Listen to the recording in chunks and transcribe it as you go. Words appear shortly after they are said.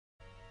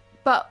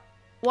But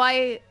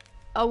why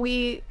are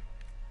we...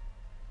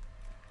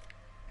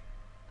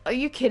 Are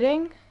you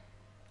kidding?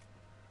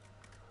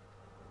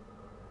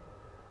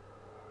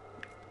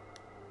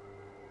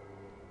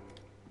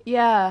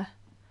 Yeah.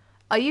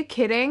 Are you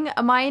kidding?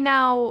 Am I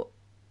now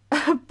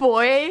a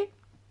boy?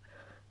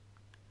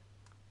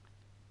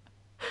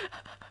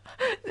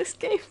 This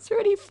game's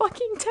really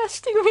fucking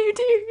testing me,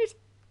 dude.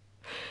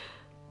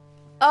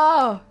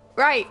 Oh,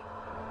 right.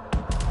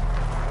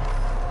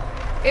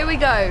 Here we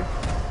go.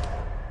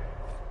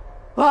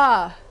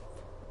 Wow.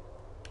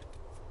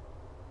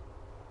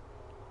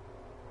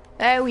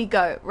 There we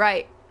go.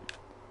 Right.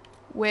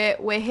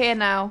 We're here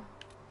now.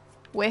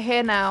 We're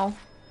here now.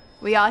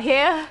 We are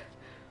here.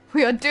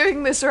 We are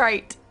doing this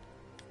right.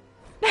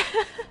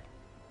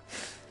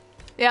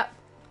 Yep.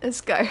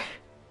 Let's go.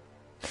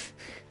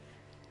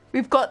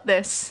 We've got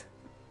this.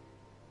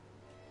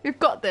 We've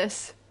got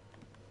this.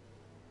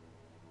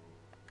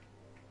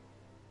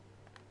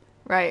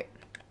 Right.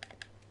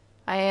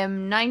 I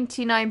am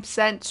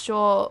 99%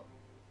 sure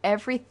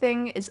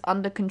everything is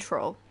under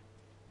control.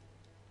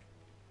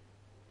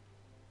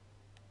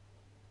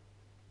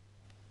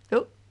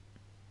 Oh.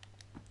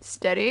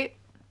 Steady.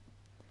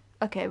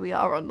 Okay, we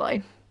are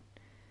online.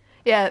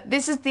 Yeah,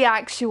 this is the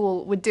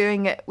actual, we're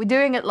doing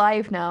it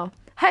live now.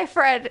 Hi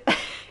Fred!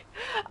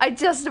 I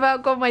just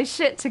about got my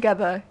shit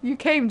together. You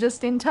came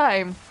just in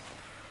time.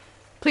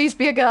 Please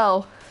be a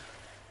girl.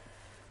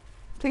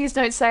 Please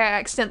don't say I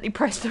accidentally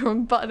pressed the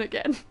wrong button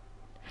again.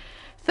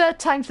 Third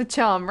time's the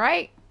charm,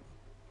 right?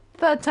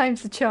 Third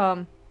time's the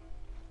charm.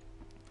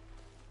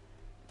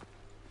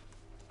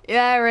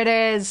 There it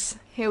is.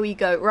 Here we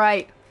go.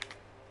 Right.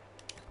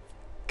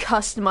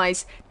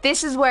 Customize.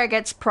 This is where it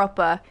gets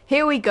proper.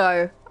 Here we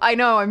go. I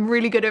know, I'm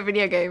really good at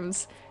video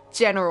games.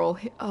 General.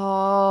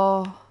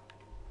 Oh.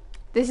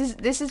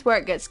 This is where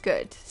it gets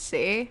good.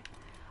 See?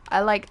 I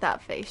like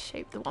that face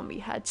shape, the one we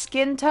had.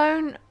 Skin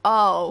tone?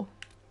 Oh.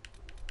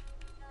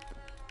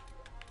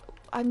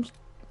 I'd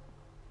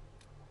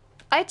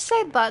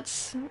say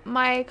that's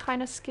my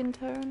kind of skin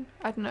tone.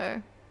 I don't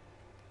know.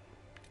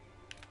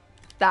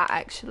 That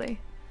actually.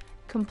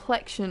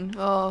 Complexion.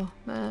 Oh,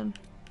 man.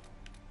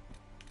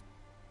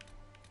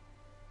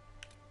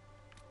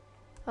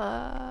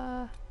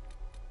 Oh,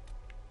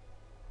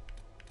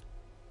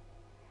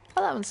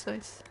 that one's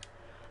nice.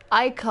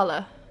 Eye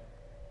color.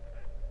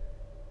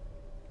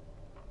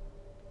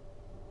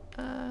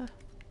 Can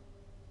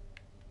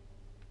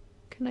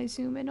I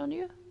zoom in on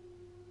you?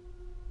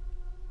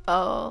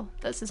 Oh,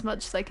 that's as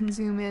much as I can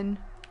zoom in.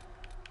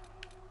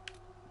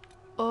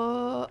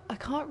 Oh, I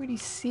can't really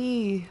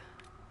see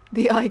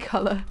the eye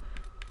color.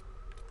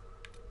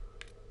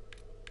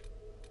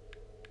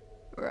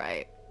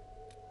 Right.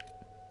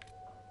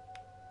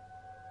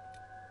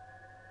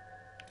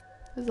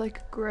 There's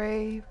like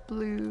grey,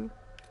 blue.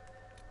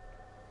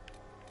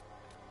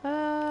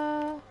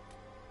 Oh.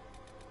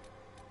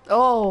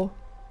 Oh.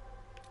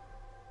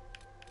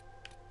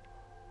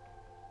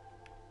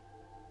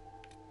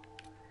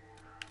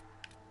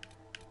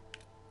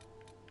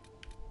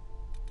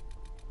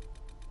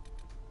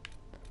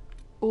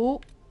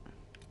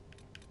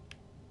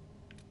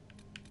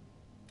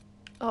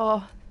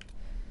 Oh.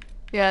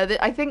 Yeah,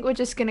 I think we're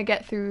just gonna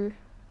get through.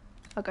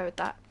 I'll go with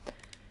that.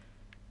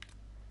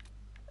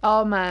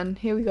 Oh man,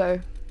 here we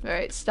go.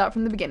 Alright, start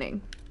from the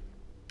beginning.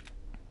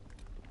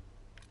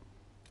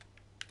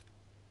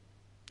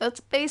 That's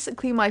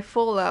basically my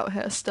Fallout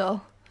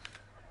hairstyle.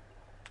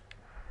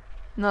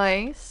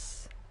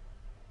 Nice.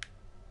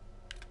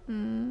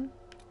 Hmm.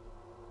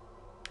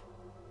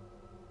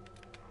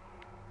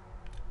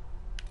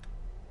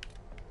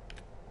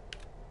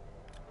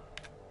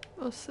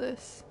 What's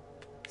this?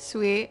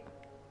 Sweet.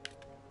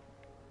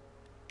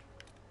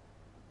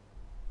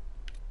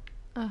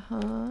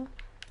 Uh-huh.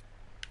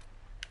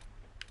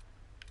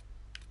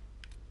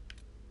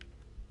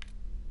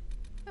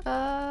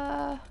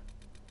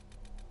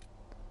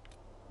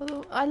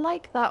 Well, I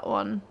like that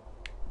one.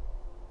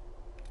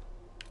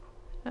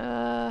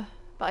 But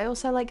I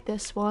also like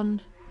this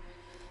one.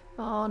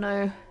 Oh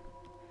no.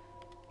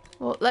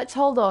 Well, let's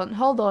hold on.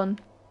 Hold on.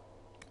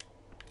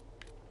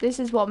 This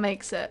is what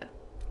makes it.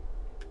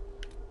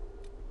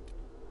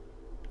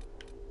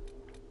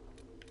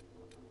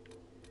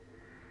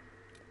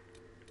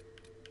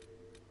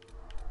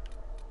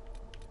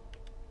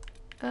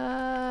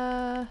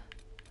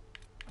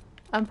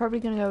 I'm probably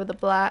gonna go with the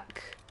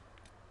black.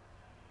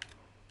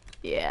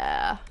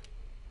 Yeah.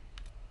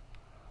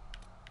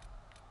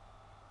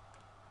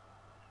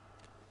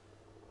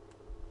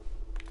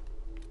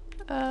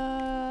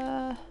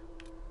 Oh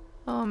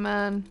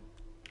man.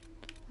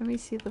 Let me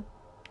see the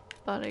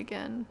butt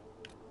again.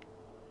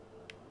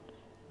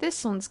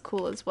 This one's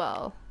cool as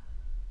well.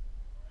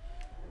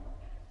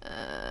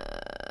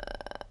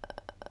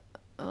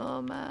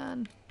 Oh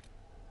man.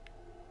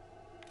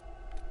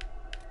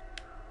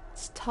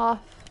 It's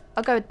tough.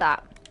 I'll go with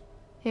that.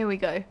 Here we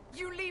go.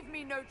 You leave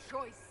me no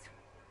choice.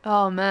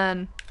 Oh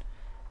man.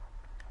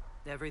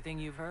 Everything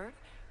you've heard,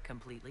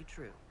 completely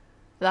true.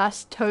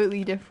 That's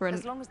totally different.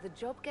 As long as the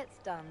job gets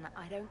done,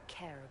 I don't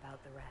care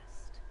about the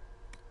rest.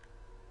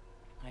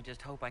 I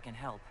just hope I can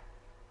help.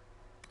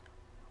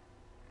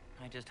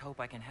 I just hope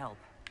I can help.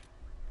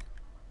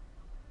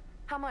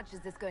 How much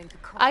is this going to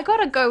cost? I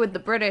gotta go with the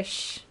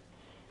British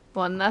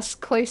one. That's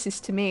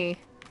closest to me.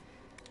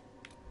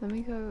 Let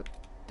me go.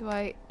 Do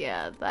I?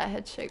 Yeah, that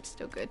head shape's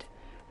still good.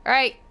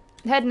 Alright,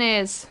 head and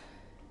ears.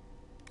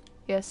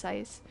 Ear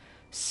size.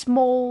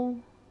 Small.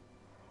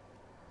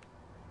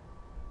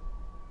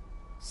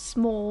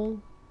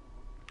 Small.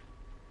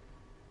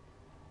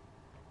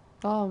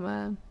 Oh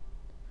man.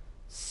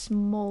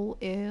 Small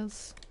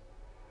ears.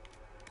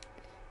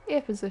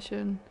 Ear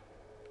position.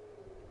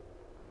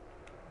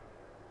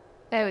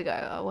 There we go.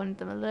 I wanted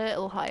them a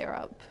little higher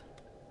up.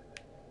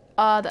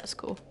 Ah, that's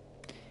cool.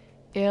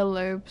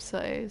 Earlobe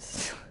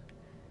size.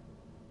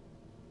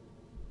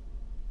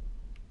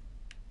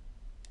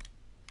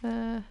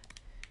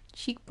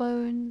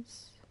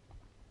 Cheekbones.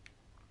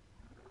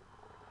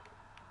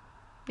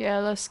 Yeah,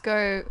 let's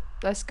go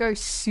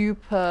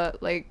super,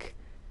 like,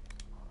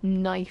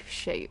 knife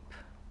shape.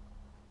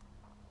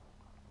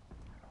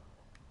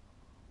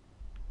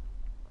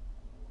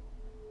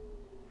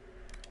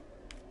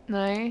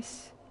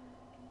 Nice.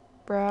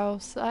 Brow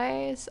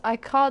size. I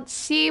can't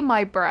see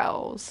my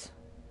brows,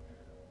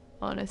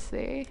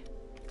 honestly.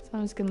 So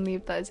I'm just gonna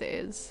leave that as it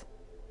is.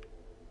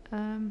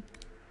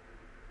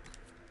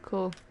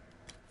 Cool.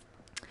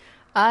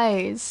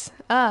 Eyes.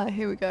 Ah,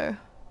 here we go.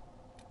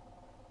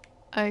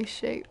 Eye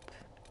shape.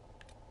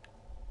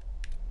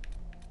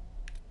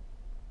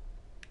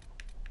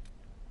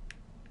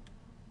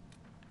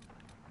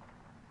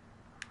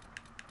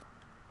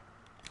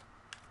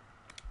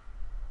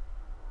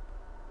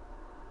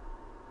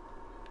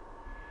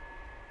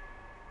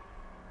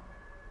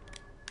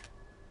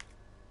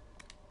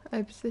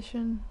 Eye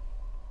position.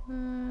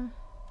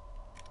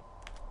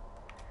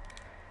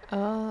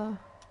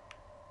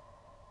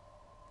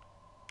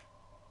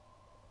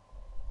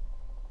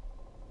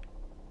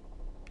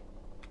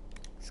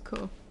 It's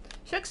cool.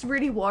 She looks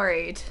really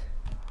worried.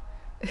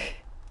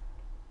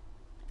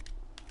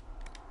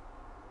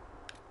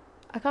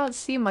 I can't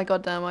see my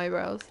goddamn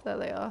eyebrows. There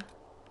they are.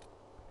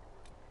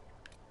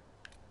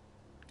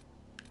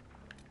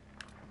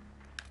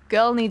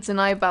 Girl needs an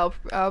eyebrow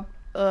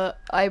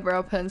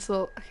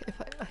pencil.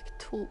 If I could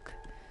talk.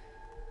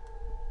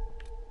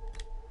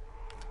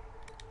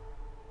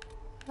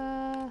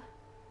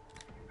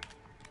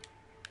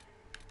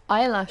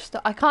 Eyelash.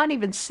 I can't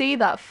even see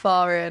that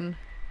far in.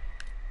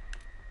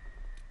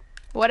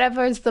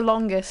 Whatever is the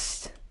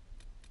longest.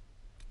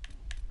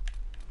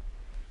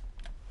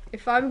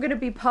 If I'm gonna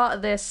be part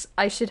of this,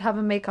 I should have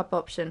a makeup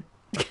option.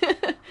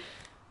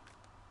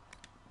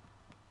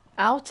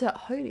 Outer.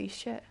 Holy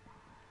shit.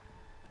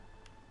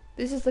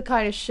 This is the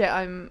kind of shit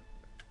I'm...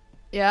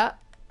 Yeah.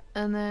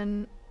 And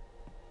then...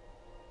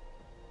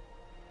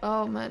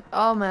 Oh man.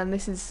 Oh man,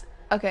 this is...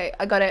 Okay,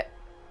 I got it.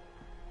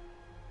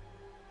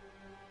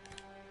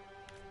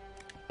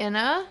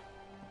 Inner.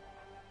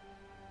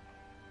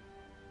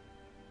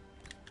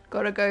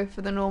 Gotta go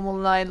for the normal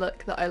line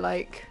look that I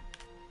like.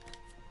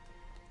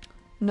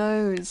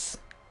 Nose.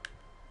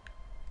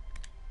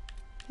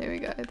 Here we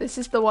go. This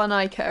is the one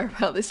I care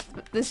about. This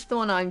is the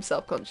one I'm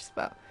self-conscious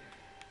about.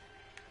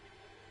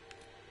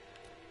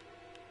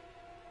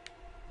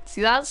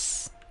 See,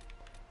 that's...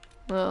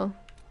 Well,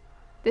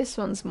 this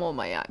one's more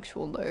my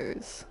actual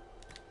nose.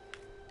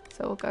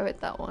 So we'll go with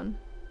that one.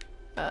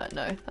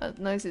 No, that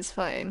nose is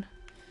fine.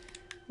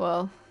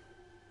 Well...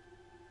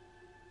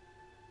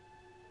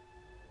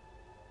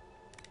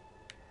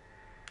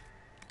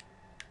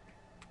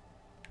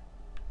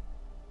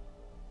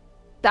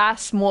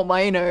 That's more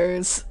my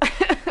nose.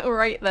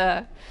 Right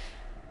there.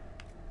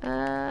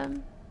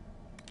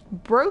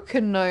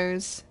 Broken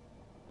nose.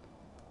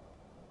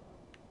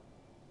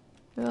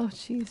 Oh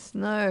jeez,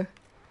 no.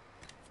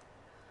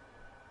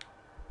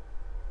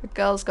 The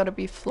girl's gotta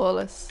be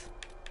flawless.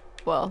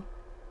 Well,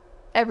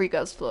 every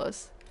girl's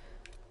flawless.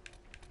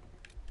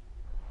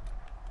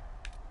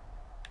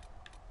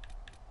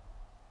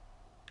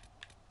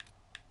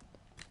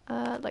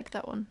 Like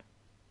that one.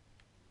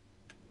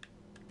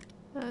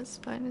 As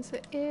fine as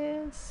it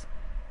is.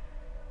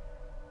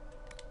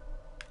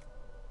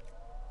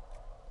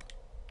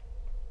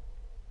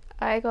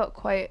 I got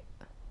quite...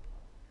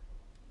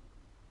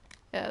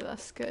 Yeah,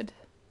 that's good.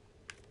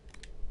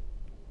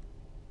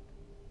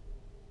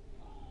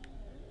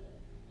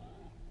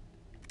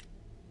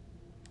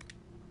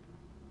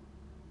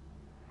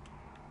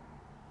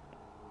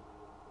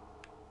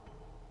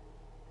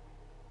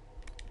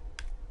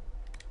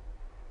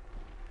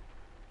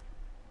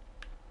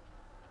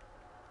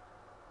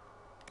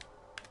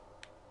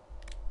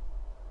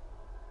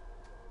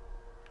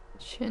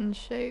 Chin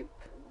shape.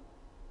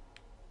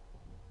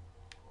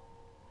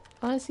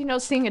 Honestly,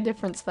 not seeing a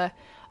difference there.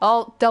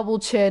 Oh, double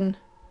chin.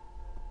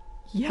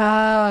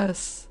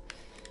 Yes.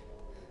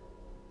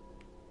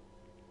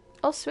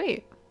 Oh,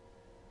 sweet.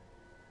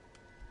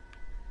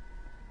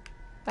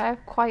 I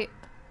have quite...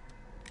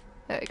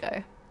 There we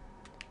go.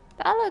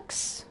 That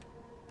looks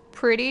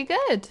pretty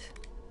good,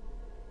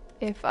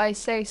 if I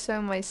say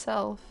so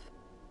myself.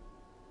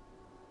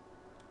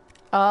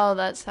 Oh,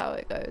 that's how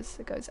it goes.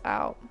 It goes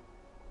out.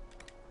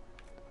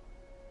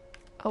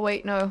 Oh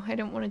wait, no, I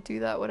didn't want to do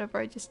that. Whatever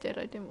I just did,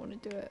 I didn't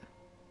want to do it.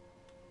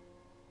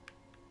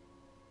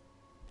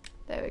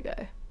 There we go.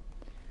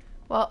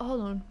 Well,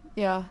 hold on.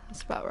 Yeah,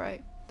 that's about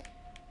right.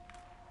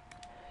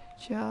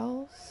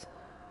 Gels.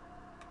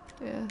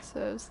 Yeah,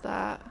 so it's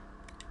that.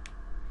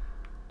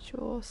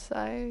 Jaw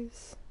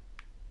size.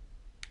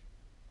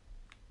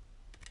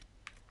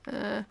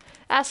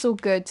 That's all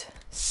good.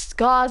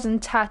 Scars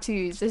and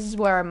tattoos. This is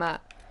where I'm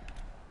at.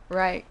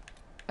 Right.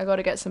 I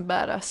gotta get some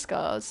badass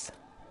scars.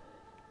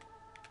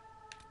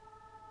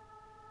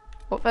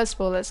 Well, first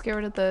of all, let's get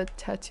rid of the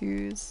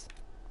tattoos.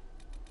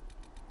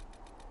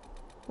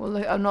 We'll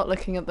look, I'm not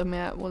looking at them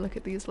yet. We'll look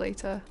at these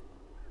later.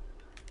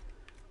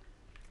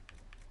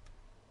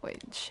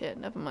 Wait, shit,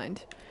 never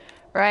mind.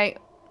 Right.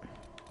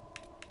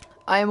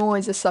 I'm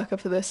always a sucker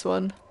for this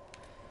one.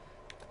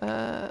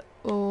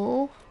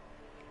 Oh.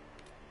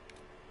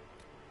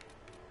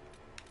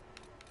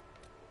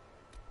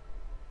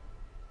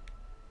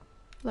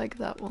 Like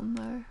that one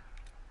though.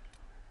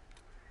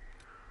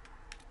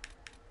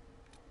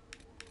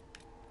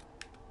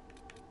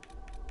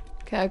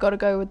 Okay, I gotta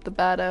go with the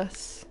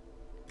badass.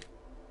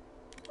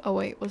 Oh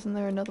wait, wasn't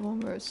there another one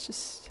where it's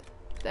just...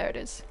 There it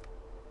is.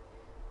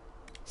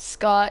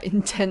 Scar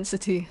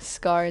intensity.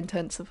 Scar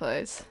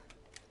intensifies.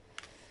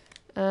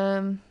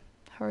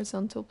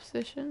 Horizontal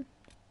position.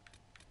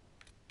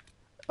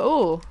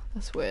 Oh,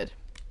 that's weird.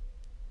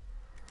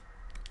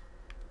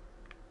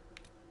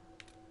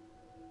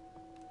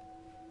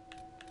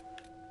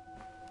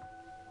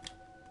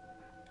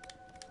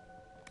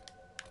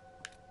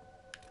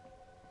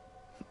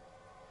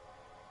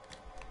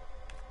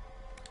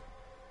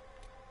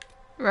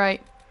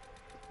 Right.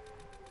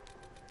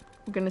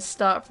 We're gonna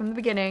start from the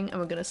beginning and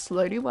we're gonna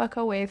slowly work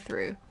our way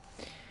through.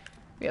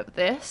 We have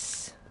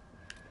this.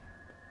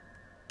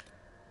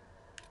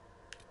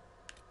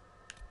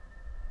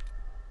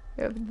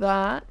 We have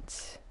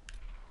that.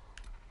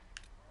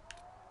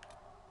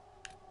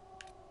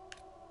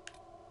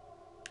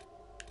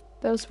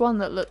 There was one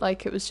that looked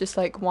like it was just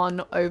like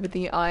one over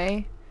the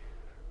eye.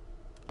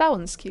 That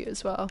one's cute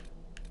as well.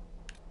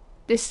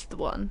 This is the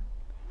one.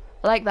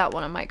 I like that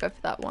one. I might go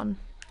for that one.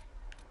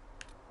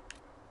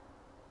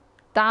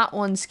 That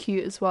one's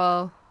cute as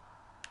well.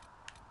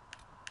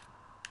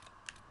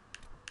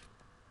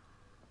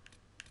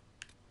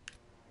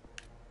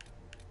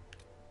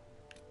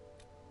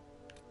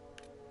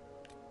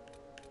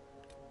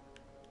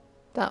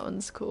 That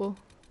one's cool.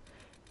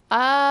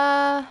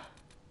 Let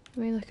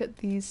me look at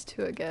these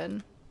two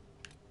again.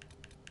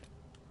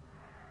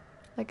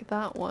 Like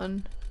that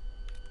one.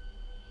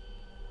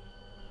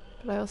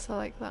 But I also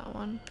like that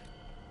one.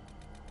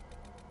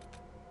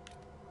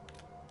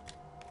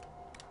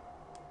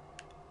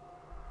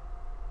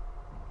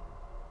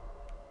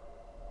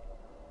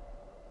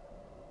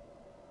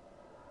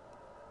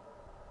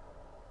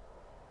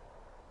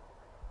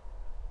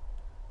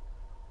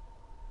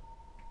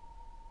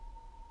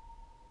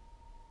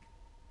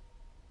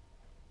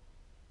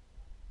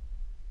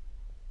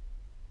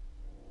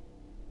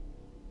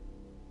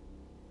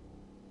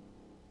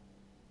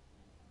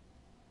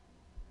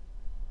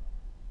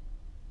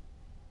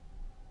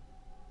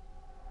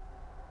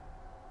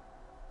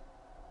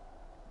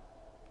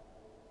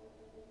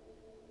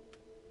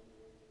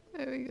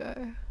 There we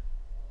go.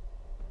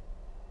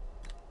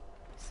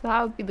 So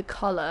that would be the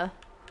colour.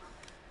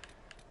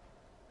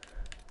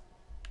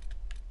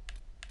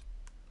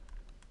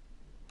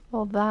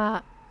 Well,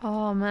 that.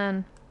 Oh,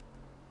 man.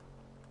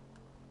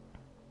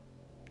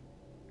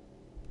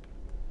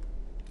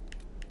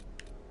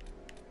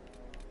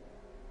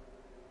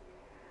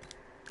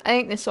 I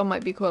think this one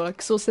might be cooler,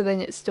 because also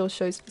then it still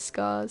shows the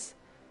scars.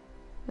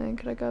 And then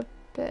could I go a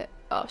bit...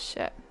 Oh,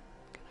 shit.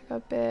 Can I go a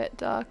bit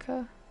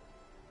darker?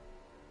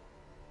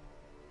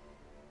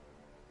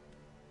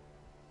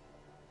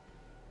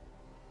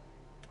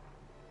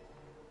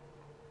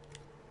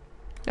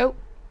 Nope.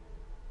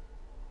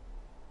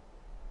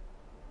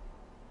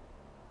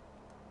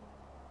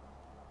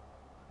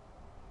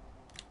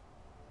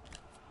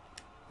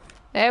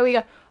 There we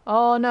go.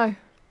 Oh, no.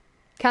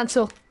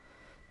 Cancel.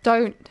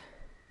 Don't.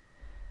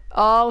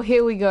 Oh,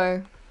 here we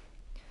go.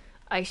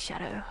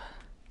 Eyeshadow.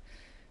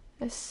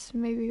 Let's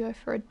maybe go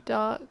for a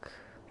dark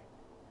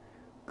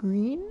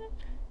green.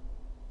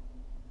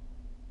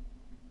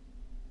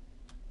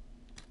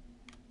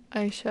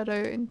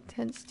 Eyeshadow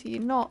intensity,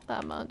 not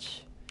that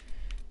much.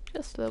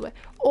 Just a little bit.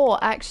 Or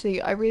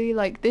actually, I really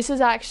like, this is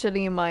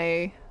actually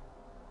my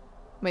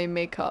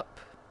makeup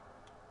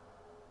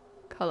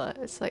color.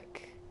 It's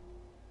like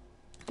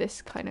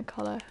this kind of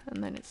color,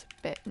 and then it's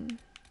a bit,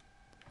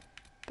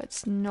 but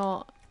it's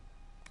not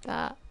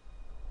that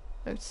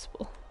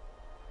noticeable.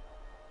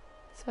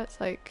 So it's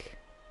like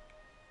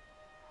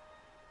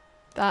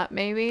that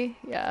maybe,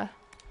 yeah.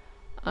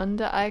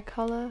 Under eye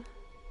color.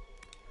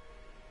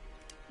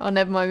 Oh,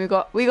 never mind. We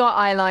got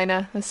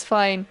eyeliner. That's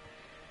fine.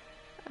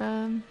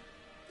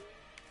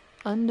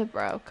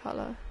 Underbrow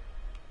color.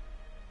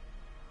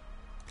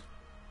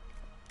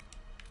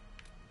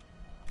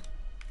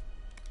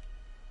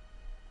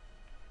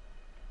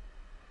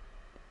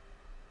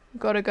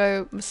 Gotta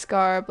go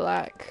mascara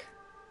black.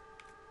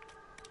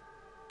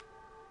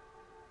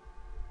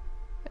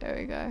 There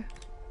we go.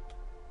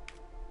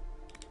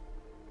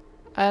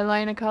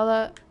 Eyeliner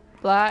color,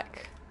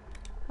 black.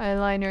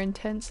 Eyeliner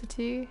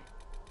intensity.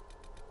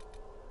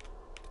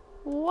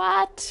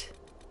 What?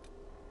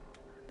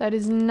 That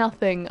is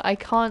nothing. I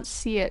can't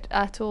see it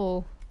at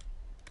all.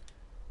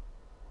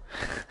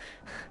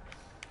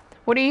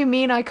 What do you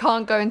mean I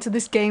can't go into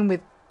this game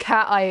with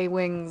cat eye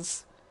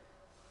wings?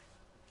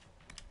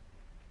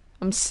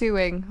 I'm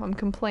suing. I'm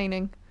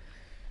complaining.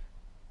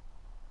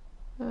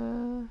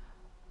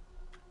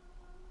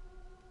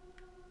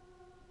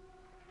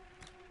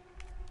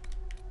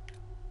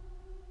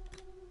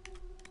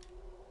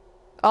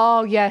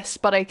 Oh, yes,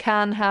 but I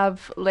can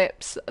have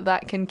lips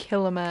that can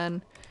kill a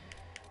man.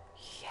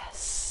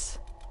 Yes.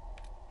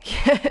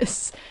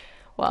 Yes.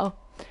 Well,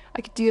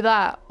 I could do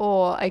that,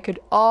 or I could...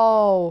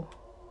 Oh.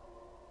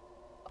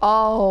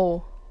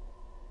 Oh.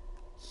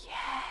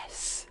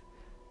 Yes.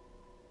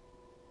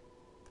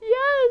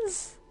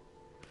 Yes.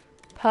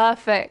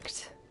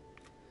 Perfect.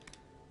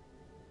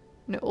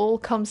 And it all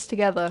comes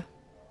together.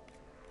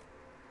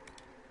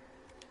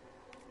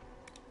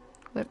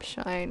 Lip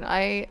shine.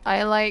 I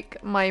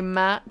like my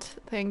matte,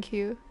 thank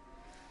you.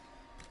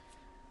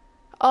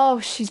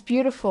 Oh, she's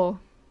beautiful.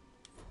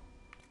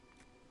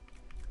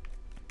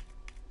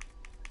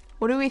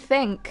 What do we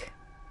think?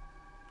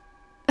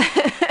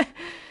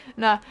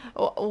 Nah,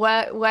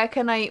 where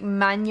can I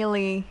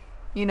manually,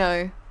 you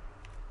know?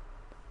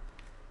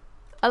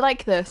 I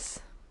like this.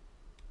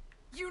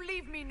 You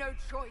leave me no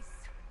choice.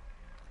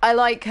 I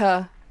like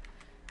her.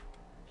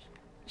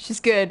 She's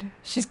good.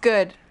 She's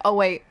good. Oh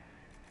wait.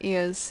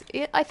 Ears.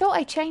 I thought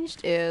I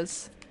changed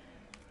ears.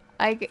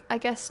 I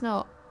guess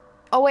not.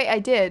 Oh wait, I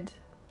did.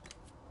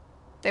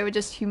 They were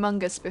just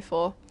humongous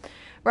before.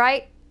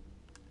 Right?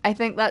 I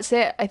think that's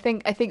it. I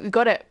think we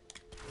got it.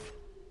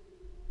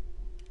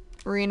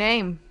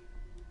 Rename.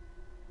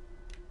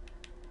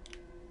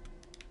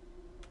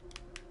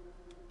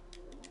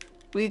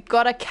 We've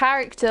got a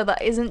character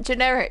that isn't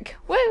generic.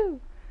 Woo!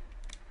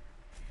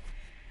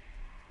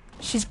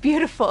 She's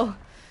beautiful.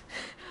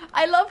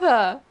 I love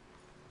her.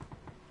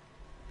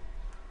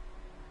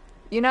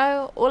 You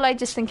know, all I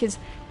just think is,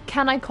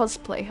 can I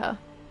cosplay her?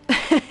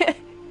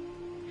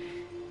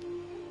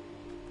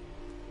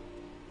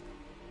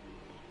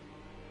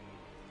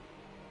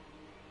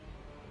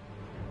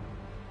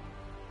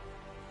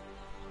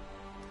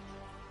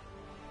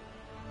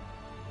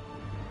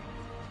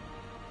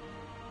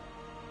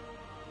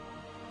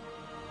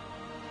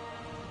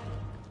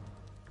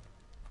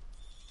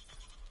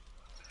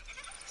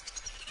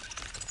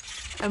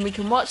 And we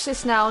can watch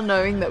this now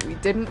knowing that we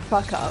didn't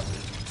fuck up.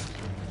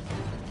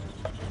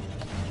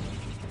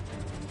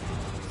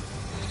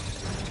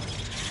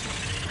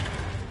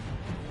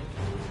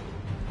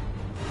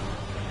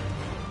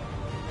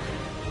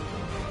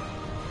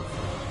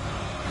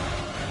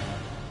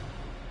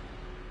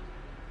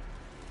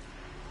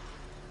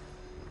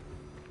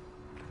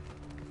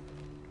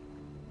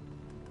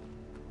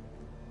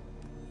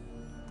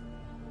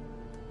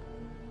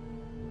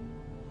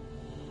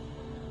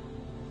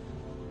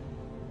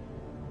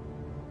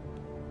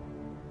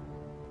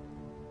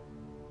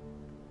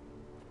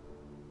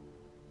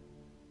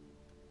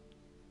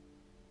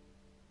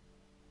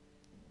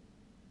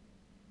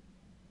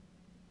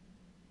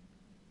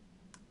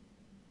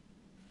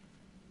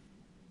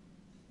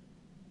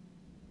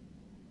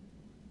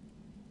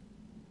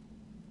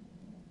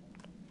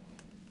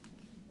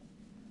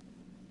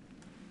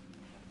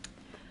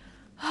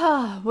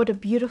 Ah, what a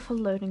beautiful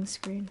loading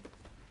screen.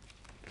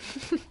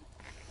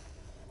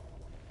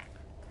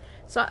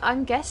 So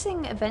I'm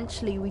guessing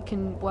eventually we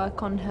can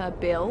work on her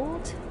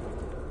build,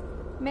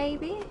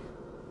 maybe?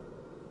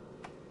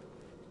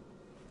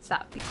 So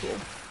that'd be cool.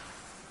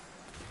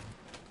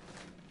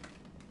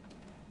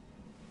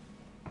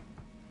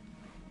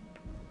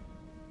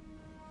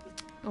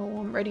 Oh,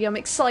 I'm ready, I'm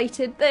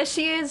excited. There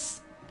she is!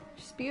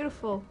 She's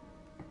beautiful.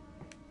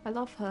 I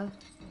love her.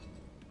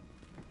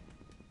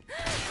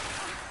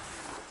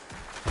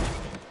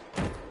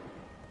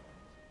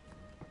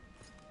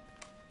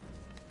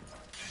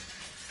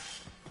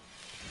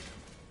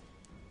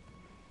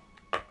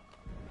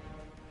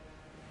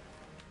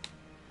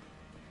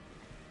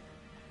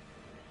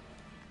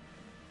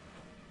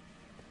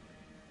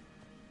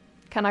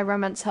 Can I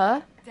romance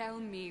her? Tell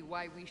me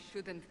why we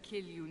shouldn't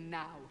kill you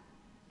now.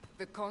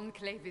 The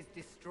Conclave is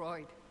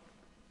destroyed.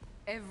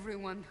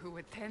 Everyone who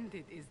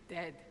attended is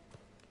dead.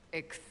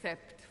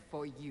 Except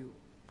for you.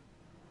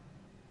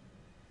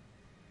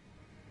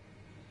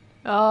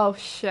 Oh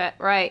shit,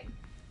 right.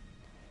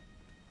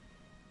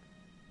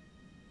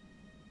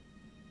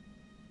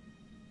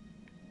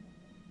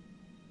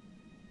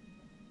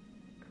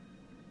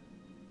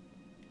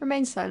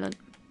 Remain silent.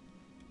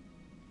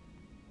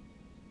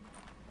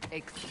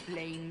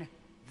 Explain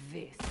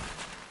this.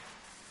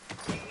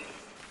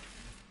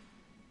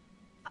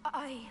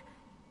 I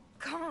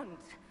can't.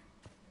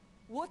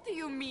 What do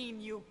you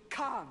mean you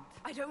can't?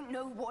 I don't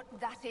know what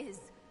that is,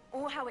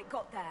 or how it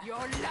got there. You're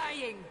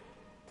lying!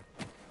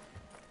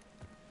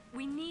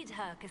 We need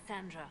her,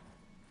 Cassandra.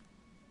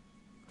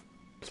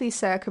 Please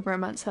say I could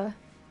romance her.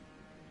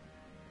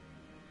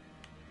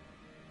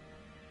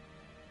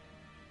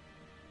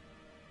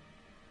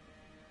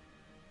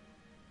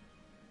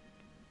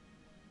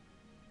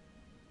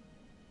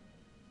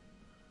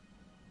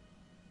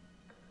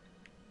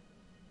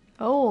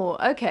 Oh,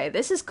 okay,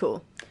 this is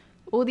cool.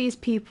 All these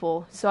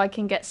people, so I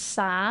can get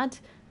sad,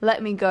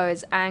 let me go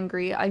as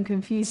angry, I'm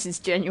confused as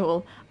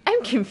genuine.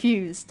 I'm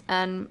confused,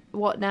 and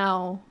what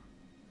now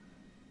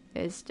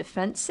is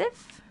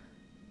defensive?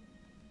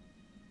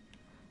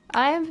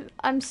 I'm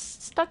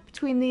stuck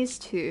between these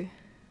two.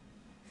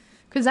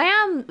 Because I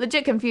am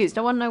legit confused,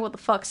 I want to know what the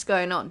fuck's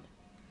going on.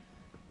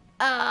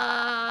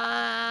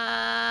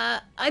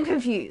 I'm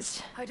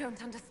confused. I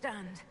don't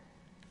understand.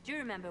 Do you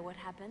remember what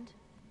happened?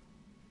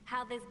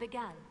 How this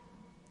began?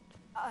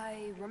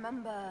 I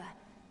remember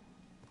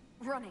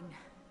running.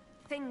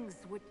 Things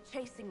were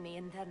chasing me,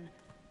 and then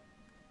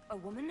a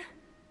woman?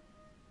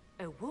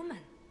 A woman?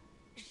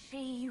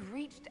 She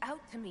reached out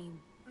to me,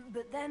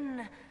 but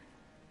then...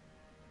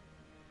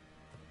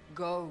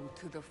 Go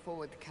to the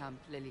forward camp,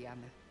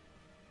 Liliana.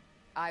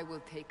 I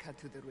will take her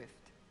to the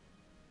rift.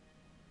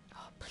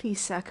 Oh, please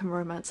say I can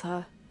romance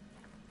her.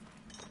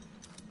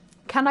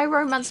 Can I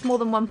romance more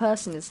than one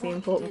person is the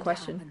important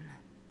question. Happen?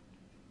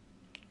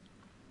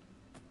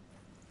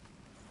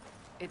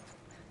 It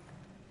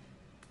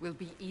will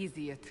be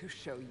easier to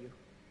show you.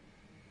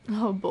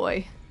 Oh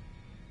boy.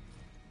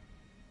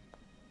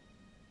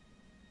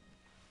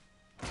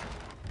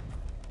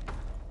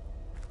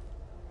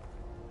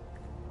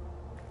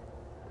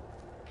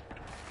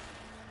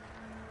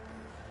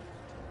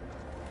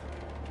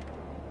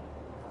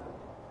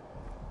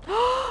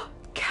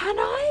 Can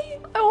I?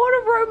 I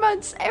want to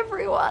romance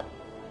everyone.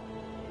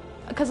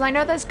 Because I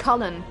know there's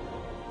Cullen.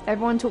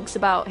 Everyone talks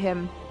about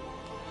him.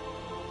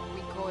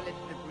 We call it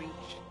the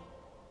Breach.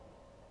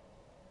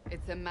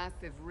 It's a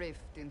massive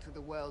rift into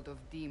the world of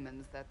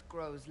demons that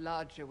grows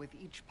larger with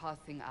each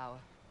passing hour.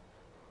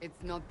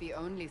 It's not the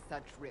only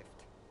such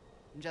rift,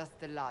 just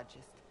the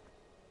largest.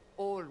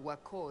 All were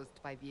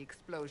caused by the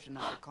explosion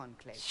of the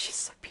Conclave. She's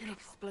so An beautiful.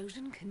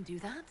 explosion can do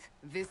that?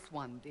 This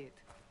one did.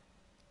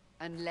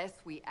 Unless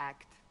we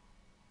act,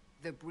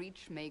 the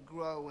breach may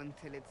grow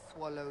until it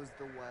swallows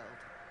the world.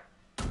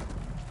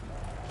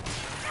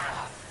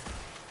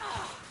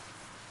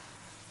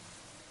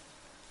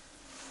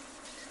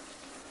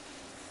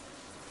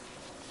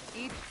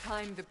 Each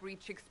time the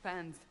breach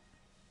expands,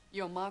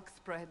 your mark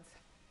spreads,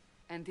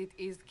 and it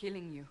is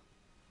killing you.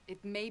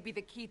 It may be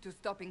the key to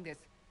stopping this,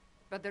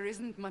 but there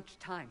isn't much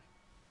time.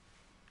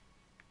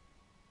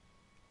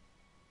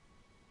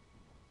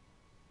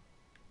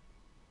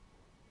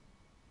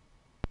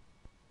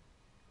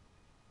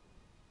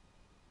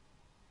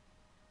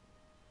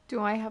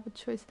 Do I have a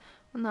choice?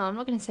 Well, no, I'm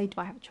not going to say do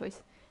I have a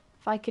choice.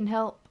 If I can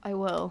help, I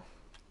will.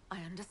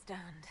 I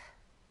understand.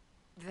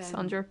 Then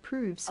Sandra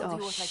approves. I'll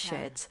do Oh what I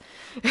can. shit.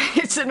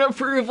 It's an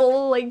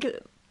approval. Like,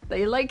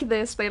 they like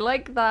this, they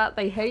like that,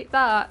 they hate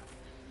that.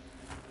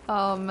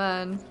 Oh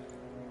man.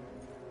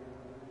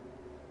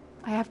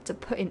 I have to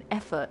put in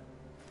effort.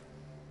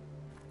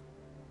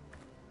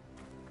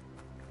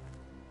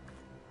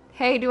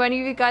 Hey, do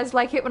any of you guys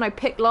like it when I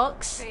pick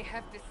locks? They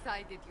have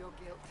decided your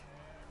guilt.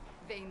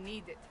 They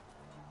need it.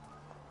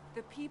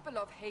 The people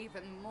of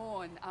Haven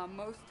mourn our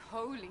most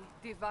holy,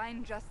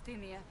 divine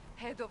Justinia,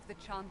 head of the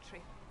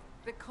Chantry.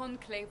 The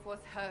Conclave was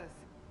hers.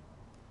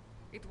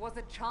 It was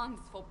a chance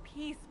for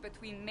peace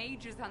between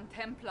mages and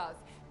Templars.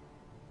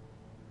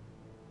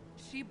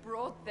 She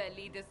brought their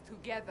leaders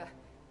together.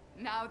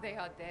 Now they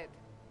are dead.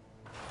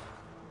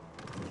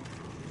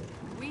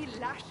 We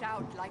lash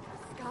out like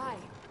the sky,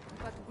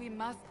 but we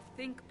must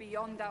think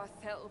beyond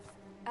ourselves,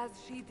 as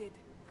she did.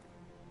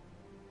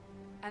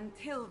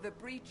 Until the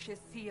breach is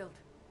sealed.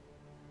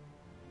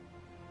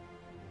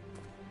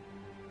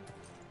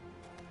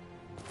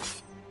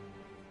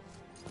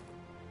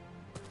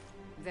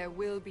 There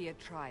will be a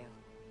trial.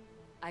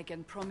 I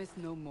can promise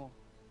no more.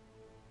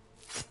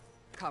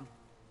 Come.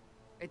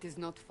 It is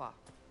not far.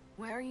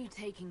 Where are you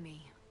taking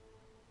me?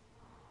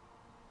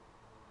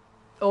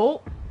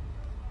 Oh.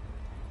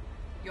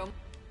 Your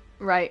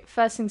Right,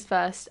 first things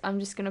first, I'm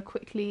just going to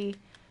quickly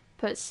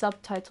put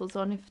subtitles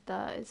on if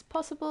that is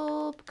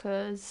possible,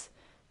 because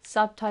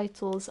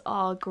subtitles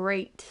are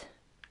great.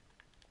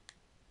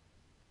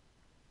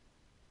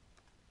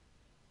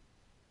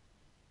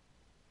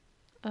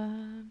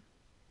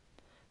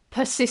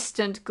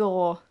 Persistent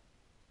gore.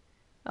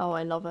 Oh,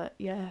 I love it,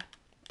 yeah.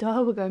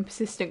 Duh, we're going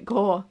persistent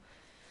gore.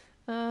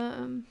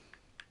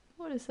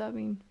 What does that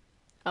mean?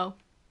 Oh.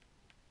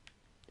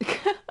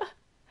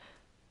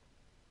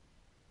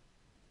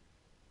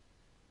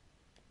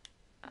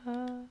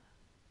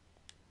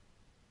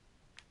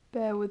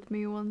 Bear with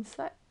me one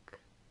sec.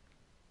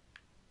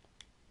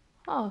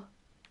 Oh.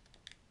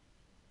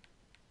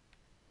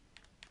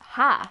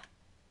 Ha!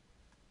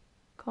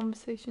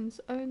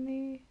 Conversations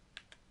only.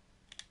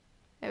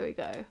 There we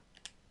go.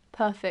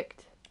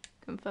 Perfect.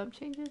 Confirm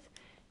changes.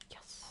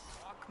 Yes.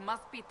 rock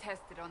must be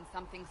tested on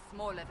something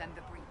smaller than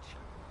the breach.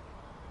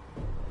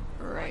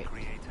 Right.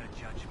 Creator,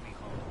 judge me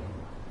whole.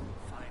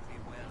 Find me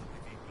well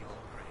within your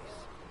grace.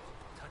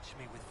 Touch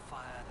me with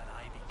fire that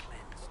I be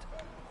cleansed.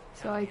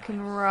 So I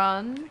can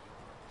run.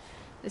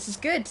 This is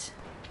good.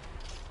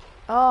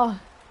 Oh,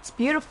 it's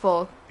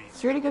beautiful.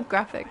 It's really good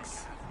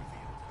graphics.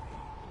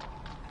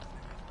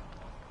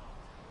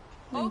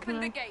 Open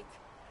the gate.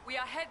 We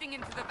are heading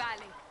into the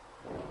valley.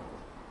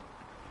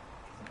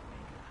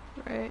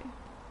 Right.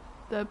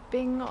 The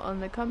bing on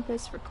the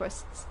compass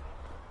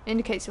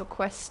indicates your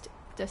quest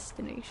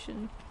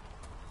destination.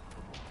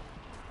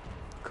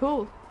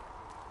 Cool.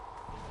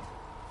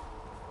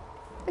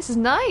 This is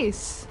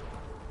nice.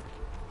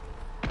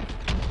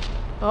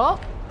 Oh.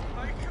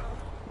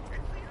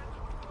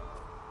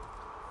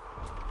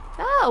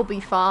 That'll be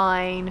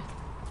fine.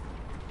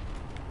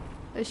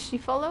 Is she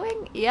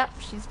following? Yep,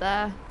 she's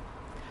there.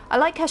 I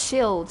like her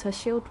shield. Her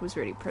shield was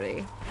really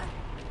pretty.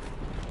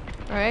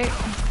 Right.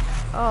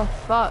 Oh,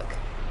 fuck.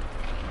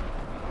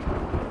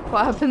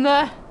 What happened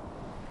there?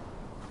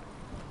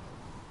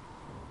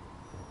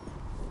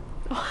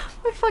 Oh,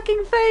 my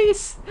fucking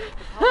face! The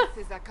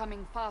pulses are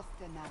coming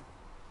faster now.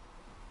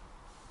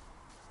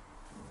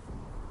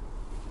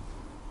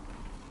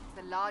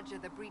 The larger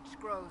the breach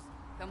grows,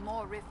 the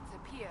more rifts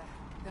appear,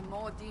 the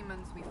more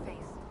demons we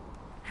face.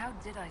 How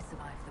did I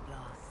survive the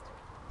blast?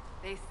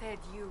 They said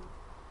you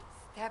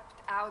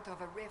stepped out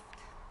of a rift,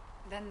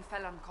 then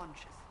fell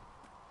unconscious.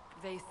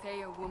 They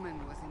say a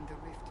woman was in the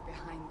rift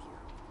behind you.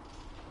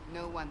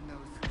 No one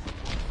knows who.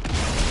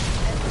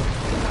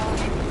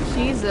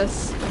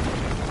 Jesus.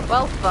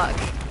 Well, fuck.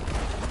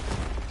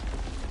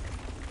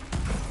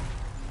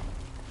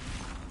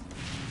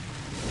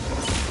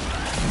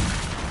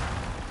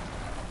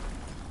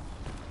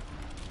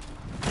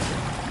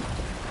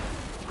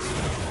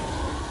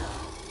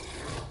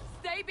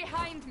 Stay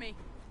behind me.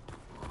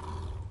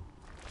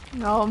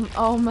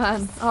 Oh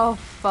man. Oh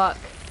fuck.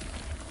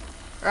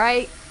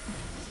 Right.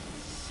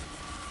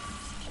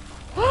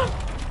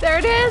 There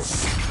it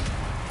is!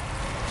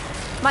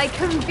 My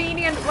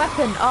convenient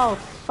weapon. Oh,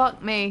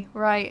 fuck me.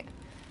 Right.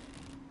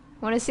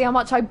 Want to see how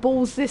much I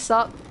balls this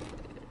up?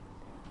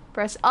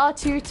 Press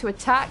R2 to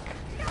attack.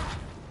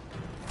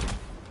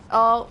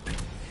 Oh.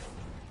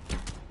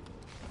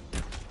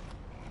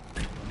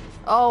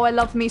 Oh, I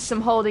love me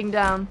some holding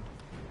down.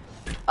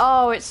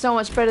 Oh, it's so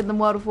much better than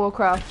World of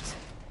Warcraft.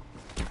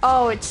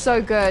 Oh, it's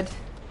so good.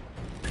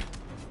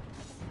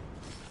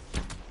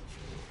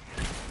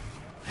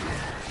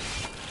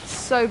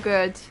 So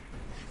good.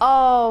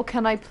 Oh,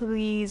 can I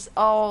please?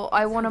 Oh,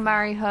 I want to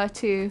marry her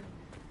too.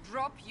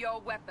 Drop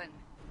your weapon.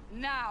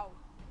 Now.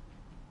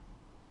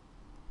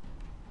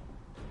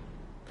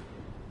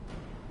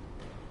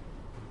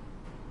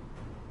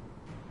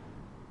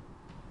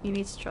 You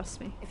need to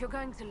trust me. If you're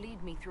going to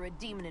lead me through a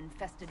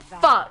demon-infested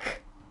valley,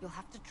 Fuck! you'll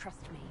have to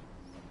trust me.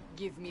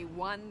 Give me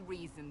one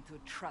reason to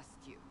trust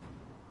you.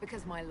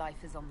 Because my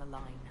life is on the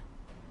line.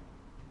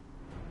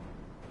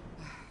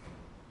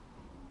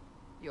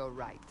 You're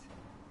right.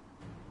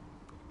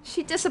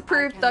 She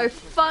disapproved though,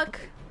 fuck!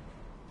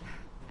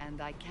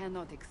 And I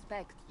cannot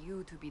expect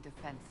you to be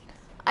defenseless.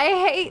 I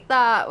hate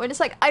that, when it's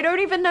like, I don't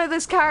even know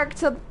this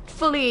character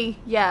fully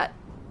yet.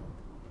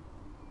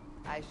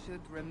 I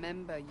should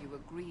remember you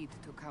agreed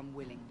to come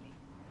willingly.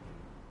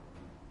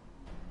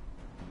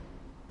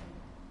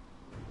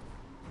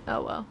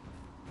 Oh well.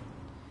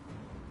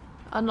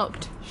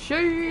 Unlocked.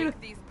 Shade!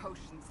 Take these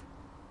potions.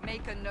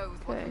 Maker knows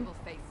what Okay. we will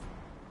face.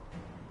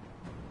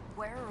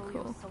 Where are all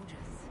your soldiers?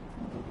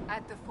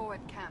 At the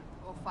forward camp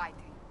or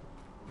fighting.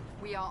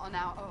 We are on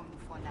our own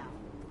for now.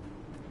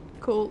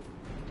 Cool.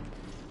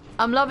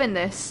 I'm loving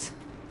this.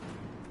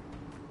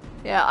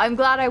 Yeah, I'm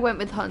glad I went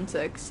with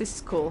Hunter, because this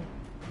is cool.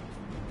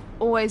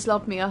 Always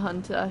loved me a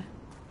Hunter.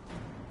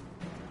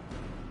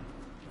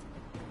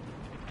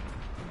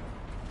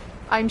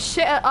 I'm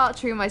shit at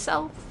archery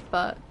myself,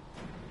 but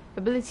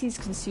abilities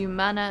consume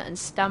mana and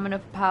stamina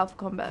for powerful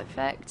combat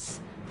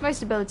effects.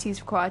 Most abilities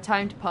require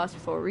time to pass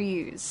before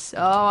reuse.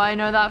 Oh, I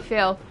know that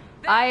feel.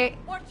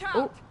 Watch out!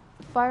 Oh,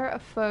 fire at a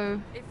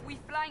foe. If we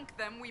flank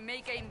them, we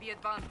may gain the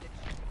advantage.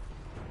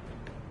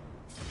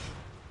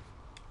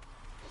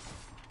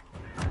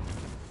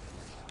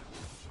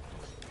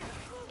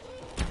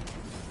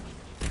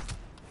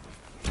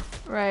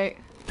 Right.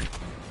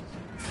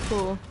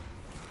 Cool.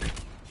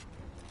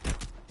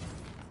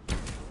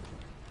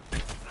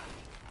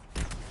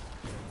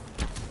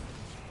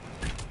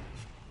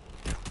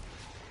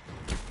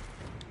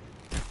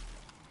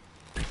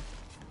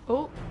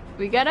 Oh,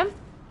 we get him?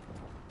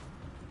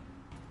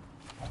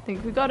 I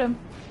think we got him.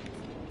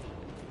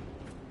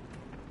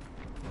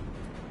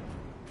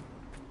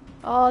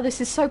 Oh, this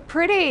is so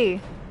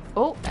pretty.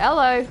 Oh,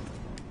 hello.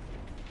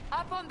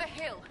 Up on the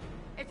hill.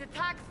 It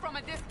attacks from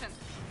a distance.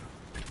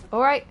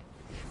 Alright.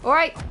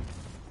 Alright.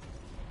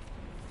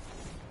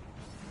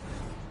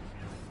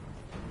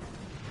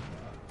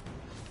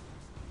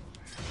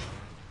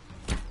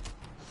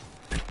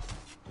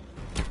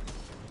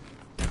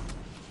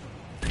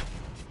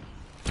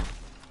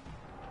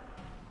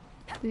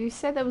 Did you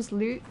say there was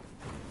loot?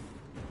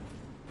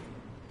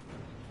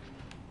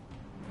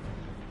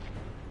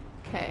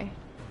 Okay.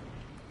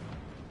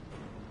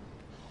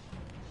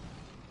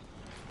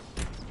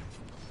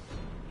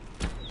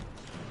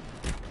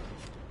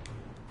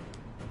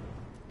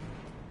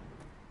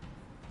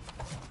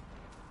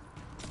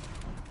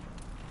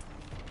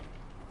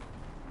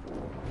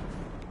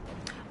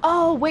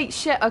 Oh, wait,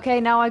 shit. Okay,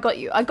 now I got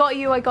you. I got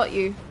you, I got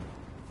you.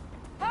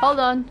 Hold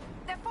on.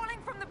 They're falling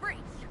from the breach.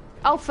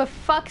 Oh, for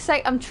fuck's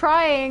sake, I'm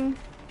trying.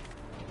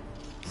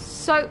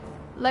 So,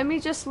 let me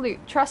just loot.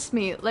 Trust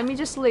me, let me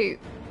just loot.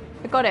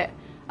 I got it.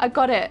 I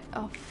got it.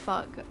 Oh,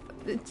 fuck.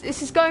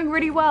 This is going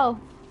really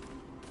well.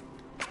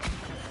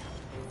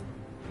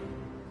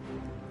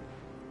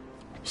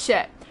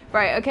 Shit.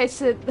 Right, okay,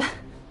 so...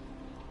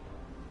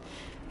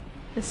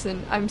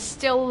 Listen, I'm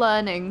still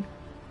learning.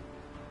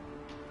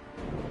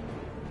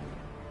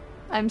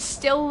 I'm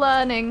still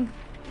learning.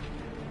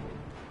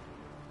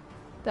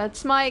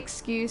 That's my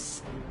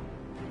excuse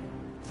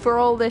for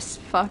all this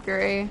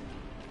fuckery.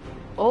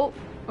 Oh,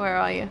 where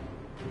are you?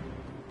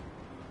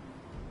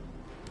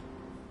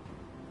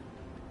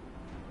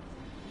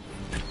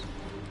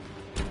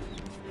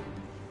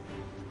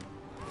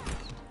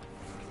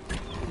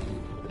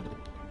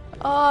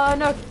 Oh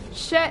no,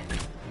 shit,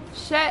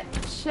 shit,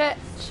 shit,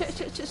 shit, shit,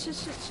 shit, shit, shit,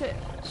 shit,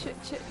 shit,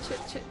 shit, shit,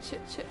 shit,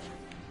 shit, shit.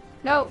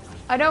 No,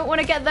 I don't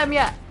want to get them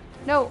yet.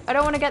 No, I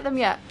don't want to get them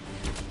yet.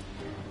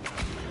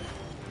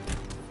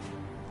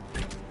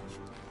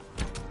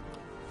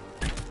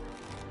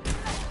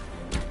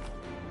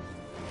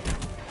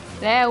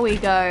 There we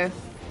go.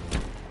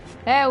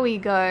 There we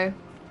go.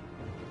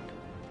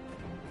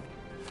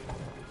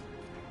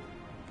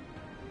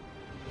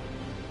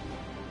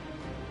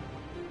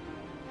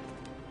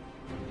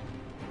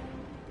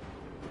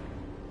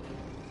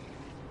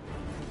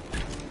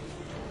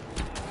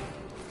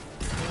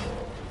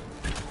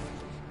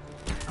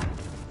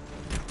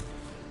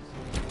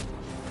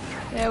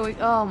 There we...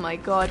 Oh my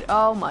god,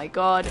 oh my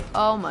god,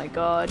 oh my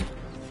god.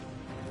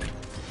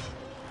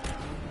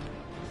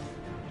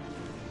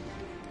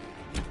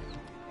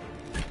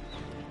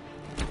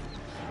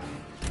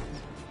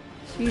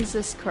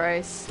 Jesus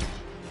Christ.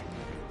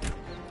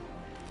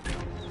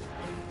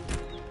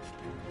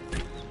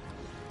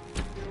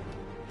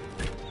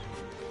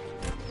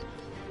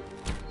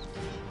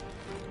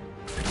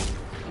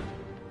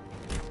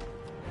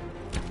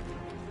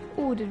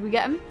 Oh, did we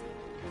get him?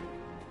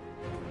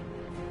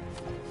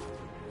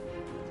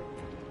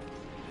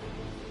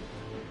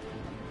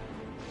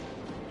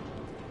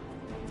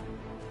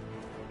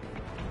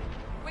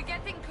 We're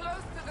getting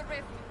close to the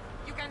rift.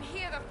 You can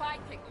hear the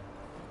fighting.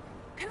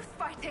 Who's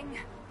fighting?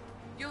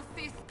 You'll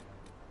see.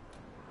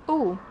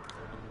 Oh.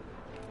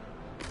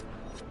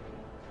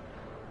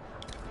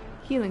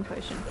 Healing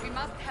potion. We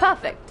must help.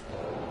 Perfect.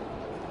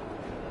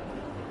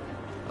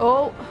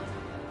 Oh.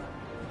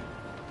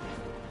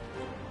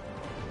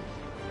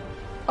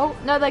 Oh,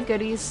 no, they're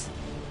goodies.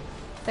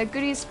 They're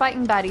goodies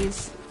fighting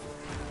baddies.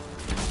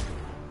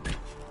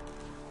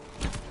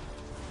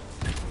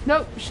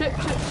 Nope, shit,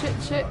 shit,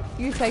 shit, shit.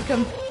 You take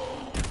them.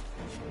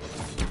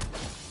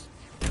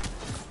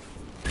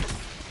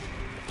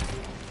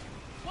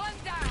 One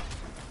down.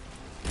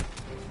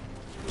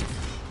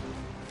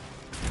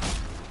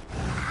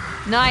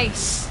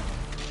 Nice.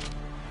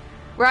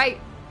 Right.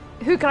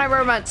 Who can I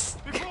romance?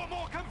 Before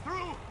more come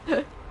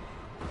through!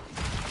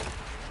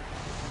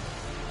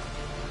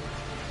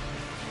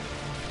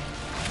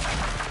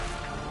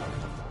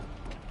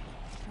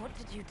 What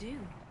did you do?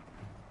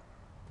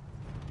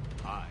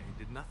 I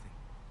did nothing.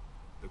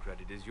 The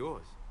credit is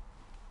yours.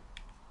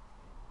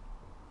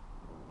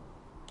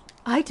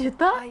 I did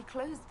that? I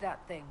closed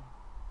that thing.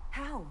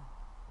 How?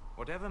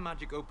 Whatever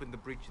magic opened the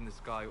breach in the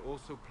sky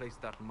also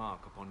placed that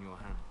mark upon your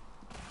hand.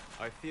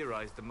 I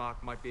theorized the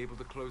mark might be able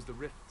to close the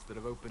rifts that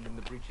have opened in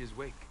the breach's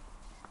wake.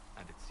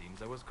 And it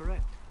seems I was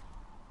correct.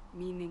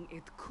 Meaning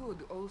it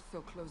could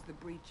also close the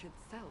breach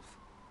itself.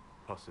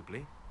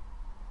 Possibly.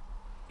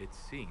 It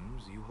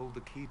seems you hold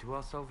the key to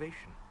our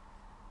salvation.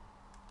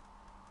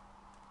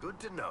 Good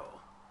to know.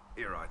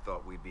 Here I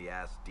thought we'd be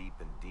ass deep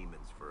in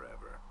demons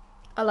forever.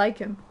 I like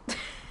him.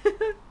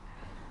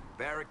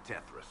 Varric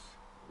Tethras,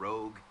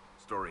 rogue,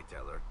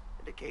 storyteller,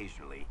 and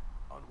occasionally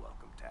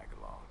unwelcome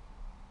tag-along.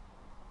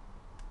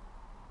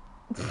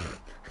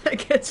 I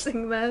can't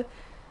sing the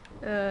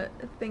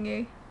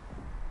thingy.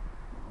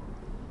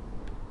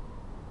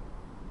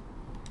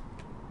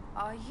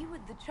 Are you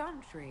with the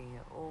Chantry,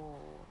 or...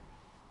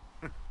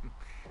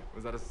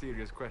 Was that a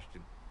serious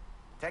question?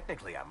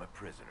 Technically, I'm a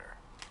prisoner,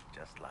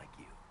 just like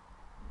you.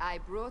 I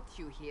brought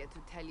you here to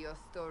tell your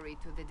story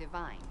to the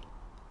Divine.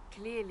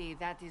 Clearly,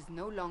 that is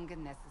no longer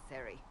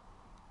necessary.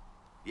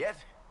 Yet,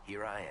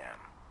 here I am.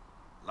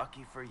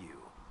 Lucky for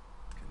you,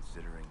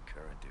 considering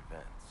current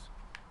events.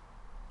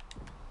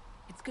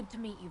 It's good to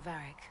meet you,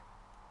 Varric.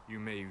 You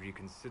may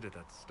reconsider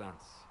that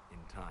stance in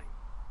time.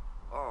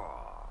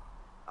 Oh,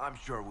 I'm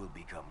sure we'll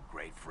become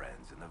great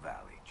friends in the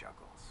valley,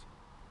 Chuckles.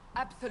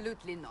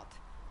 Absolutely not.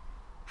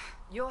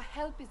 Your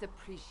help is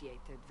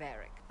appreciated,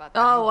 Varric, but...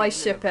 Oh, I Been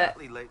in ship the it.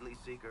 valley lately,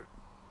 Seeker?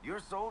 Your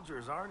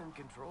soldiers aren't in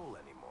control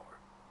anymore.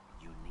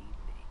 You need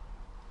me.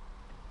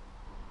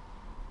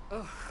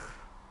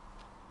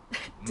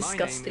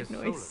 Disgusting My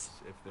name is noise. Solus,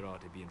 if there are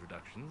to be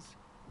introductions.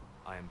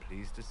 I am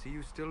pleased to see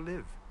you still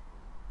live.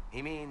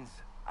 He means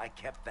I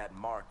kept that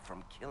mark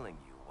from killing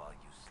you while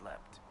you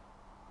slept.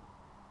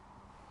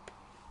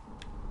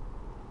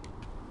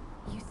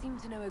 You seem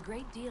to know a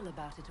great deal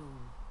about it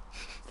all.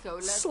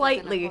 Solus is an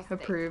Slightly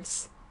apostate,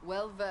 approves.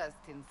 well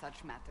versed in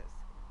such matters.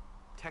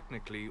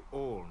 Technically,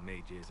 all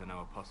mages are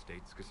now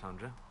apostates,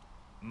 Cassandra.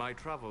 My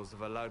travels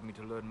have allowed me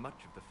to learn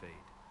much of the Fade,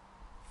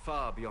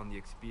 far beyond the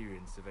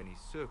experience of any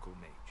circle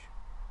mage.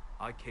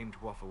 I came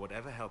to offer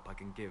whatever help I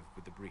can give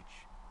with the breach.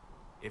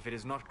 If it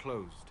is not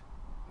closed,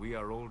 we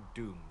are all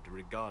doomed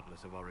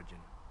regardless of origin.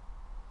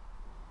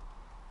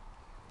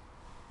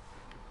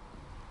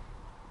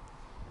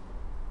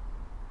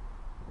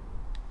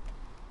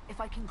 If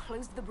I can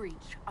close the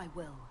breach, I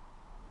will.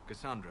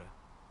 Cassandra,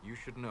 you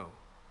should know,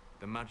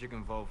 the magic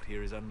involved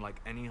here is unlike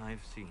any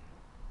I've seen.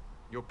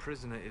 Your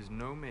prisoner is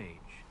no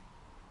mage.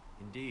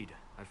 Indeed,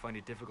 I find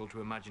it difficult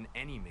to imagine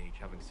any mage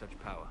having such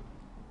power.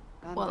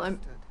 Well,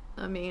 Understood.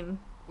 I mean,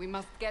 We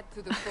must get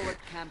to the forward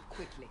camp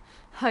quickly.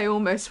 I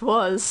almost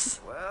was,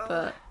 Well,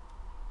 but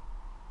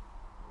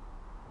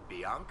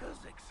Bianca's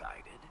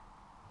excited.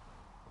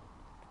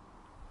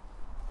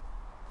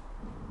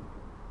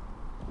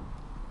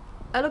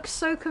 I look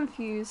so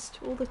confused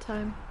all the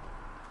time.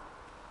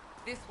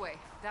 This way,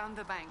 down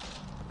the bank.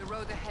 The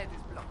road ahead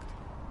is blocked.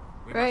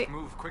 We Right.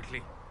 must move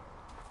quickly.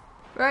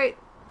 Right,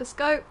 let's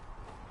go.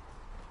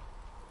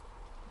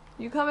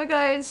 You coming,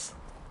 guys?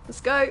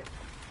 Let's go.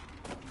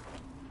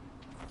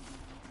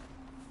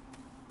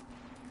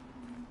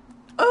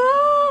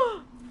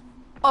 Oh!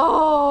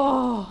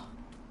 Oh!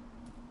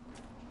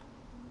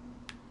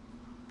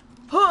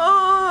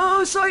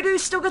 Oh! So I do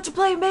still get to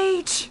play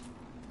mage.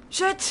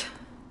 Shit.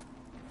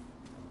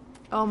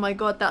 Oh my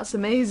god, that's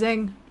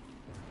amazing.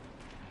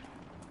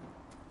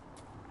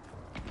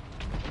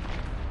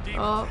 Demons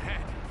Oh.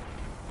 ahead.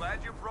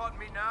 Glad you brought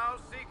me now,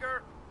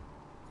 Seeker.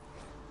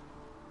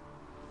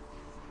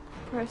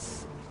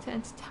 Press to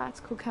enter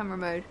tactical camera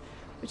mode,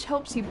 which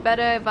helps you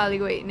better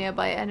evaluate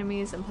nearby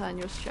enemies and plan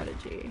your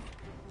strategy.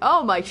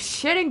 Oh my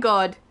shitting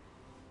god!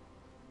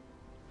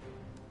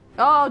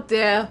 Oh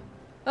dear.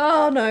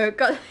 Oh no, it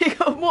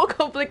got more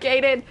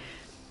complicated.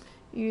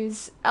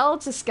 Use L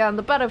to scan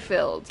the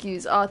battlefield.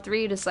 Use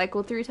R3 to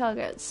cycle through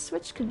targets.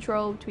 Switch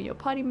control between your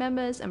party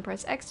members and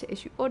press X to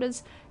issue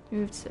orders.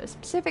 Move to a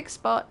specific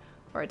spot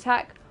or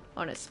attack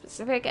on a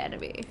specific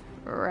enemy.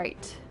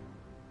 Right.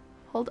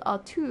 Hold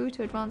R2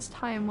 to advance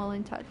time while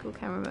in tactical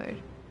camera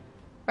mode.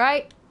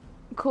 Right?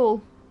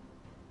 Cool.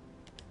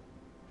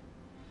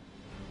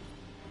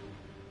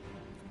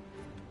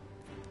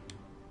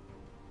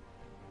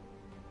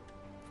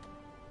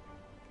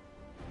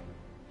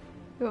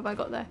 Who have I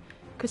got there?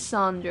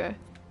 Cassandra.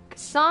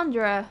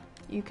 Cassandra,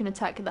 you can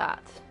attack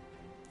that.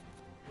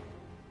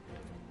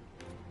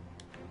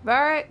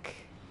 Varric,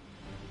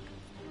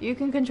 you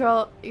can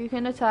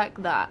attack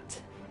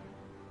that.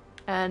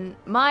 And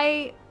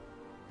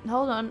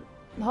hold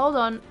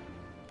on.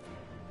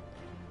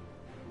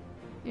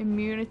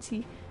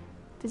 Immunity,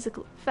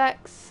 physical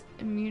effects,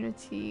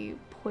 immunity,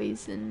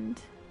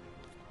 poisoned.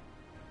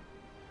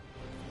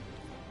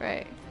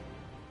 Right.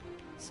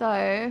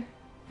 So,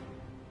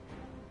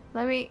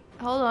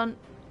 hold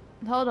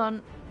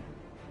on.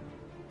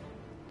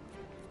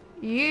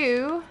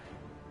 You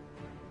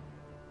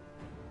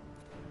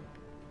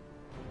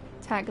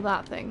attack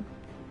that thing.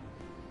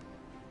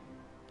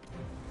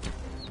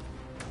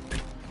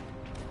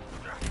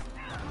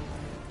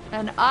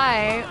 And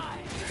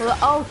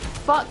oh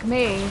fuck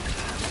me.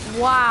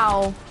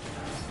 Wow.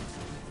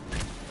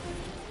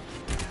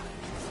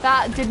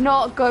 That did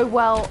not go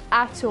well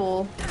at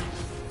all.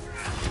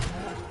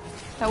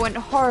 That went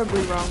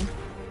horribly wrong.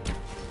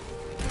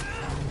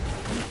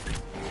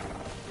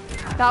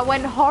 That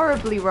went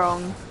horribly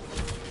wrong.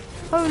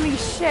 Holy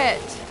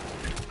shit.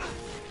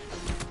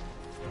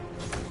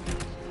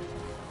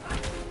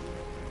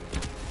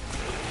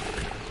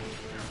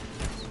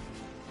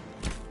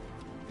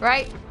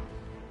 Right.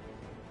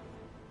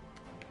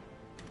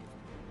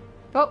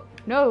 Oh,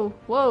 no.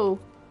 Whoa.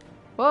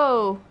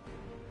 Whoa.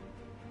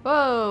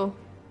 Whoa.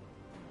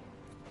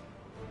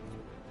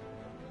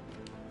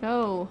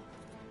 No.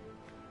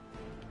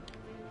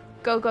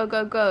 Go, go,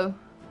 go, go.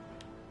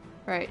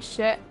 Right,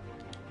 shit.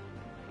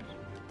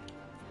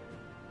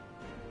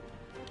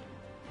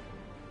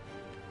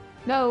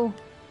 No.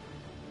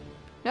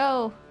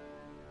 No.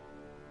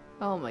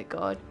 Oh my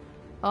god.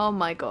 Oh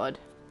my god.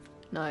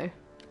 No.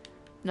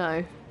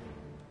 No.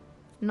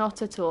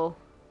 Not at all.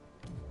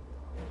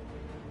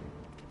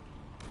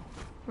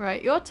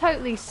 Right, you're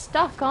totally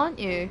stuck, aren't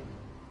you?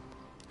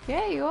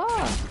 Yeah, you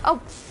are.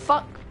 Oh,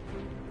 fuck.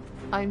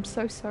 I'm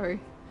so sorry.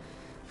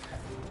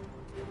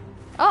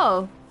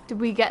 Oh, did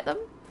we get them?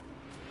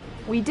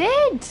 We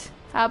did!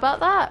 How about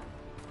that?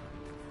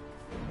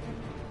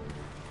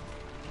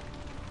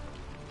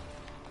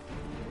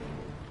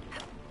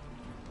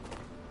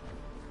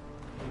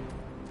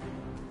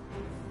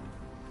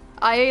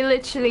 I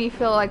literally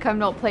feel like I'm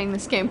not playing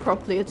this game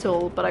properly at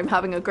all, but I'm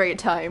having a great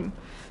time.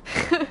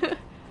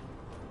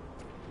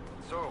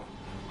 So,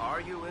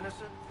 are you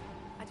innocent?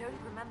 I don't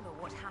remember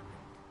what happened.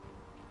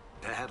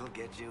 That'll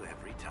get you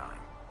every time.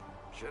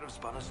 Should have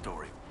spun a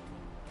story.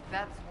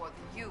 That's what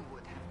you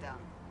would have done.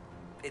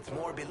 It's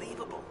more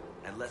believable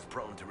and less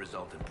prone to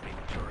result in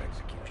premature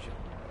execution.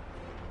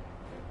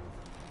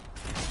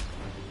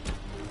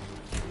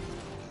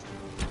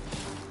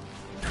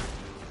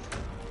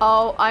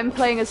 Oh, I'm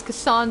playing as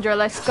Cassandra,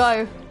 let's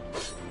go.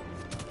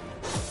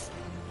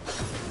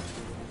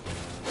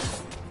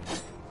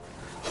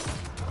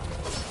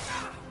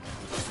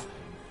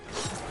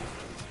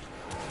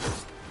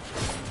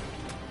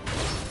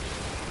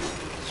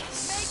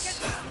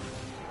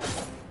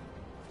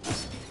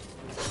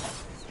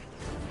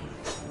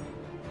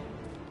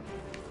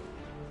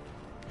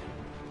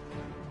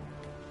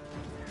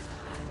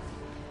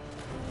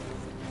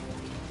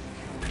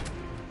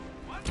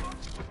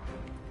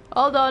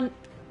 Hold on.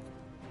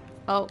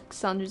 Oh,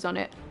 Cassandra's on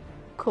it.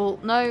 Cool.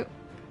 No.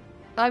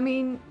 I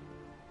mean,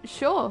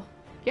 sure.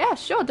 Yeah,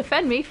 sure,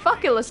 defend me.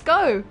 Fuck it, let's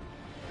go.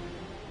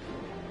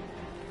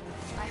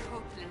 I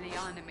hope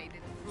Liliana made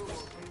it through all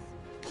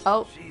this.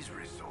 Oh, She's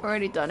resourceful.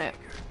 already done it.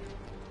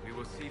 We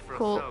will see for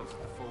Cool. ourselves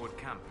at the forward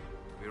camp.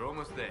 We're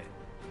almost there.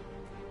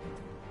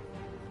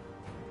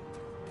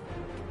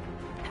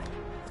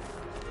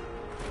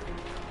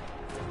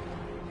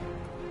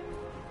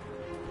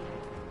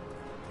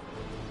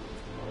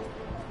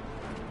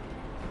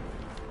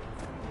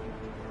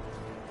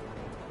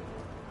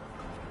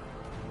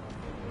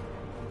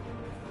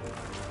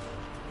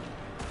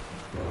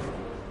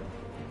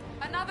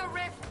 Another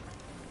rift!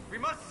 We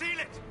must seal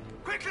it!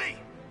 Quickly!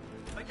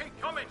 They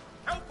keep coming!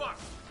 Help us!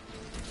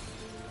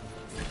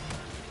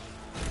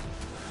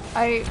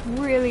 I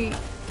really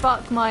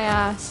fuck my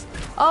ass.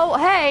 Oh,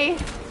 hey!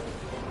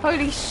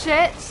 Holy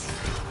shit!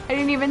 I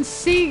didn't even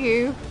see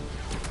you.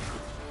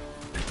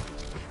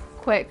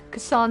 Quick,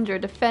 Cassandra,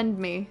 defend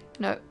me.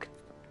 No,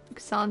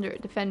 Cassandra,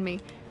 defend me.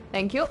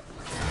 Thank you.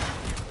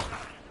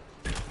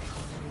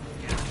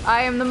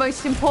 I am the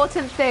most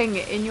important thing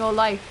in your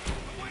life.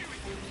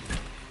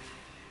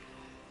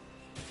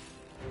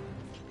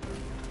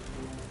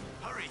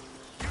 Hurry!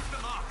 Use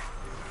the mark!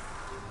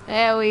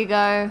 There we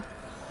go.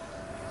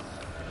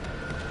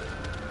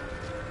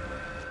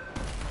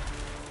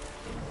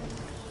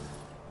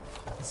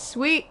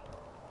 Sweet!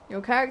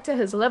 Your character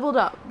has leveled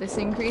up. This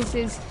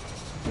increases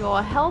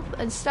your health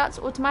and stats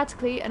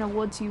automatically and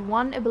awards you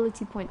 1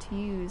 ability point to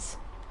use.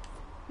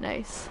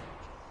 Nice.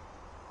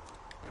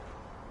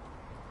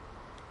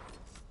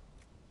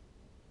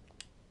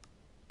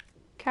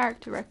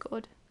 Character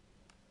record.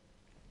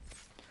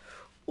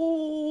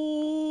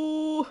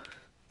 Ooh!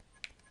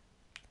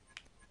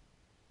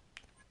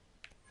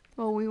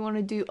 Well, we want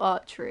to do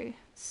archery,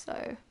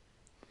 so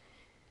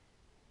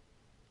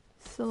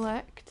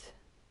select.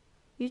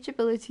 Each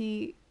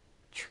ability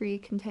tree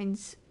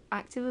contains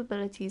active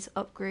abilities,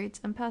 upgrades,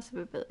 and passive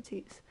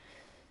abilities.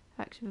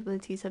 Active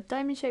abilities have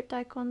diamond-shaped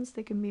icons.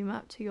 They can be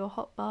mapped to your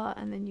hotbar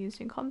and then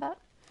used in combat.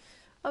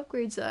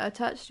 Upgrades are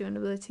attached to an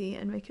ability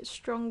and make it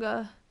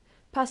stronger.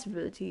 Passive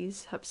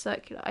abilities have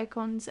circular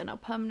icons and are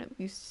permanent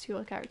boosts to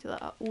your character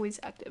that are always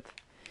active.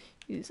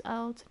 Use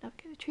L to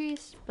navigate the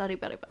trees. Blah blah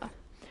blah blah.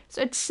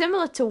 So it's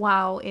similar to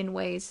WoW in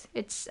ways.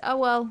 It's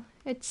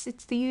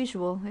it's the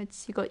usual.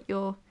 It's you got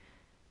your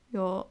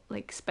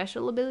like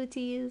special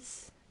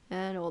abilities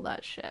and all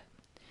that shit.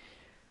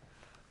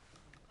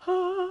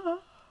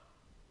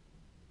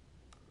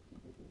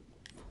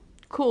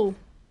 Cool.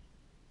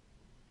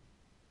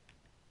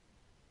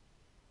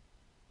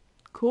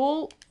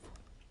 Cool.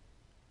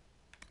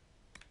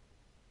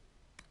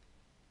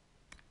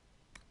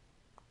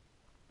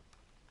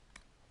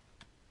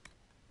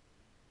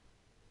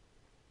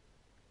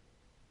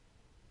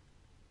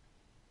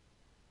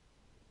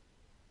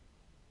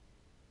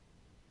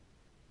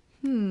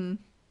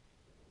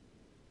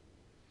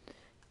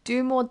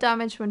 Do more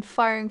damage when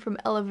firing from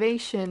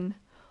elevation,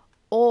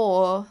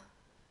 or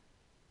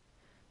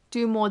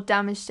do more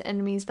damage to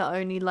enemies that are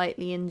only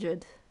lightly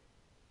injured.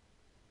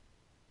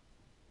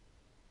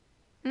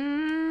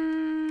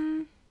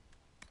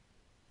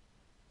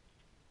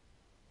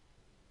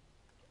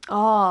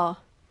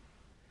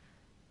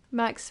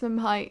 Maximum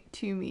height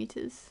 2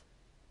 meters.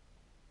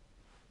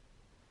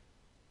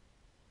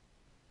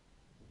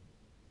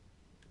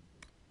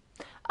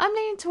 I'm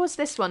leaning towards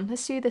this one.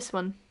 Let's do this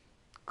one.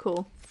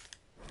 Cool.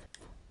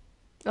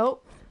 Oh.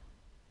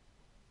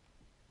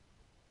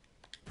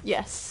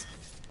 Yes.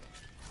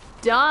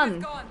 Done.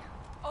 It's gone.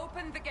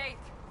 Open the gate.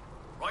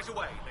 Right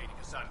away, Lady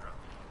Cassandra.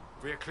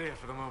 We are clear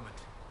for the moment.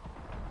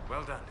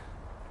 Well done.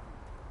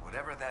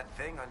 Whatever that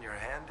thing on your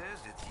hand is,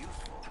 it's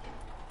useful.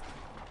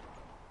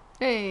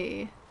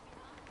 Hey.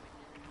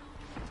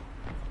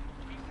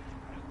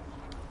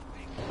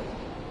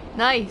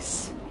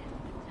 Nice.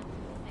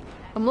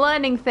 I'm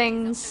learning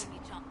things.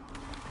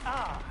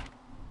 Ah!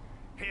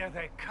 Here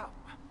they come.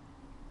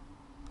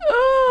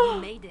 You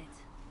made it.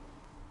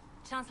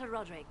 Chancellor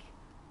Roderick,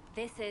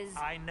 this is...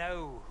 I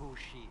know who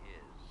she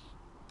is.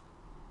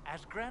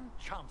 As Grand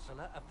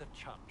Chancellor of the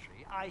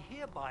Chantry, I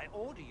hereby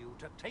order you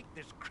to take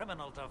this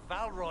criminal to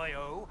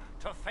Valroyo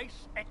to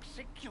face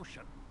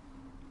execution.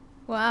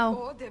 Wow.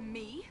 Order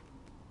me?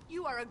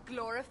 You are a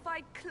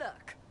glorified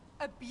clerk,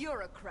 a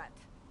bureaucrat.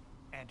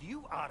 And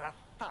you are a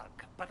thug,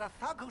 but a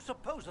thug who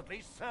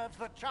supposedly serves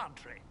the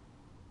Chantry.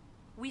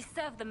 We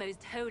serve the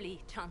most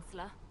holy,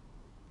 Chancellor.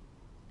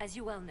 As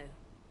you well know.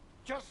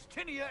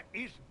 Justinia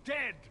is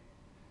dead!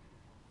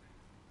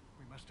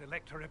 We must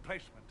elect a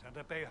replacement and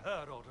obey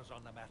her orders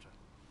on the matter.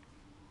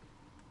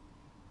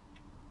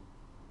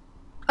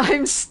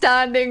 I'm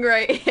standing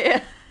right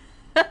here.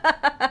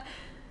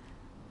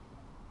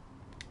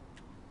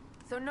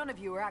 So none of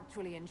you are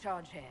actually in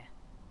charge here?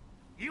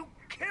 You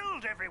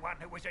killed everyone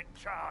who was in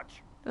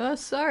charge! Oh,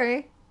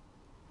 sorry.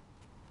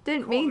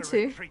 Didn't mean Call a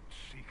to. retreat,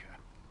 Seeker.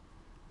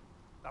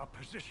 Our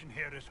position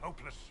here is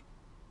hopeless.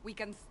 We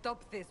can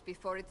stop this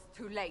before it's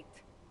too late.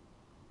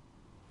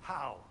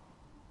 How?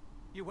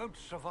 You won't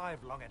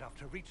survive long enough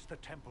to reach the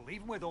temple,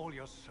 even with all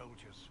your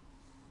soldiers.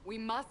 We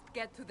must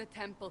get to the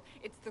temple.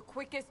 It's the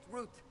quickest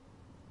route.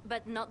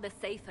 But not the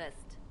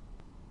safest.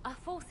 Our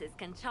forces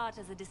can charge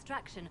as a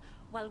distraction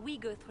while we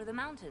go through the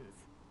mountains.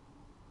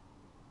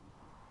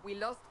 We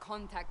lost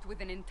contact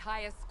with an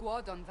entire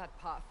squad on that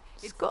path.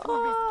 It's too risky.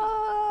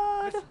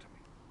 Squad. Listen to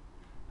me.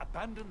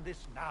 Abandon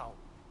this now,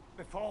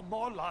 before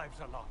more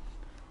lives are lost.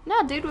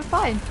 Nah, dude, we're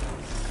fine.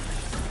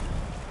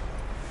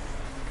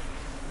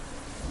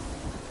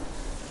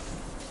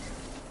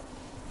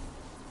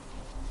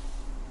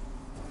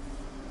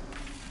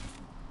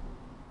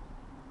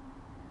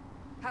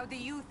 How do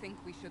you think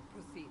we should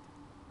proceed?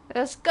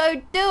 Let's go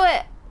do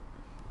it.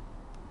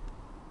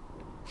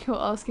 You're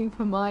asking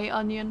for my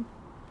onion.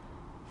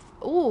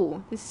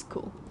 Ooh, this is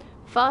cool.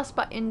 Fast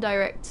but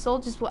indirect.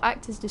 Soldiers will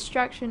act as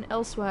distraction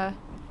elsewhere.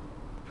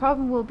 The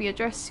problem will be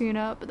addressed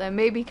sooner, but there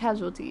may be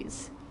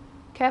casualties.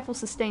 Careful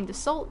sustained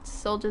assault.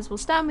 Soldiers will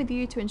stand with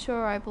you to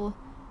ensure arrival.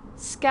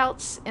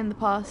 Scouts in the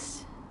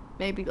past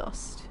may be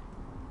lost.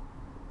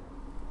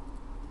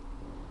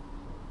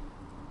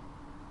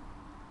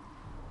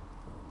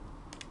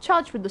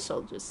 Charge with the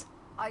soldiers.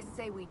 I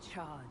say we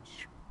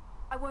charge.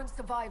 I won't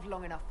survive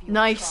long enough for your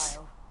Nice.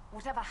 trial.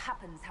 Whatever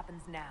happens,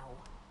 happens now.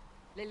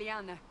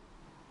 Liliana,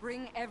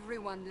 bring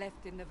everyone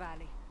left in the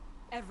valley.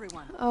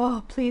 Everyone.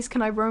 Oh, please,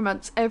 can I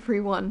romance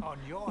everyone On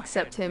your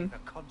except head be him?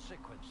 the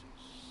consequences,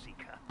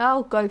 Seeker.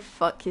 Oh, go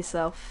fuck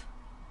yourself.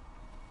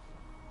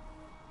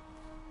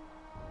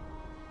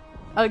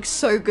 That looks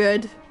so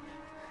good.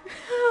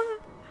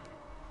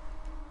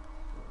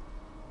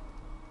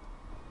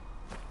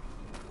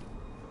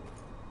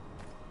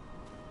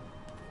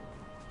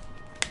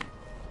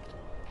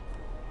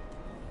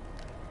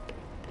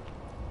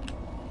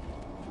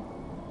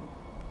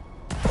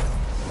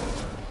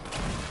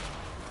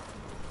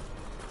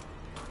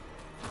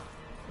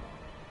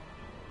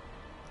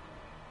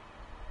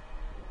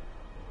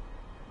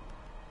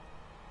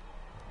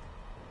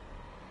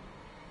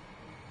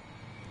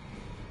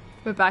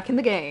 We're back in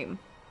the game.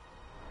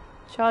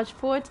 Charge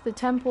forward to the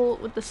temple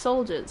with the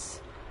soldiers.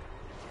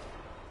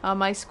 Are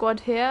my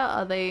squad here?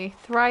 Are they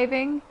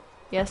thriving?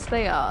 Yes,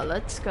 they are.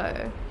 Let's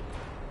go.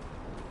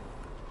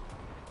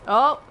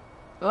 Oh!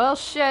 Well,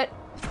 shit.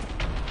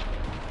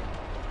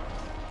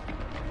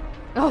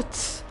 Oh,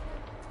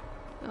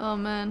 oh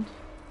man.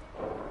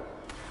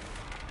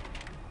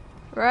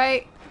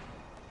 Right.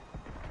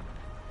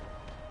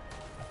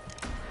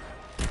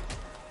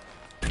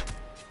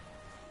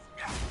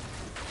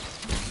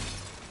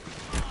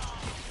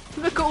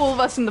 Look at all of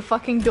us in the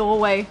fucking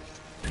doorway.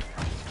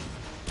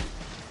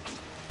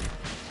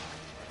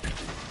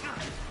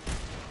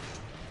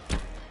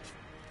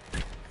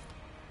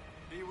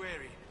 Be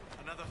wary.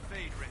 Another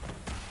fade ring.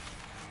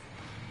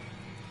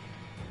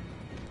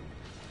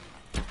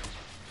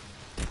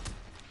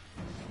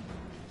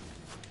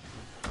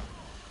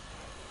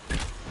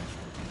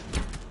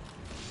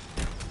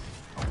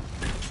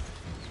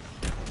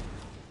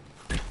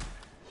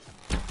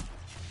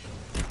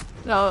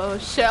 Oh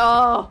shit,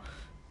 oh!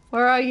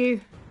 Where are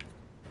you?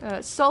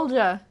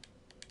 Soldier!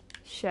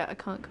 Shit, I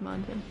can't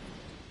command him.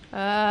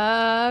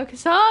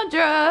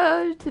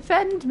 Cassandra!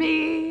 Defend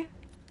me!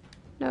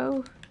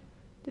 No.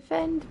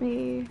 Defend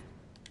me.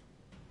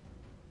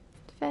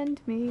 Defend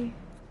me.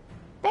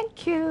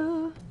 Thank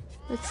you!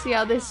 Let's see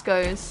how this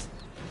goes.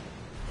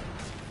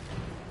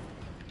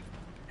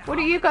 What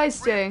are you guys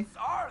doing?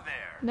 Are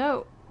there?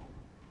 No.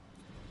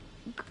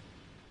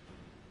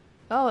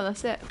 Oh,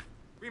 that's it.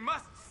 We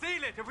must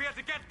seal it if we are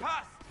to get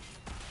past.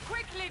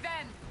 Quickly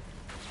then!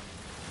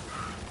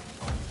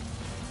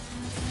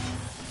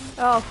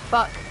 Oh,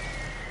 fuck.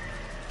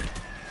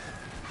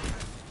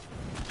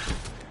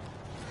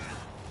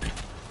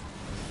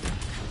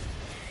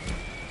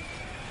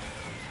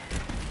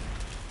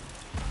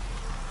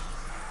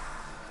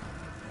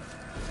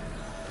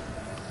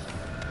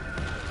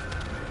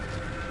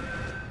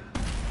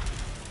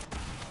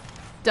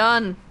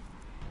 Done.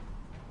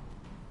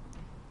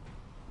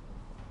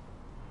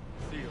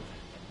 Sealed,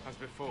 as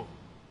before.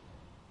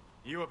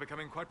 You are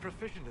becoming quite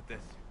proficient at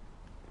this.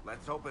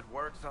 Let's hope it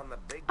works on the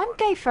big I'm one.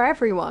 gay for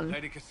everyone.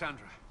 Lady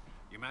Cassandra,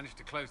 you managed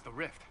to close the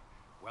rift.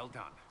 Well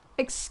done.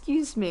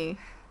 Excuse me.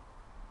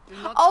 Do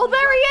not Oh, there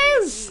he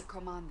congratulate is! me,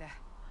 Commander.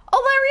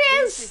 Oh, there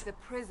he This is is! the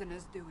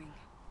prisoners' doing.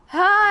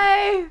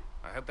 Hi!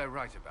 I hope they're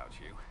right about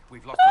you.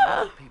 We've lost a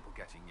lot of people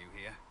getting you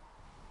here.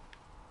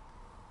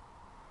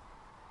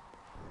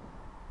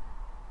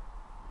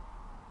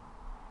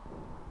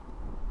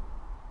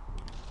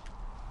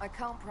 I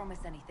can't promise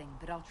anything,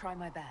 but I'll try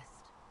my best.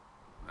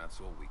 That's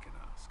all we can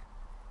ask.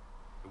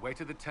 The way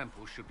to the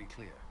temple should be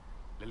clear.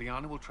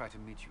 Liliana will try to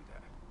meet you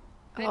there.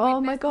 Then Oh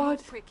we'd my best god.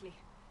 move quickly.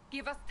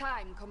 Give us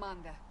time,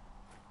 Commander.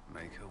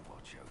 Make her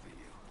watch over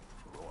you,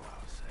 for all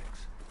our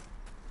sakes.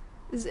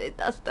 Is it?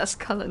 That's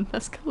Cullen.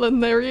 That's Cullen.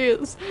 There he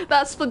is.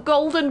 That's the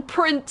golden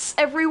prince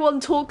everyone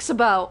talks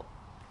about.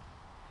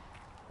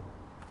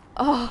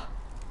 Oh.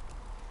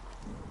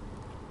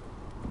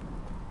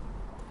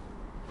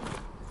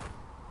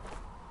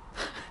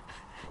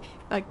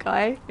 That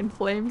guy in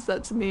flames,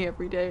 that's me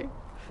every day.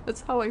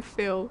 That's how I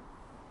feel.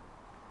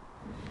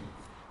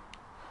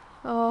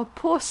 Oh,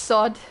 poor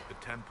sod. The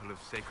Temple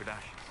of Sacred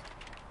Ashes.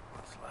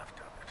 What's left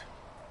of it?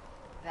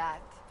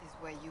 That is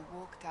where you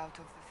walked out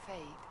of the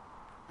Fade,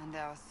 and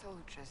our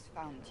soldiers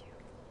found you.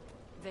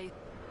 They...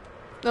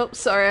 Oh,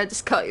 sorry, I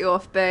just cut you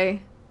off,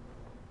 Bay.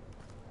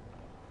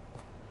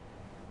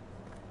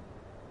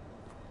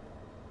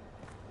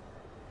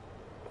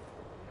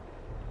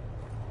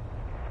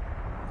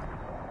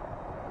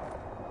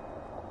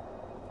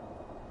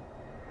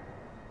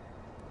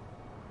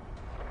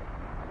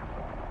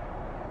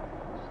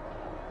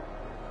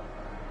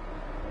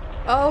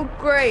 Oh,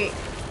 great.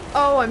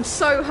 Oh, I'm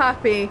so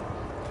happy.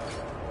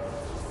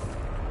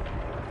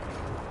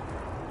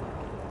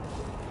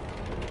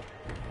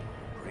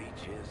 Breach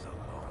is a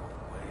long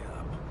way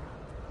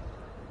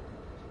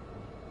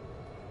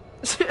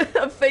up.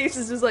 Her face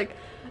is just like,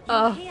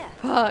 oh, here.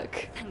 fuck.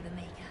 Thank the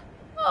Maker.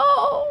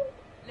 Oh.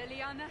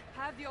 Liliana,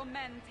 have your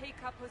men take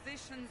up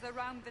positions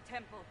around the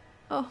temple.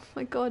 Oh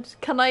my god.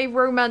 Can I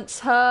romance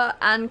her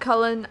and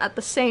Cullen at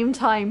the same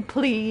time,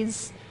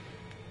 please?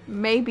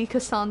 Maybe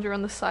Cassandra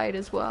on the side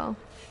as well.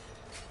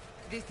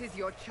 This is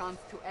your chance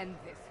to end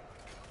this.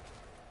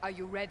 Are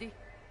you ready?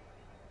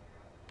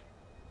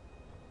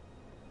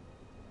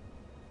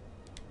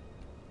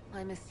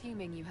 I'm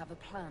assuming you have a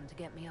plan to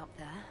get me up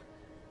there.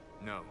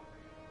 No.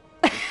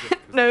 This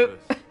rift was No. the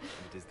first, and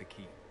it is the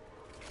key.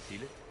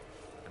 Seal it,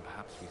 and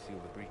perhaps we seal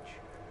the breach.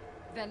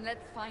 Then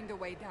let's find a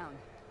way down.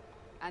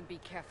 And be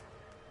careful.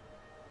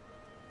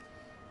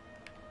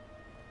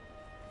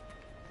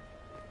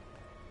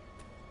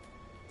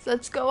 So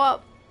let's go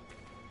up.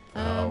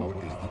 Now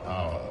is the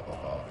hour of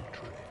our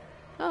victory.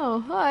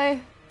 Oh,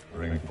 hi.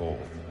 Bring forth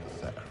the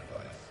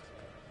sacrifice.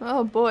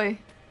 Oh boy.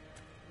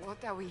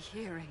 What are we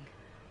hearing?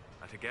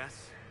 At a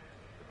guess,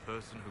 the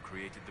person who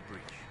created the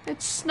breach.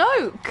 It's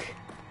Snoke.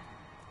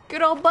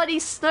 Good old buddy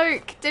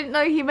Snoke. Didn't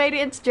know he made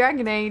it into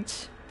Dragon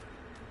Age.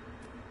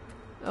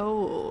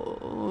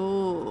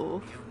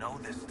 Oh. You know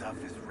this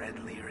stuff is red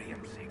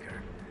lyrium,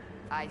 Seeker.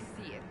 I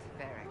see it,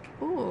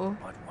 Varric. Ooh.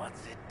 But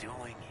what's it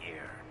doing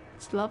here?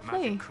 It's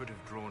lovely. Magic could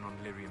have drawn on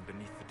lyrium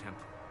beneath the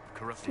temple, It's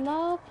corrupted it.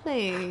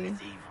 lovely.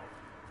 It's evil.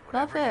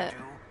 Love Whatever it. you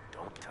do,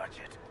 don't touch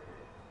it.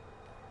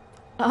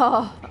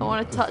 Oh, I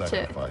want Keep to the touch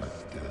it.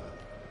 sacrifice still.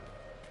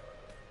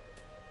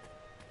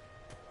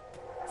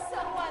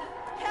 Someone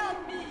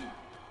help me!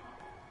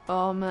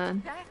 Oh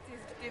man. That is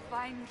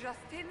Divine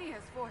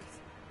Justinia's voice.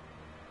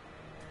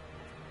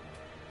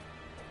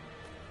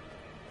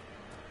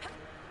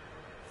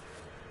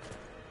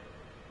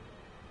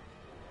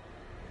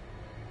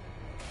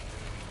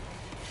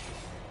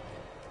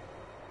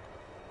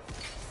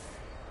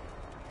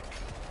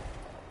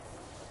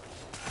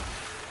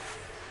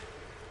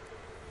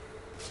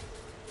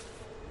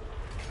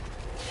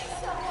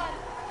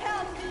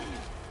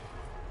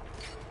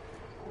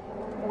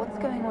 What's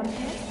going on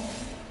here?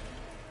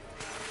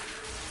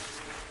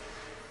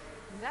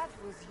 That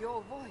was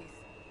your voice.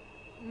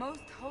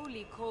 Most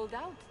Holy called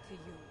out to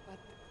you, but...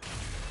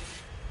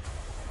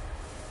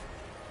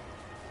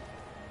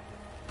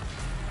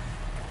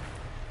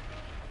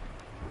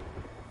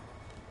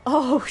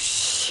 Oh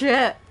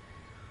shit.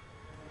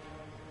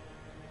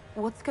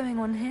 What's going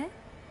on here?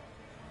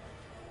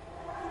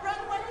 Run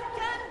when you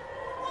can!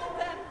 Want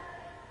them!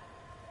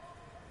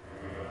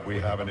 We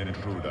have an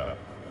intruder.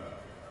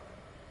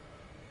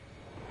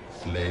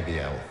 Slay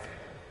the elf.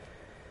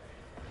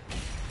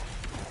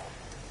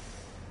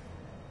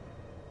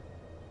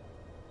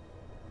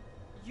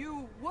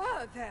 You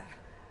were there!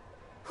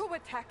 Who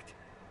attacked?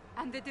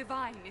 And the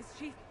Divine, is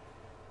she...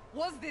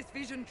 Was this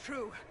vision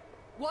true?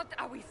 What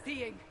are we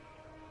seeing?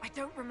 I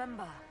don't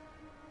remember.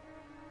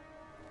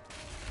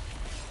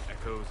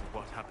 Echoes of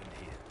what happened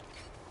here.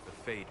 The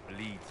Fade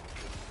bleeds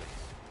into this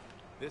place.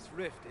 This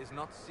rift is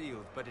not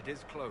sealed, but it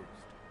is closed,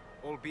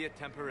 albeit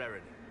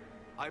temporarily.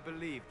 I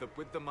believe that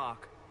with the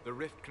mark, the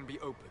rift can be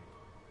opened,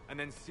 and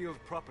then sealed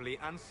properly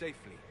and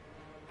safely.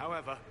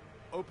 However,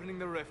 opening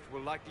the rift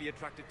will likely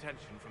attract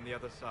attention from the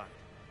other side.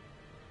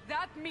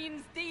 That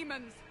means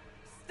demons!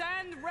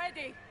 Stand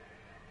ready!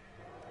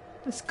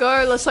 Let's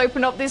go, let's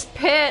open up this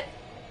pit.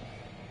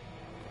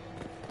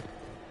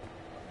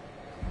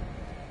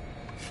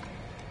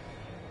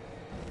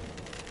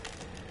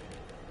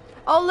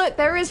 Oh look,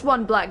 there is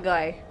one black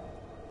guy.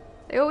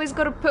 They always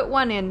gotta put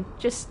one in,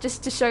 just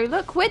to show,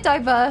 look, we're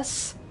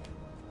diverse.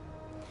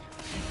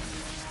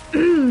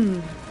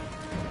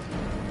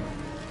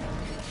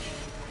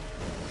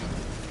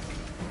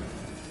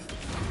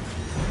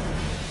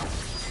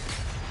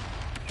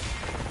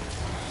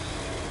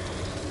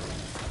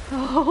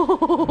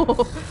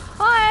 Oh,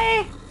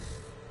 hi!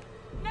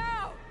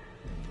 No!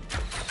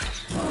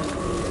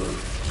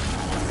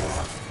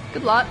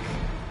 Good luck.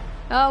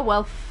 Oh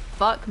well,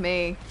 fuck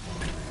me.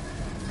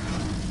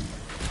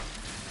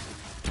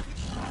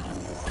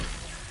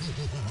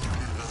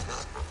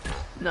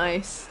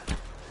 Nice.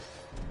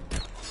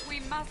 We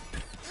must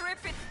strip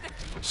it.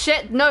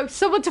 Shit, no,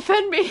 someone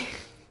defend me!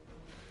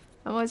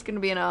 I'm always gonna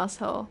be an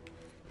asshole.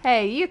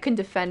 Hey, you can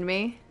defend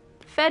me.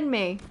 Defend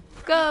me.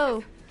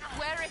 Go!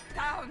 Wear it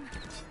down.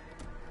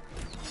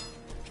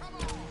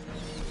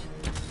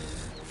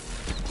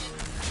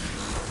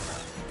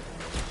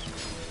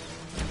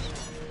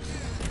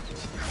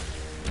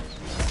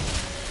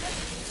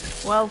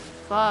 Well,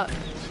 fuck.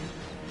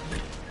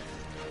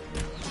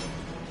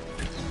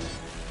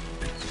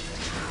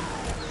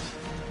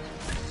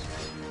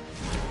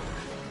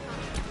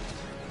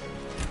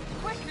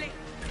 Quickly,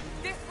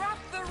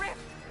 disrupt the rift.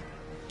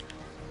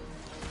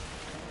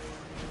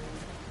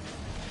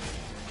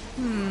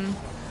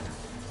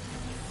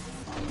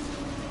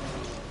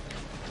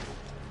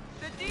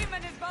 The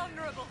demon is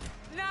vulnerable.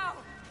 Now.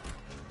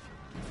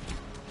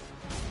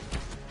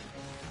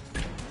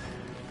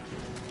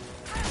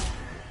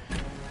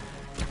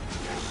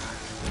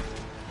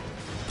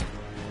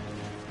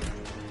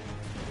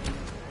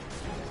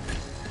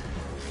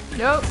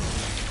 Nope.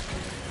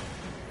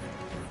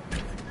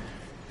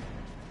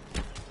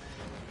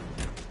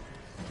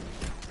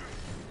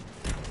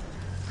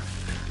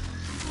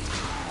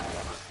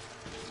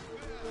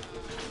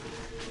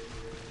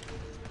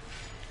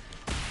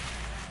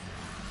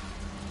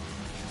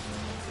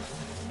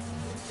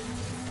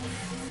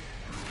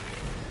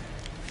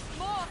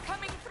 More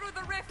coming through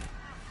the rift.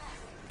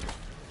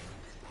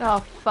 Oh,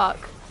 fuck.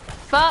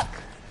 Fuck!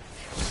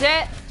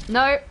 Shit!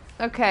 No.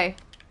 Okay.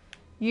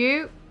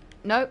 You...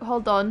 No,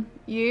 hold on.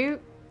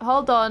 You...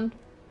 Hold on.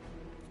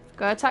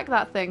 Go attack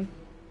that thing.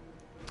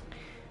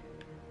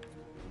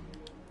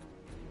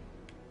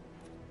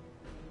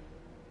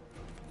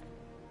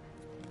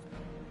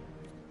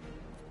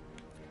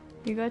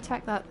 You go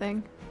attack that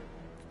thing.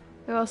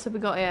 Who else have we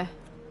got here?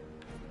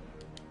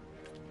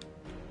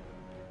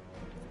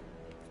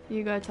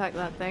 You go attack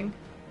that thing.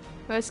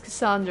 Where's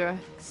Cassandra?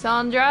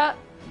 Cassandra?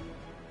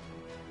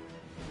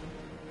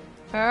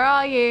 Where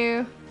are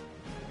you?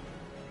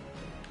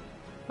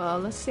 Well,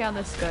 let's see how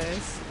this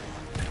goes.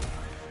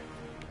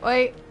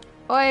 Wait.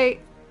 Wait.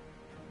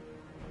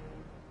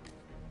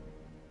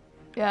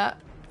 Yeah.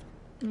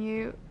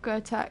 You go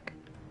attack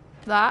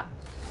that.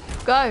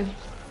 Go.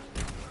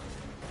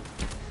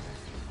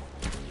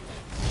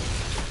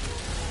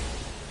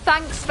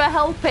 Thanks for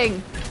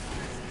helping.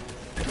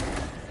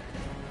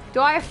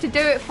 Do I have to do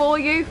it for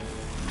you?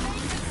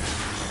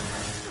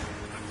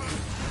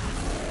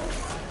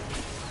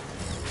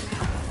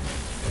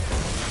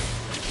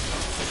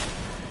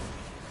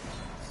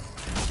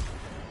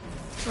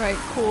 Right,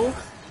 cool.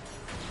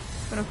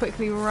 Gonna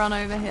quickly run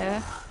over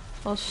here.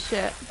 Oh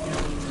shit.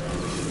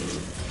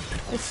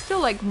 There's still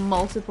like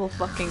multiple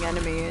fucking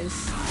enemies.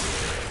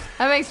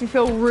 That makes me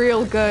feel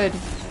real good.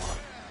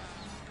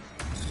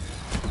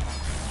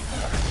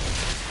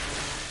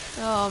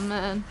 Oh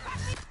man.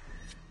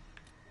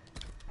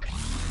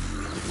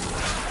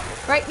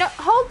 Right, no,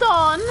 hold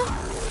on.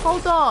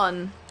 Hold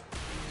on.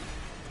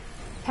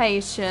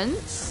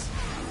 Patience.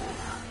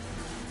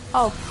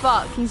 Oh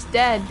fuck, he's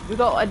dead. We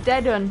got a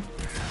dead one.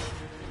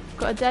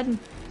 Got a dead one.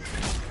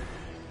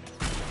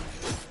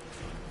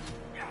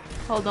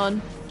 Hold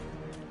on.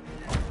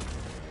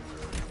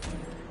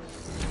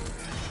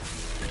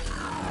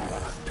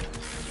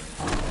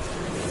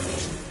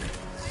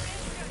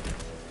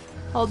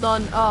 Hold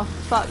on. Oh,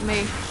 fuck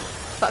me.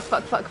 Fuck,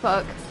 fuck, fuck,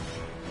 fuck.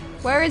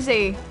 Where is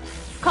he?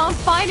 Can't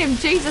find him.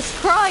 Jesus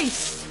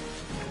Christ.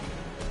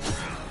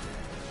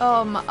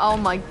 Oh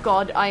my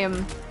god. I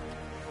am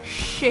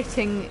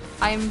shitting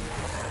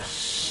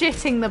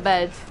the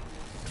bed.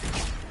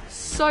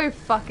 So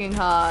fucking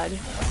hard.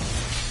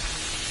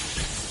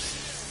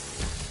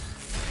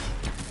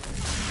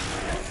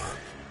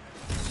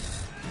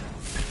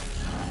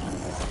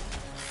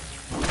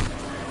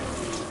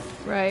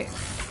 Right.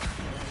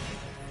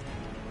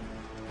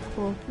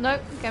 Cool.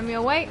 Nope, get me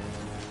away.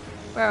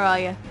 Where are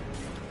you?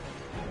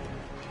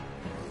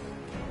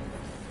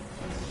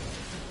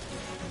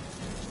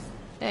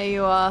 There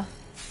you are.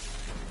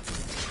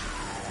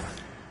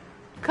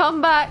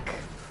 Come back.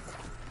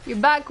 You're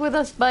back with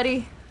us,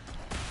 buddy.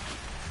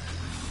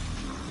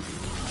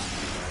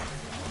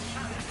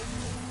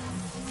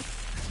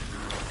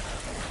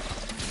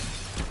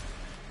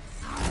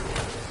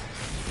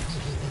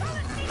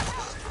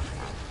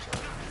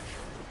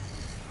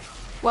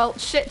 Well,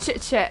 shit.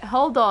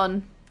 Hold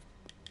on.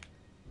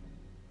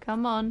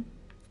 Come on.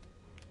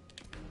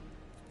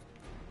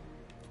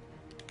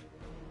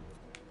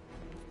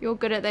 You're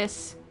good at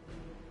this.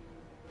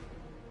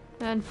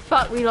 And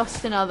fuck, we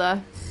lost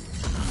another.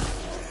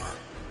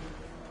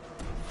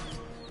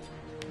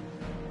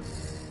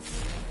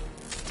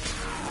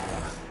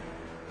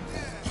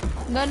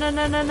 No.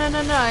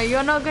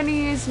 You're not gonna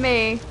use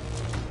me.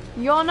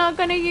 You're not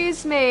gonna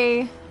use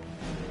me.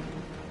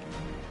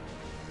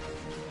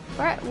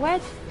 Where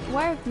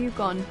have you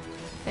gone?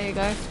 There you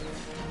go.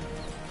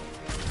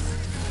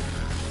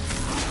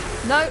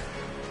 No.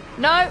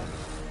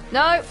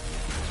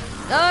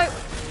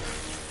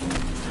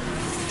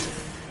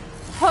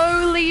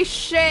 Holy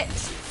shit.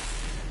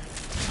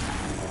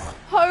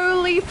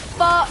 Holy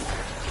fuck.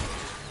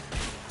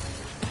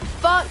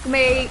 Fuck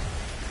me.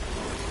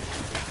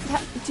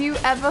 Do you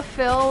ever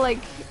feel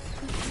like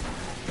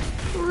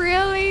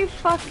really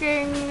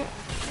fucking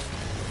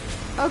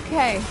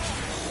okay?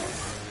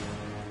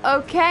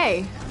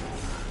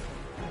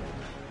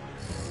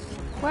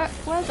 Where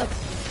the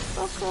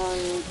fuck are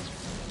you?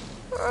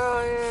 Where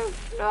are you?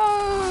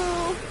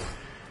 No.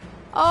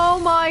 Oh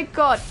my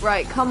god.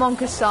 Right, come on,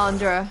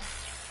 Cassandra.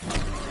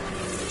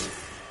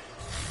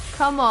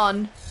 Come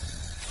on.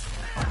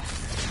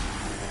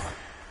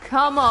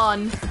 Come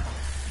on.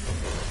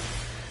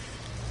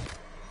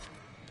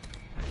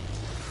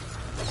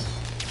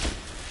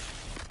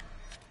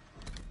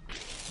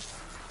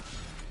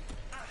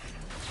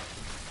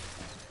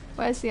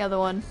 Where's the other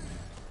one?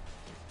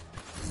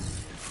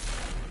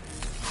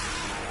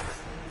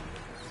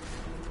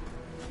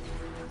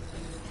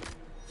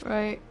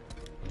 Right.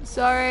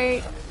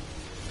 Sorry.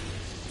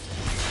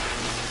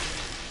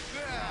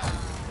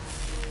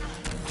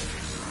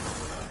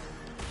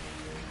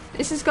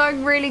 This is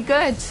going really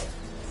good.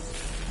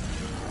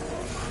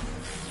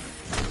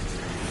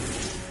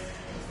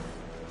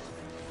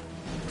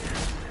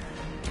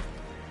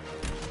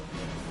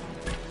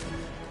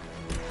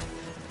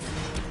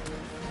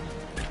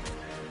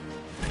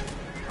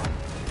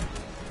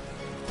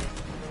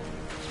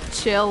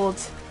 Chilled.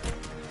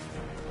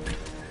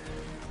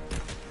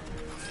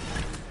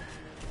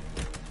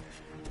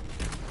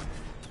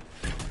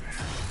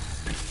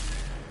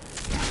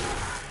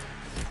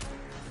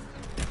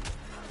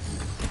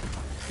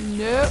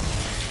 Nope.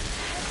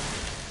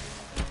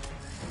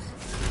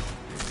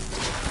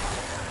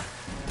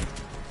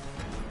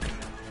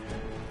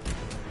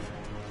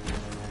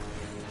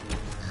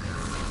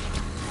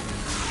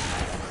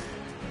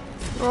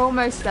 We're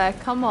almost there.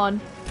 Come on.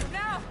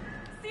 Now,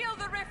 seal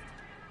the rift.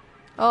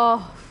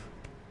 Oh,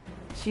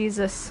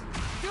 Jesus.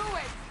 Do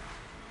it.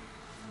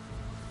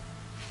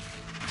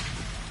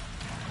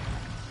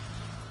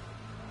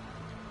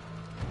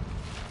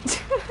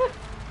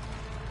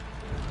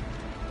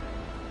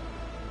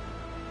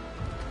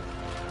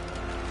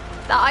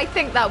 I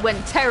think that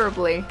went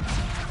terribly.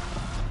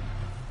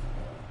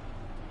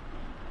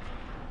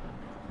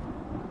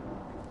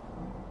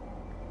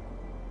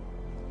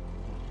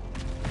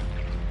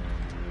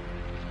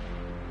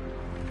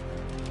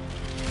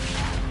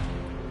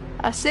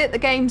 That's it, the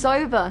game's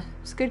over.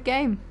 It's a good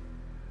game.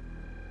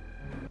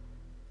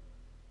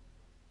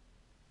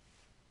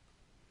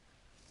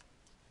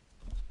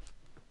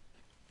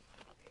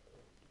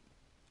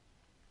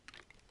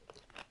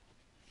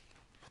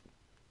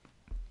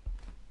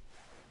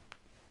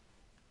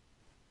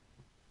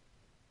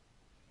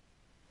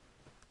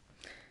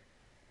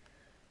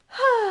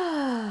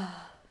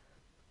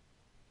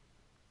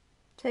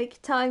 Take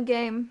your time,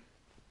 game.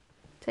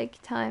 Take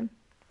your time.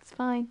 It's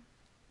fine.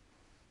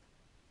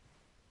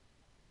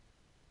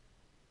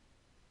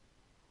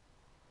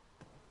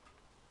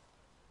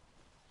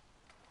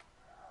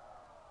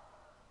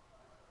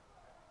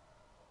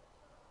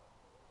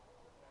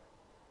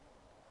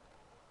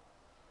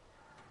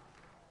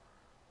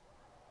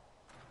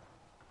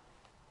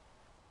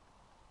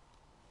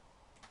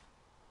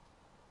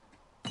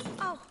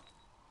 Oh.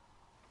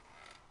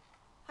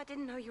 I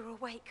didn't know you were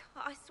awake.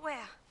 I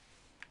swear.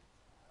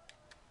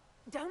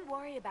 Don't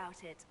worry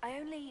about it.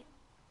 I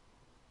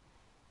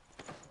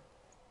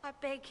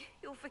beg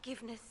your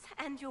forgiveness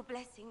and your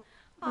blessing.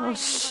 Oh, I am but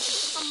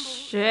a humble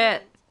shit.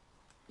 servant.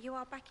 You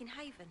are back in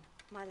Haven,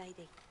 my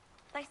lady.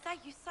 They say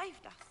you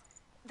saved us.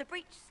 The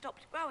breach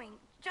stopped growing,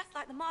 just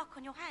like the mark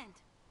on your hand.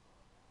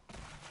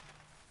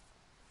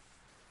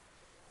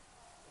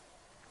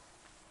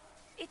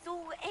 It's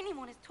all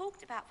anyone has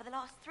talked about for the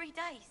last 3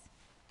 days.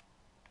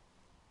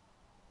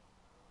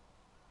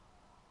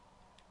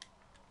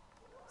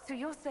 So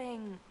you're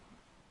saying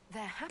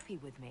they're happy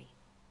with me?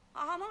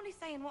 I'm only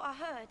saying what I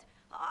heard.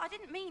 I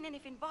didn't mean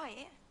anything by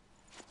it.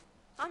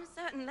 I'm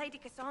certain Lady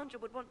Cassandra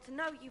would want to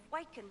know you've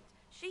wakened.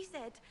 She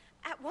said,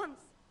 at once.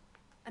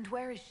 And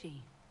where is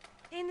she?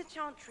 In the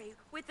Chantry,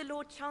 with the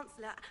Lord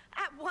Chancellor.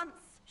 At once,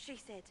 she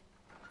said.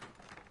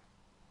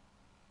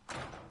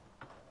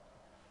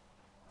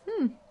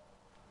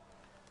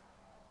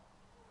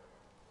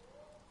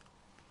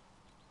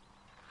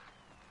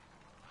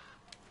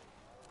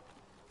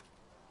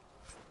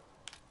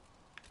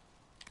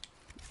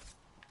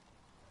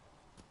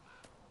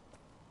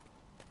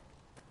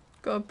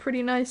 Got a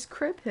pretty nice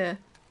crib here.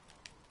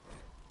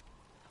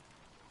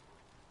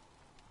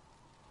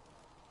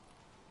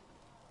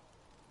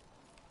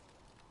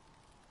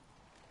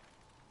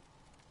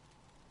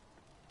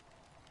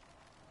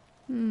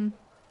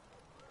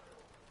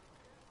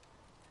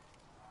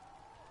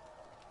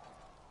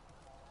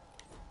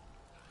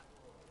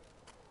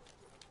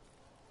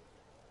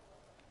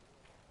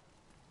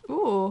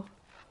 Ooh.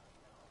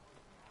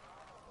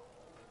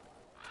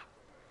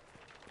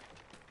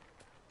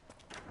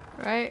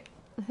 Right,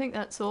 I think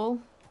that's all.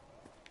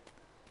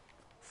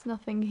 There's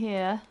nothing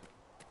here.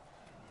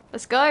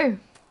 Let's go!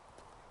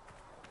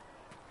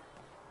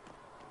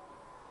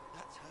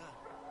 That's her.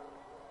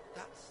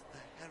 That's the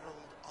Herald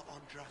of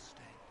Andraste.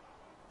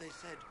 They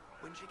said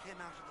when she came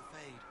out of the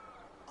Fade,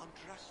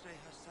 Andraste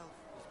herself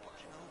was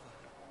watching over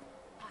her.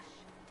 Hush.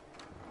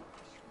 I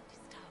shouldn't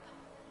disturb her.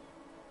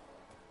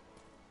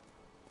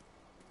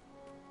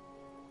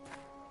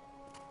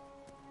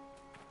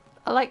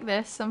 I like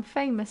this. I'm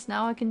famous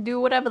now. I can do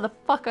whatever the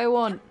fuck I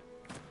want.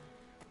 I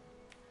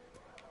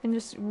can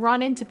just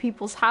run into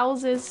people's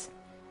houses.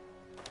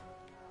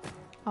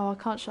 Oh, I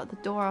can't shut the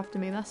door after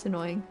me. That's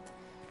annoying.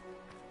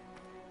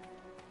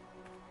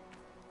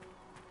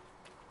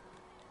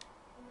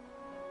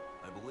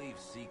 I believe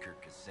Seeker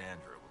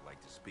Cassandra would like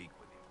to speak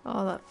with you.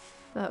 Oh,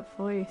 that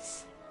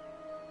voice.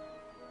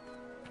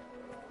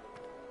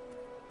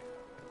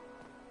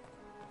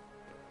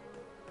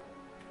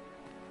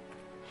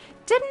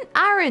 Didn't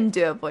Aaron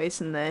do a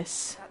voice in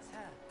this? That's her.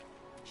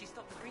 She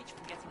stopped the breach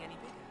from getting any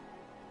bigger.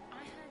 I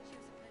heard she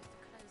was supposed to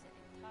close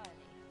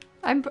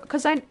it entirely.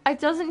 Because I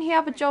doesn't he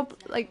have a job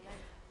like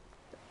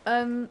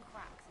Cracks in the sky.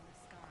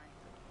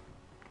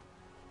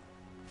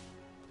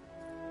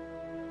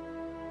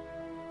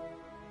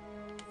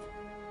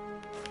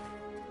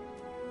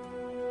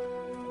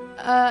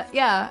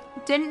 Yeah,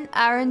 didn't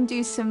Aaron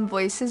do some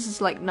voices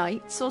as like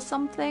knights or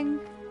something?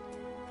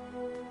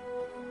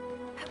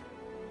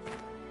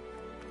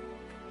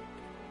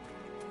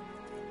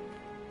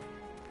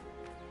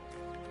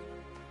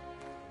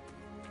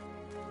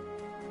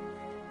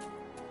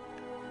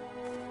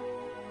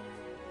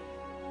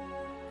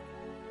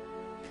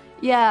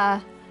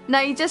 Yeah. No,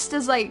 he just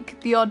does like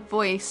the odd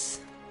voice.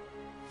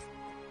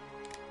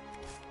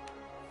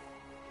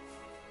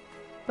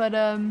 But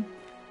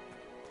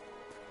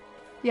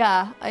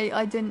yeah,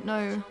 I didn't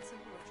know. Chancellor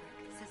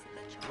Roderick says that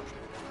they're charged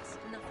with us.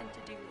 Nothing to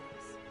do with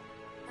us.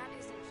 That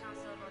isn't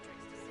Chancellor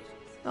Roderick's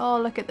decisions. Oh,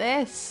 look at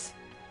this.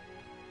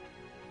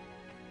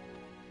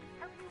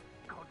 Have you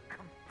gone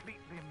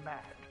completely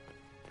mad?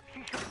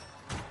 She should...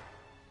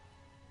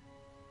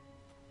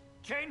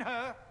 Chain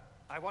her!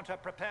 I want her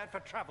prepared for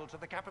travel to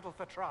the capital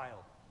for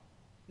trial.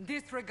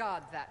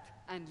 Disregard that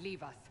and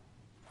leave us.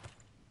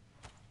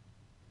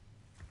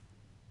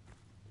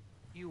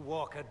 You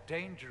walk a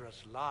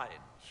dangerous line,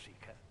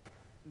 Seeker.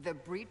 The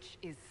breach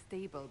is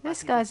stable.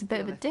 This but guy's it a bit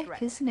is of a still dick,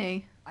 threat. isn't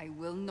he? I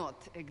will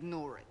not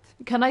ignore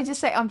it. Can I just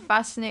say I'm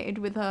fascinated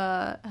with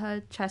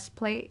her chest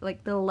plate,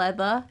 like the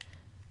leather.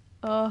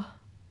 Oh,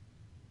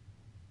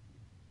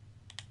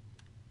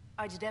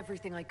 I did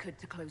everything I could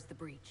to close the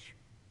breach.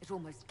 It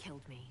almost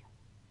killed me.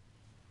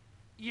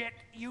 Yet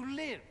you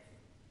live.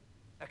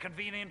 A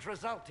convenient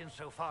result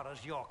insofar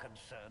as you're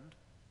concerned.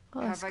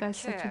 oh this Have guy's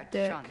such a care,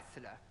 dick.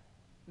 Chancellor.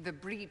 The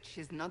breach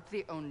is not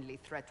the only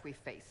threat we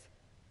face.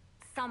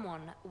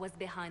 Someone was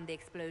behind the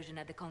explosion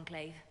at the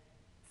Conclave.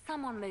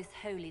 Someone most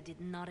holy did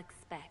not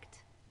expect.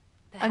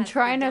 Perhaps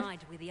trying they to-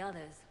 died with the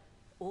others,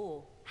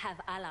 or have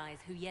allies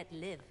who yet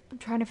live. I'm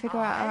trying to figure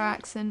out her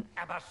accent.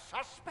 Am a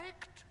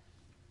suspect,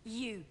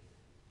 You,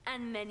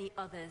 and many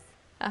others.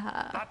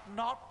 but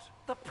not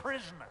the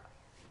prisoner.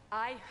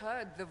 I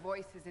heard the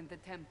voices in the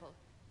temple.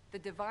 The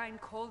Divine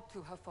called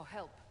to her for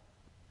help.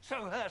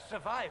 So her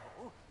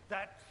survival,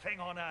 that thing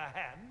on her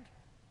hand,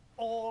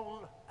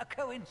 all a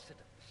coincidence.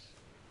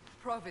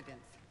 Providence.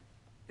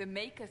 The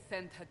Maker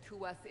sent her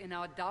to us in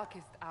our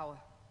darkest hour.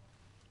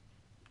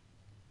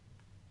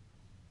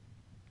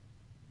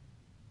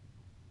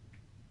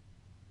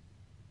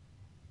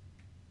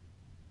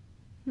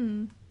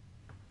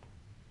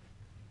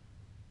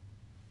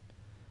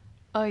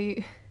 Oh,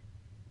 you...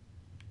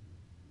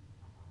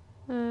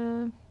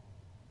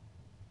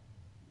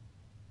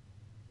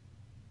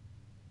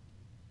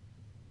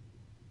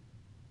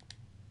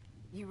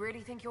 You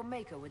really think your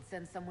Maker would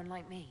send someone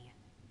like me?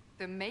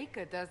 The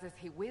Maker does as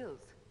he wills.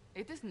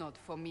 It is not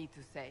for me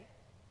to say.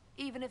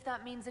 Even if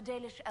that means a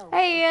Dalish elf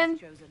Hey, is Ian.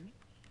 chosen?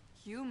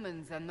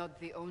 Humans are not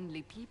the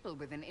only people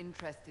with an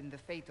interest in the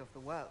fate of the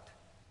world.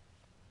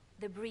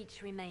 The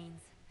breach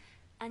remains,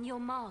 and your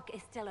mark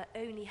is still our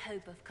only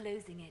hope of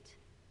closing it.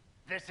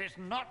 This is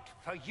not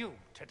for you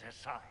to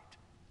decide.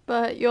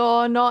 But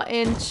you're not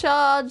in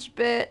charge,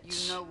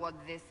 bitch. You know what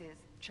this is,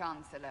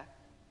 Chancellor.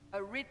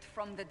 A writ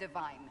from the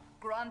Divine,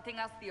 granting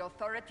us the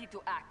authority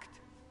to act.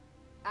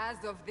 As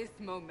of this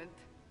moment,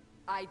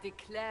 I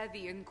declare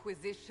the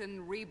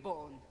Inquisition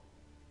reborn.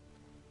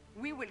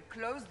 We will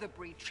close the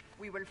breach,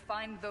 we will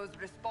find those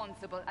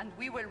responsible, and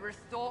we will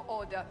restore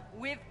order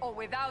with or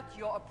without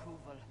your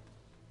approval.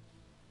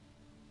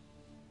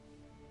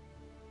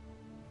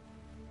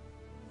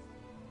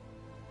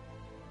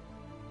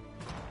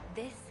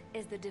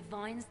 is the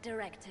Divine's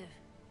directive.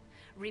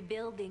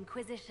 Rebuild the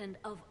Inquisition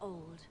of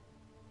old.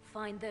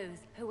 Find those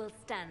who will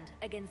stand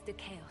against the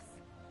chaos.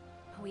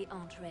 We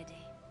aren't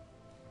ready.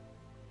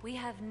 We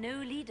have no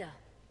leader,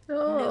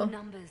 no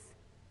numbers,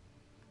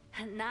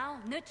 and now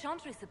no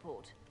Chantry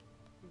support.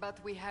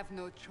 But we have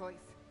no choice.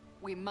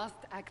 We must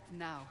act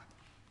now,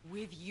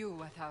 with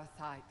you at our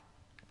side.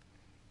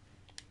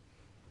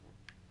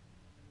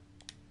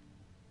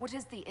 What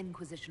is the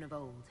Inquisition of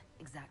old,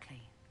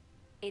 exactly?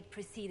 It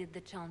preceded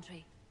the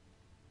Chantry.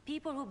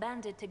 People who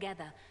banded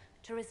together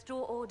to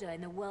restore order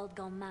in a world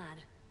gone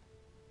mad.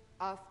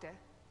 After,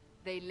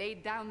 they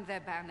laid down their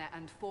banner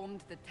and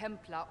formed the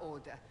Templar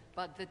Order,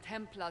 but the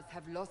Templars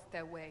have lost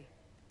their way.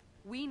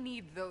 We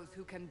need those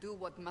who can do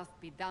what must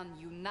be done,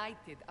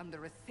 united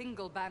under a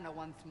single banner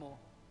once more.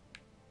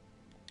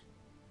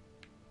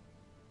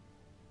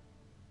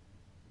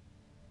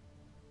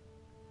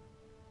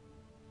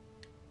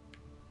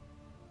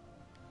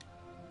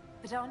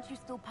 But aren't you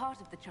still part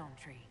of the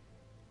Chantry?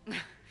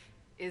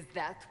 Is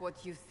that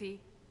what you see?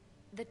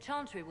 The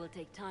Chantry will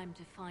take time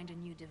to find a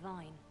new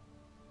Divine.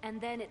 And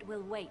then it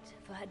will wait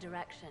for her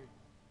direction.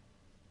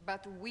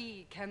 But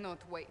we cannot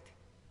wait.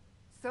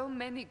 So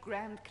many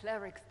Grand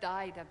Clerics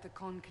died at the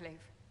Conclave.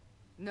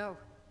 No,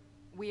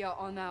 we are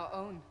on our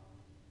own.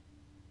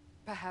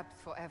 Perhaps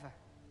forever.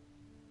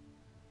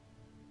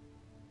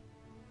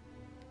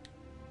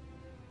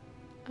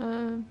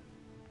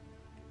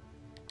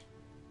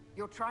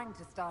 You're trying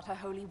to start a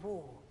holy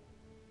war.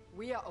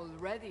 We are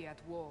already at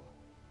war.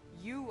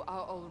 You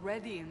are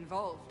already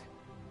involved.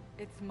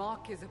 Its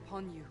mark is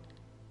upon you.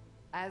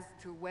 As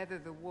to whether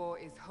the war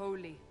is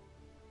holy,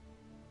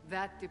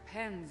 that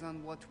depends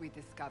on what we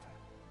discover.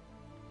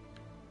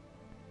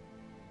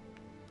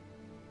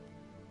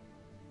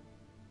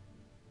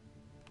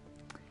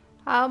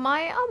 How am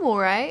I? I'm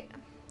alright.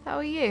 How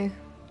are you?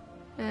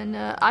 And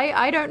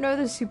I don't know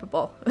the Super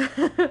Bowl.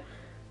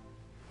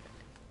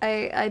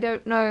 I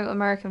don't know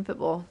American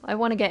football. I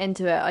want to get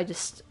into it. I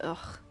just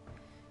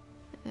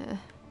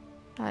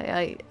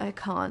I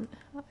can't.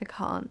 I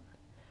can't.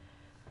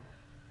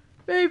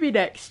 Maybe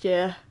next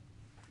year.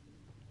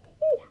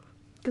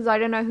 Because I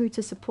don't know who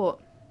to support.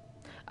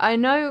 I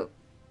know,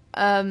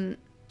 I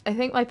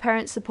think my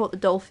parents support the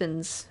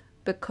Dolphins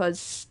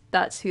because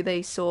that's who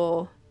they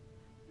saw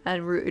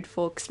and rooted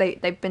for, because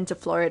they've been to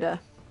Florida.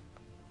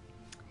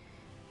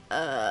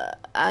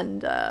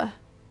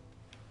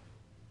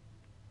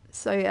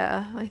 So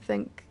yeah, I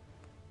think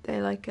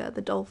they like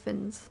the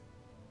Dolphins.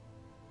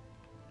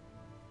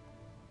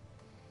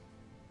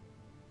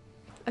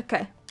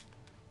 Okay.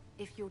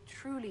 If you're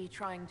truly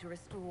trying to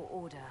restore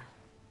order,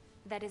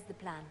 that is the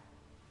plan.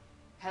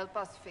 Help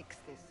us fix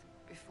this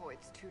before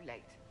it's too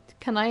late.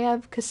 Can I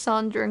have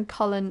Cassandra and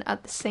Cullen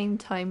at the same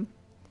time?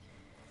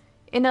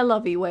 In a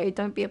lovey way,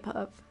 don't be a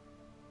perv.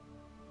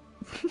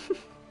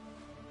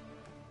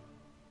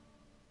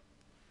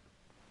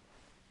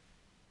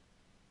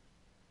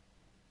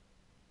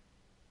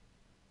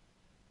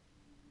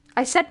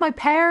 I said my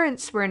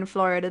parents were in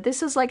Florida.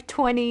 This was like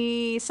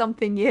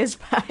 20-something years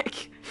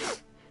back.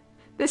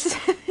 This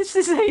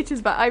is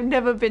ages back. I've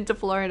never been to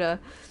Florida.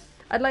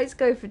 I'd like to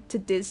go to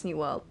Disney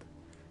World,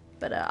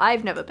 but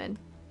I've never been.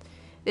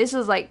 This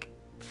was like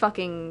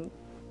fucking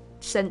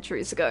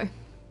centuries ago.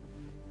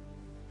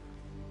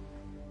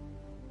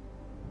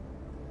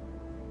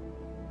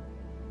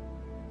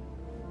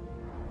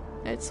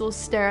 Let's all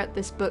stare at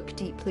this book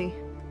deeply.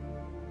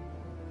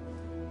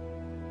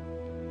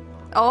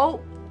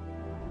 Oh!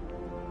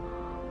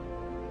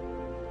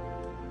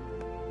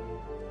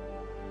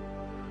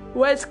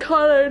 Where's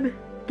Cullen?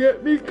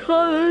 Get me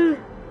Cullen!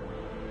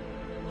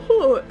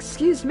 Oh,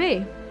 excuse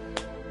me.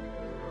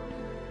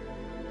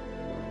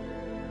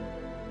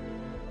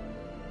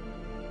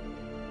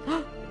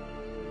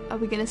 Are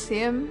we gonna see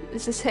him?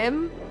 Is this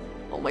him?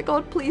 Oh my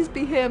god, please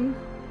be him.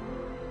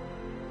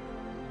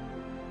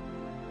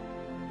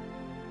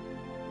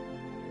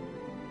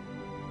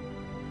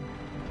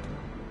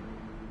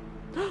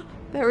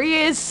 There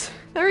he is!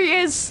 There he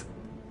is!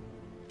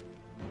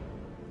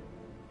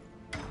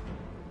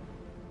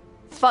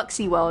 Fuck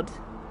World,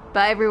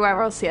 but everywhere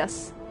else,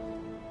 yes.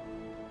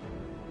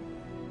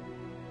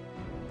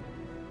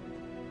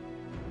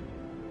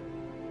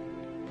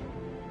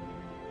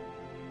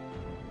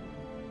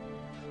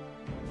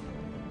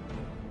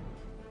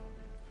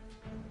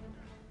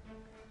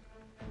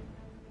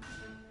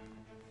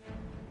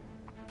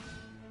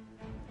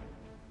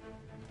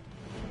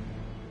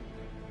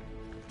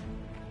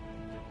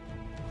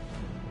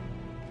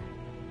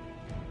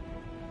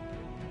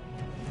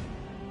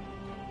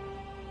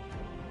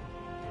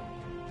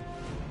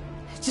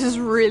 Just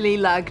really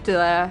lagged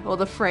there, or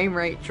the frame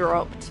rate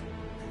dropped.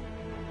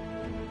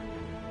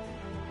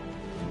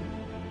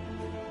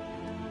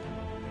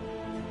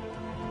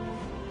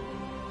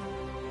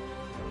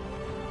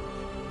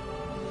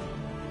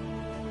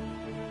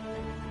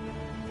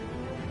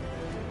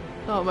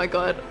 Oh my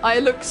god, I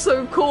look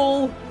so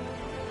cool!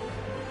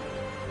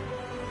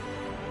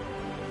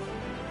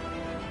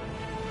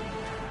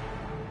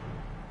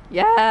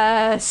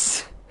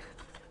 Yes!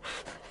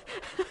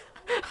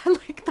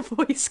 like the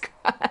voice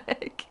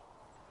crack.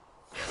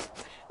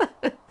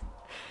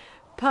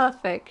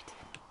 Perfect.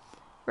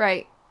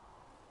 Right.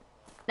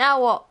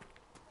 Now what?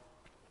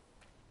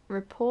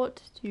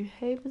 Report to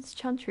Haven's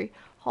Chantry.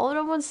 Hold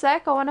on one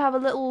sec. I want to have a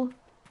little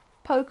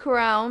poke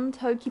around.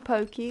 Hokey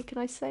pokey. Can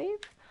I save?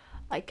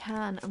 I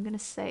can. I'm going to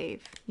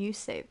save. New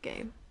save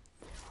game.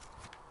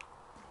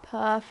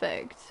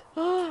 Perfect.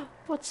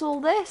 What's all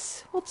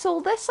this? What's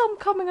all this I'm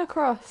coming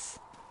across?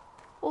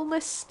 All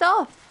this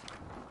stuff.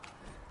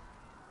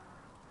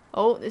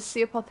 Oh, this is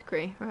the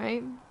apothecary,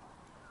 right?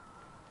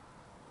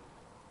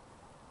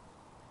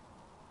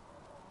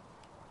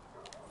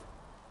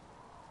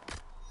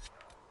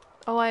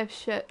 Oh, I have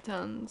shit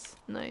tons.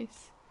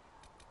 Nice.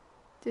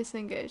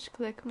 Disengage.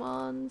 Clear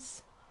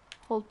commands.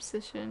 Hold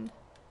position.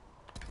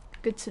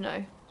 Good to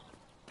know.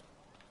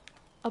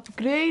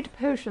 Upgrade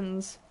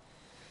potions.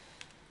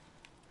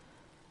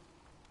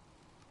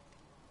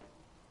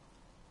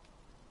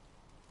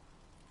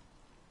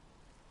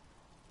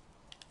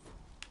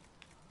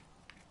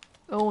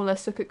 Oh,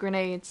 let's look at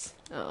grenades.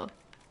 Oh.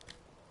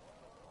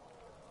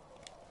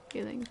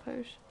 Healing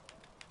potion.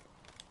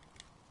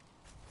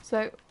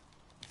 So.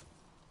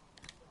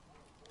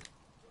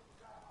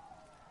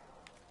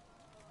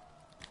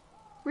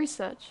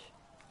 Research.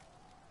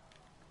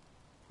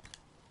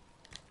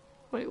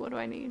 Wait, what do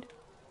I need?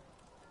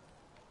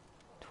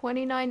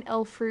 29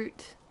 elf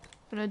fruit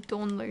and a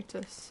dawn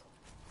lotus.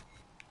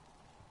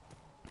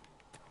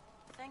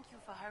 Thank you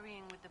for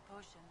hurrying with the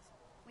potions.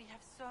 We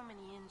have so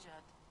many injured.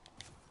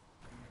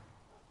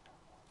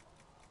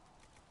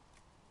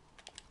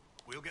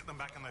 We'll get them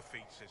back on their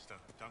feet, sister.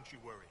 Don't you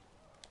worry.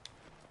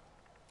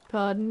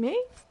 Pardon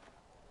me?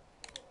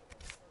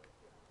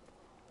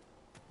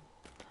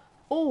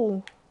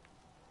 Oh.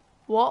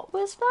 What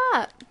was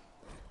that?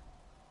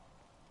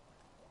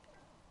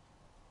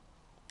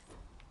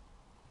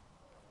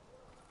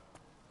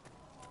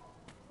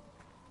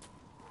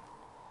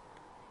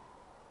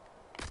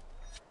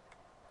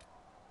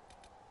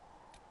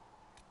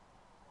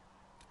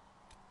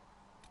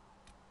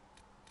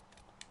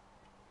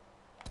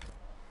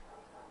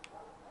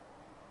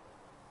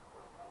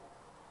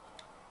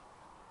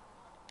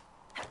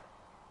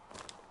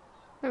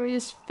 Let me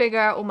just figure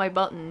out all my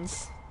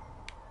buttons.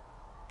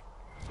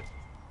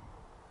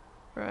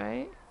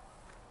 Right.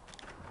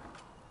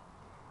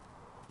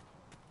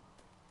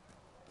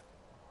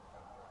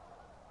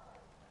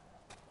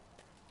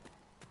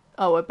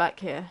 Oh, we're back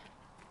here.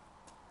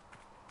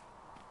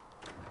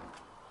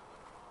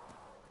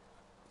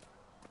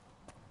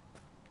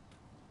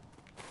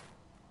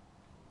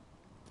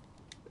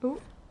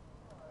 Ooh.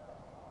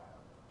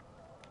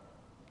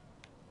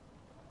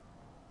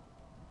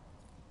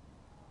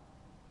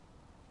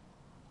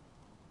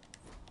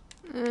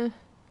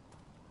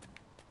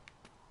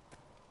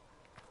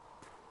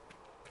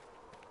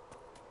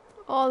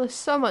 Oh, there's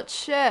so much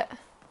shit.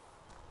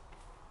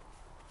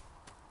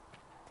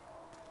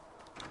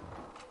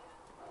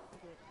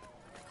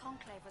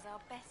 Conclave was our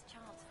best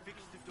chance for Fix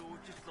the door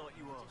just like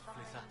you asked,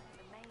 Flizzer.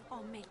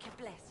 Oh, Mika,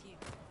 bless you.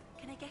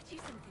 Can I get you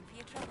something for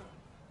your trouble?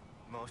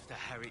 Master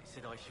Harriet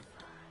said I should...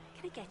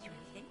 Can I get you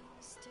anything?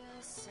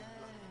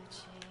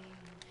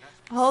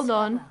 Hold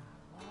on.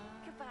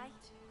 Goodbye.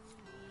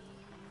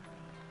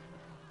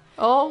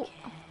 Oh.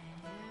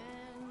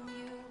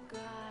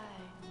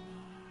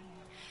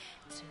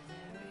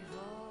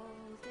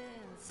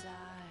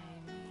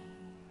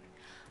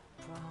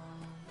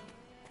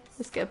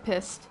 Let's get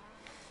pissed.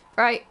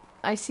 Right,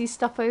 I see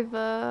stuff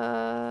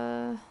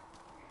over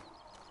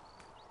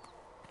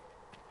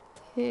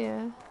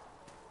here.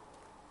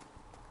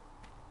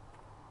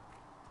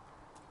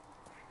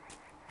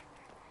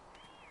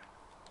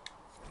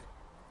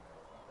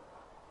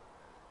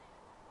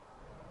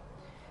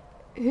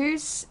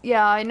 Who's...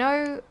 Yeah, I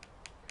know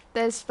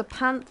there's the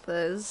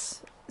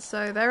Panthers,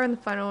 so they're in the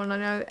final, and I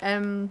know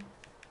M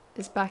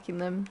is backing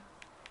them.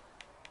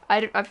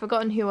 I've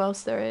forgotten who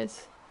else there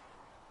is.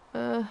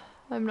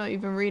 I'm not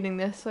even reading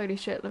this. Holy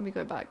shit, let me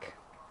go back.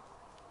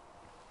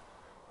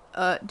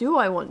 Do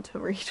I want to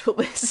read all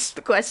this? Is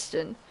the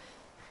question.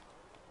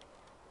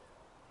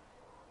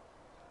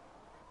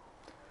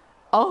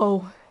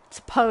 Oh, it's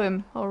a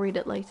poem. I'll read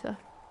it later.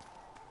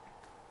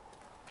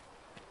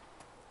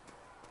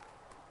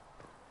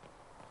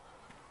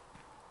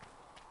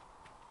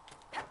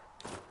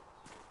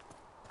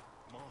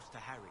 Master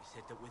Harriet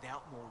said that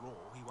without more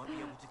ore, he won't be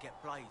able to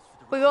get blades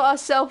for the... We got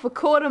ourselves a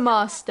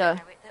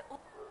quartermaster.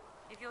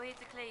 If you're here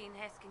to clean,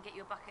 Hess can get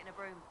you a bucket and a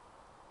broom.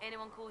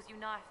 Anyone calls you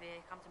knife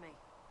here, come to me.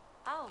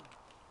 Oh,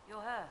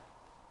 you're her.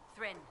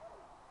 Thren,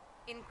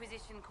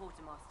 Inquisition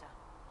quartermaster.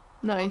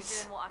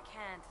 Nice. I'm doing what I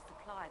can to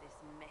supply this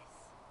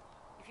mess.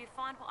 If you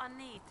find what I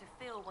need to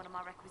fill one of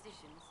my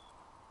requisitions,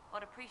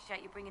 I'd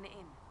appreciate you bringing it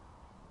in.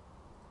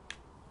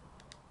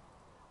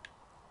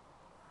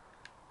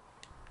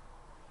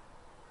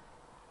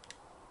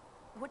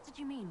 What did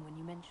you mean when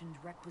you mentioned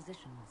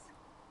requisitions?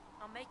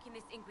 I'm making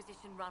this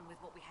Inquisition run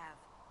with what we have,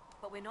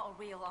 but we're not a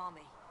real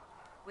army.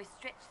 We're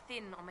stretched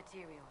thin on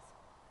materials.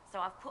 so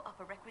I've put up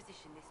a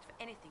requisition list for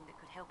anything that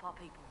could help our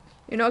people.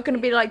 You're not going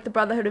to be like the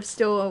Brotherhood of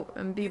Steel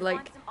and be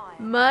like,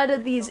 murder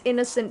these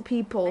innocent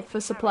people for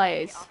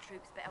supplies. Our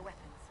troops better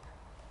weapons.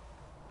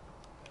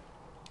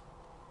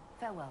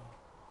 Farewell.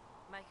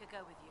 Make her go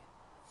with you.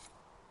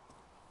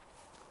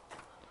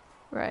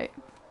 Right.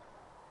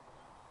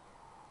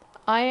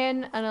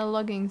 Iron and a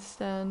logging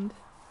stand.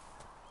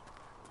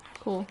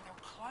 Cool.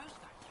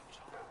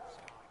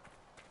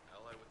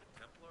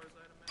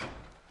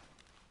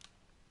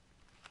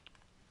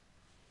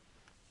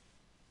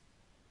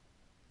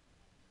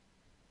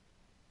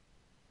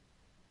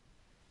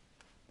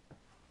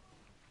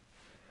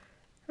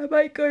 I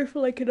might go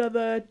for like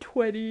another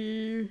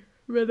 20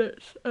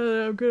 minutes and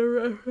then I'm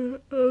gonna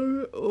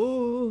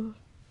oh.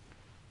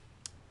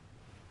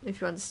 If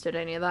you understood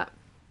any of that.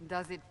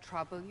 Does it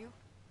trouble you?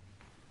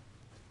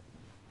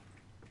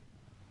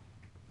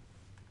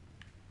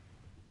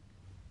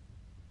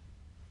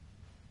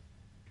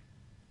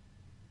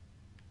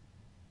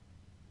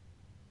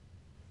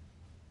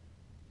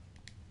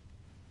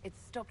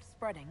 It's stopped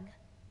spreading,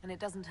 and it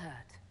doesn't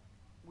hurt.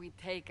 We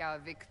take our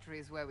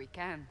victories where we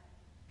can.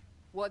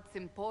 What's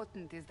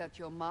important is that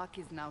your mark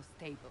is now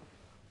stable,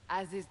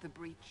 as is the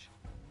breach.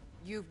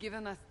 You've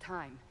given us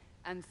time,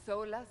 and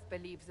Solas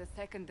believes a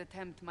second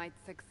attempt might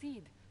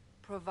succeed,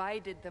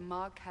 provided the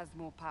mark has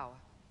more power.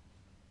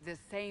 The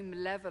same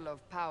level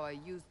of power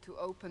used to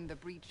open the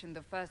breach in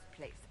the first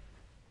place.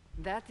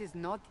 That is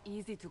not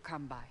easy to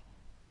come by.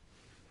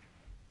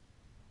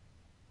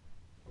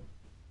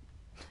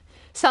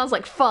 Sounds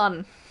like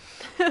fun.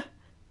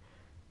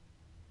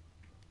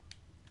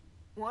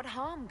 What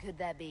harm could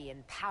there be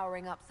in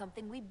powering up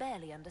something we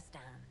barely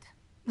understand?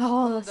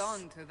 Oh, hold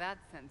on to that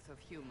sense of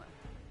humor.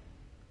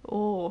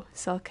 Oh,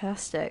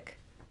 sarcastic.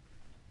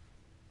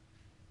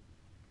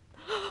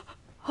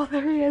 Oh,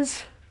 there he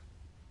is.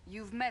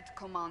 You've met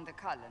Commander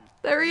Cullen.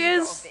 There he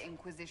leader is. of the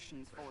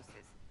Inquisition's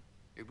forces.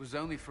 It was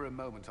only for a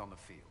moment on the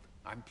field.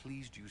 I'm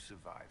pleased you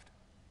survived.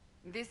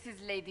 This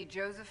is Lady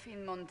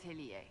Josephine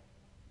Montelier,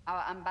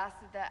 our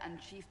ambassador and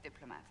chief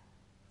diplomat.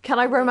 Can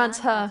I romance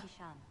her?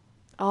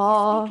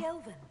 Oh. Speak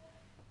Elven.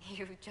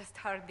 You just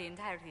heard the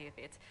entirety of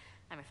it,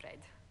 I'm afraid.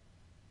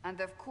 And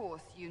of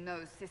course, you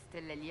know Sister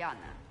Liliana.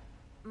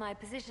 My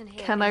position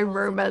here. Can I involves a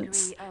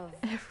romance degree of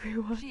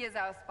everyone? She is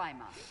our spy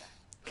master.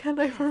 Can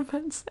I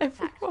romance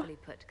everyone? Tactfully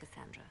put,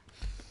 Cassandra.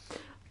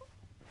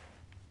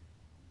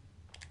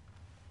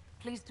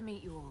 Pleased to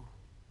meet you all.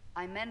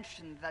 I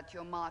mentioned that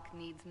your mark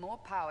needs more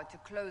power to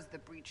close the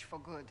breach for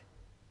good.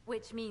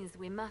 Which means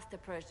we must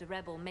approach the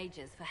rebel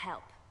mages for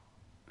help.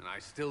 And I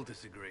still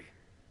disagree.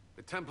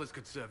 The Templars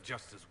could serve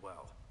just as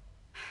well.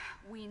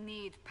 We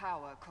need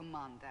power,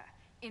 Commander.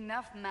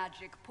 Enough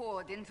magic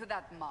poured into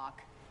that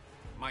mark.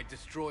 Might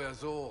destroy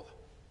us all.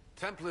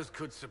 Templars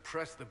could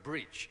suppress the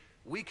breach,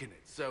 weaken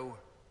it, so...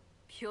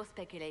 Pure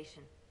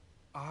speculation.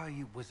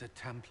 I was a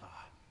Templar.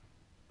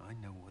 I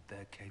know what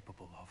they're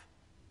capable of.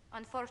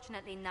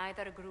 Unfortunately,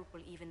 neither group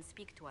will even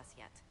speak to us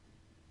yet.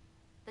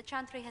 The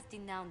Chantry has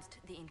denounced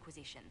the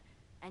Inquisition,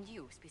 and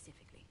you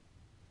specifically.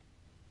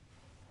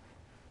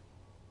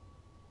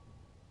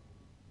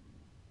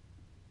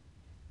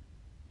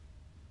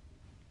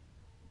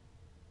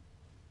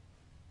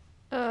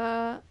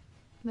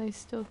 They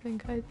still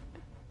think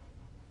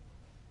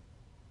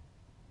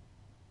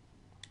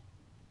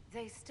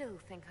They still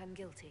think I'm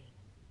guilty.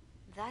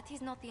 That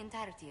is not the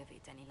entirety of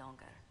it any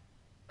longer.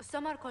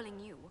 Some are calling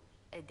you,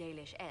 a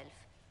Dalish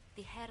elf,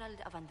 the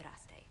Herald of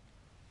Andraste.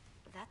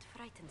 That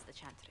frightens the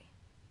Chantry.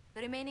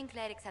 The remaining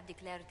clerics have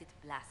declared it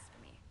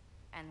blasphemy,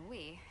 and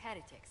we,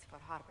 heretics, for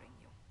harboring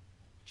you.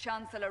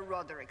 Chancellor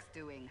Roderick's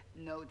doing,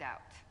 no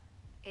doubt.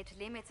 It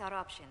limits our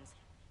options.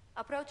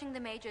 Approaching the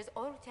mages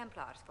or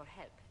Templars for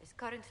help is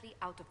currently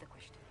out of the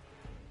question.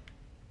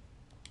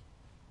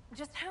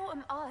 Just how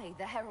am I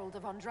the Herald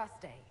of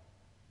Andraste?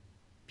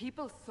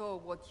 People saw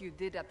what you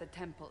did at the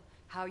temple,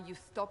 how you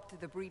stopped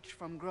the breach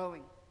from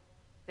growing.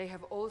 They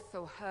have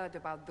also heard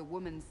about the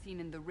woman seen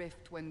in the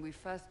rift when we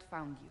first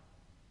found you.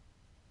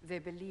 They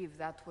believe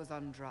that was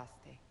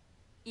Andraste.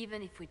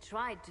 Even if we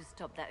tried to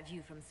stop that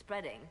view from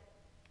spreading...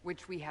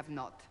 Which we have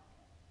not.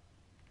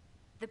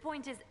 The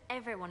point is,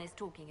 everyone is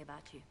talking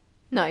about you.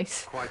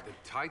 Nice. Quite the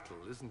title,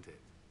 isn't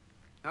it?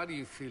 How do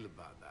you feel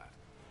about that?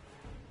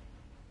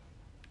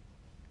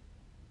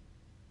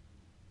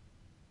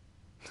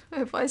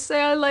 If I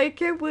say I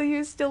like it, will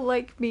you still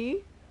like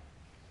me?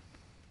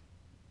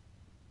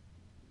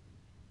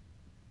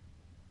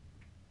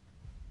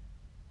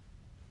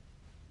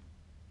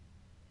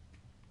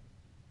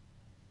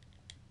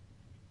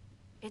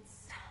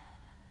 It's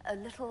a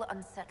little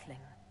unsettling.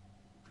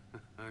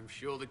 I'm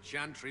sure the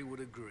Chantry would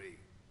agree.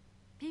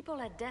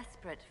 People are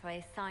desperate for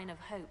a sign of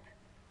hope.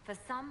 For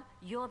some,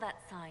 you're that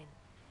sign.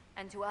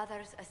 And to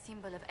others, a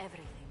symbol of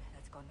everything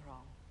that's gone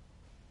wrong.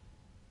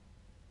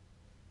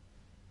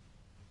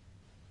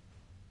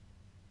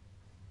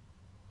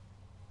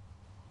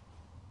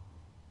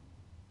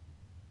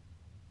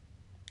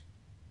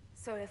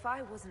 So if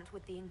I wasn't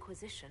with the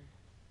Inquisition...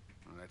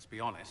 Well, let's be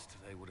honest,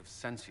 they would have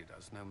censored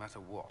us no matter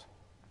what.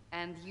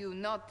 And you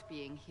not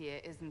being here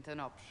isn't an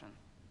option.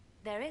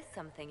 There is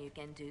something you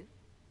can do.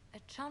 A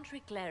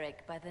Chantry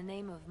cleric by the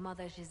name of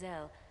Mother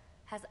Giselle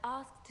has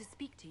asked to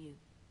speak to you.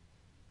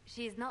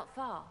 She is not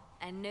far,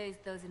 and knows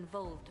those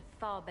involved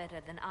far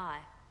better than I.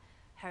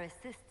 Her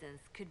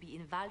assistance could be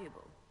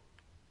invaluable.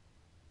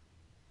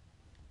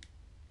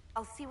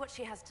 I'll see what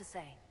she has to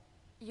say.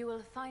 You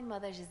will find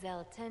Mother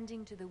Giselle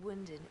tending to the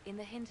wounded in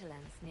the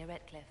hinterlands near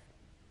Redcliffe.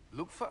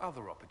 Look for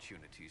other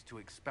opportunities to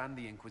expand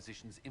the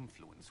Inquisition's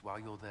influence while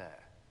you're there.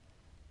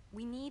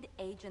 We need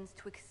agents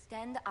to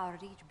extend our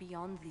reach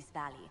beyond this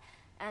valley,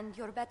 and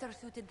you're better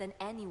suited than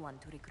anyone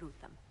to recruit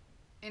them.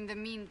 In the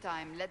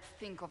meantime, let's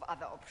think of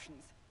other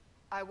options.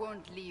 I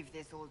won't leave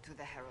this all to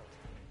the Herald.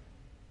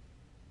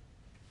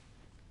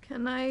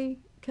 Can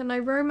I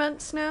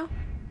romance now?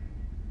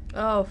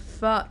 Oh,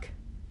 fuck.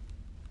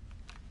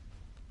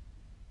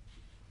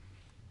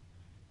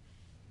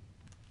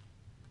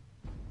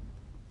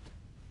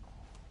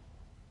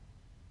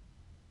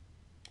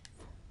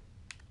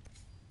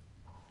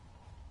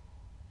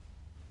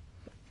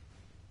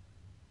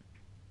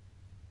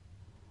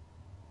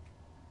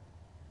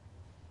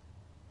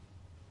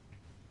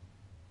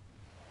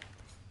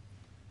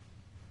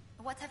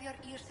 What have your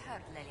ears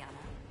heard, Leliana?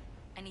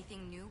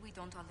 Anything new we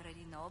don't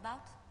already know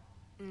about?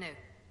 No,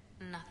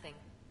 nothing.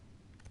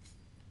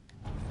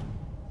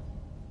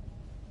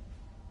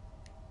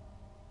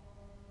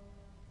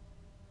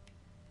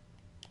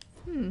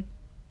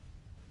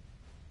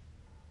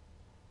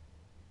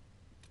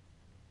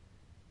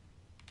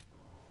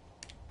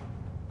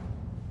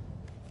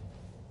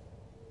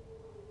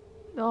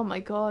 Oh my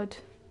god.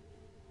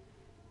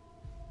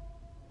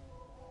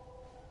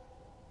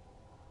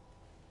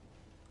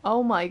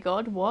 Oh my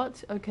god,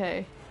 what?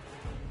 Okay.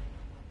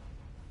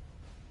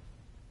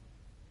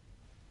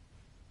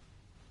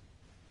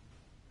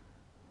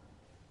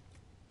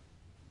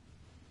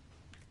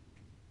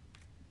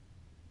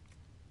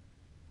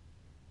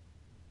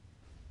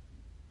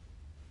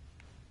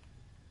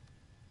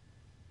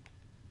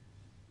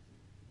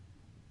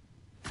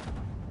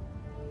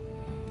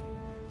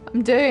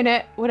 I'm doing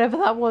it, whatever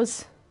that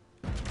was.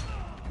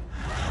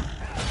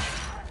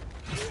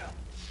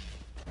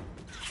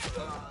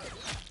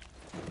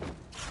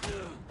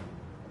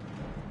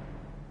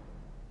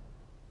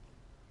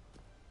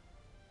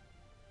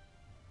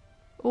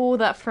 Oh,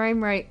 that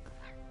frame rate.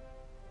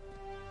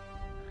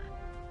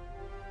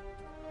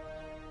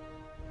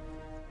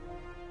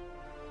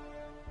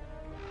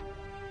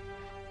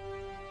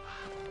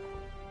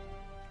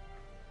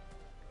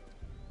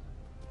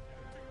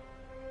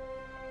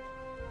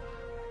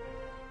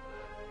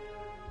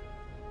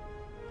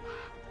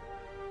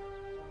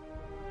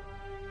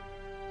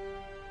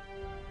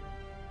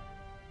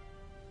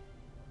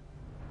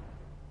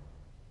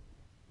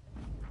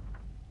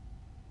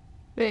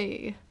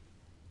 Hey.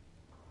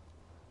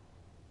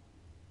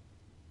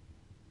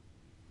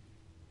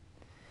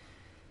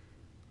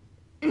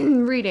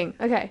 Reading.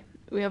 Okay.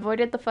 We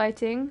avoided the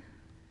fighting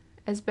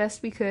as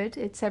best we could.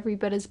 It's every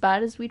bit as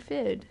bad as we'd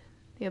feared.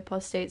 The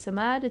apostates are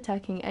mad,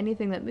 attacking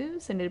anything that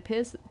moves, and it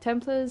appears that the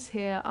Templars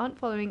here aren't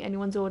following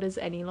anyone's orders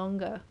any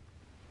longer.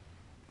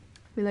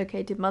 We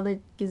located Mother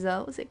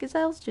Giselle. Was it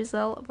Giselle?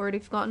 Giselle? I've already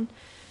forgotten.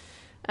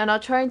 And are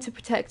trying to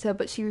protect her,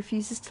 but she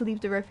refuses to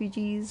leave the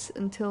refugees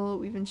until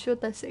we've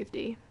ensured their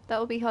safety. That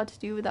will be hard to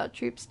do without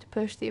troops to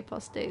push the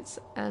apostates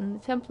and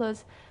the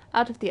Templars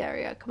out of the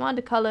area.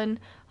 Commander Cullen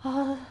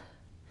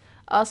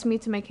asked me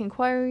to make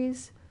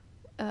inquiries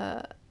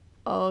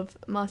of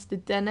Master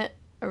Dennett,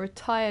 a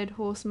retired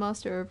horse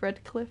master of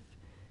Redcliffe,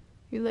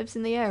 who lives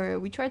in the area.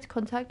 We tried to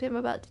contact him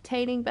about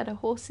detaining better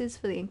horses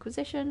for the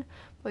Inquisition,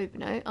 but we've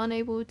been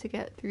unable to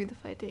get through the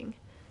fighting.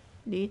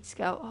 Lead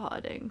Scout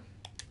Harding.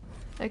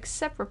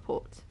 Accept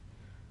report.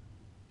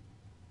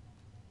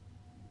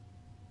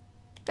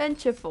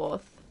 Venture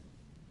forth.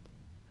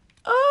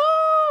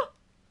 Oh!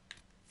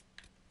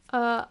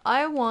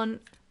 I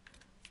want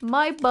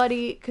my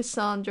buddy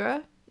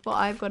Cassandra. Well,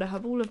 I've got to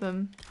have all of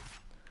them.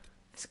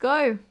 Let's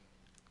go.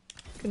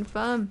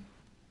 Confirm.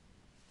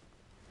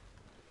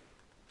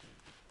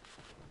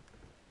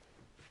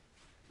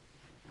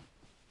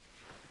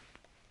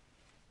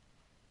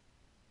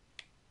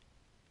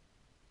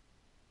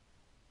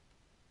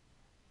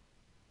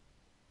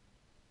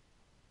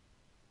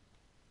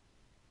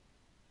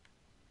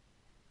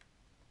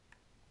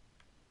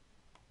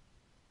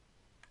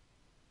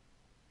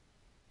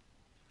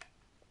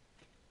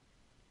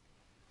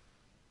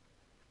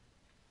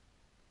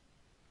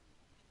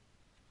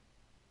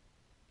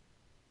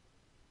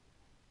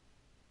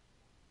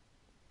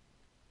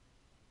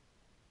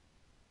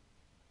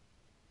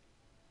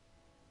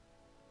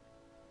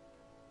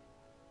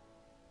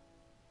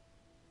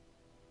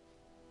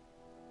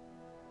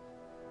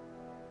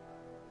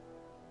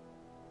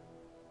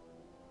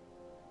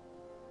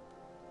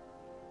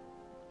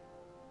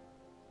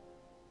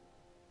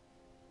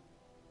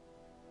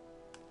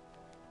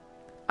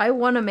 I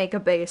want to make a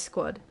base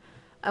squad.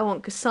 I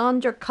want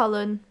Cassandra,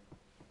 Cullen,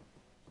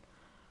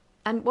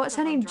 and what's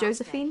her name?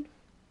 Josephine?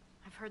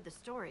 I've heard the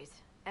stories.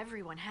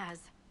 Everyone has.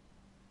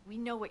 We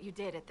know what you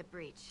did at the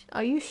breach.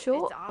 Are you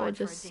sure, It's or odd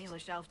just... for a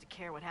Dalish elf to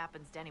care what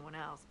happens to anyone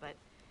else, but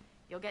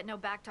you'll get no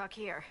backtalk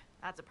here.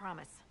 That's a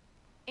promise.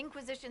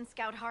 Inquisition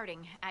Scout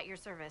Harding, at your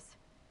service.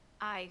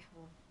 Well,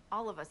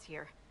 all of us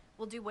here,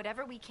 will do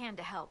whatever we can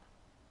to help.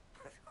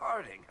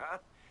 Harding, huh?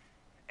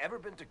 Ever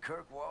been to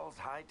Kirkwall's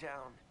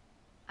Hightown?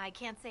 I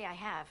can't say I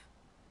have.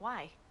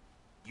 Why?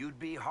 You'd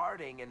be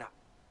Harding and...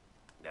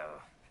 No,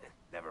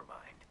 never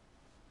mind.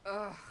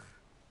 Ugh.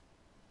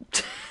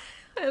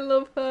 I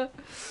love her.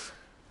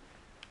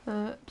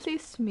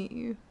 Pleased to meet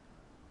you.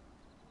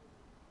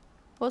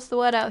 What's the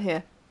word out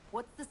here?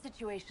 What's the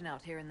situation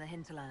out here in the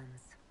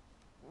hinterlands?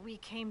 We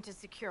came to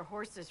secure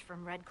horses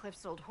from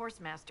Redcliffe's old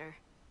horsemaster.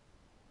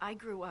 I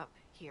grew up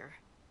here,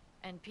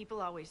 and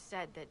people always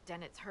said that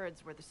Dennett's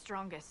herds were the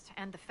strongest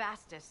and the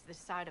fastest this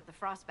side of the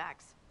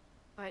Frostbacks.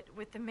 But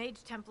with the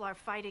Mage Templar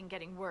fighting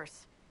getting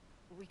worse,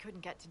 we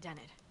couldn't get to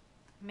Dennett.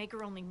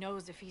 Maker only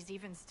knows if he's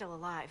even still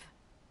alive.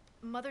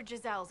 Mother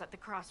Giselle's at the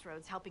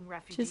crossroads helping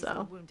refugees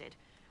and wounded.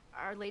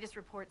 Our latest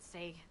reports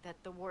say that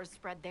the war's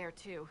spread there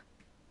too.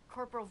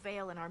 Corporal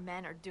Vale and our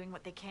men are doing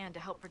what they can to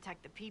help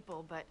protect the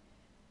people, but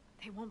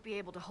they won't be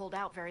able to hold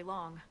out very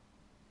long.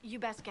 You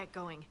best get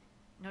going.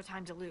 No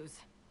time to lose.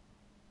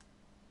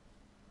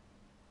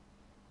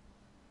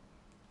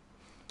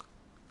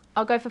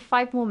 I'll go for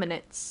 5 more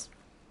minutes.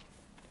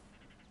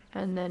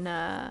 And then,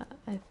 I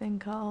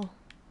think I'll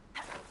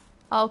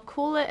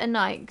call it a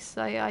night, because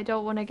I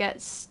don't want to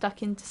get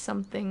stuck into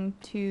something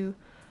too...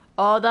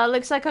 Oh, that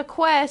looks like a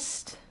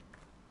quest!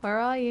 Where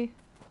are you?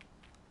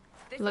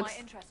 This Looks...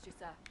 might interest you,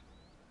 sir.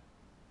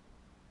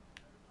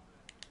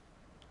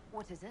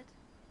 What is it?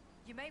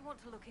 You may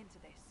want to look into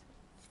this.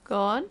 Go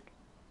on.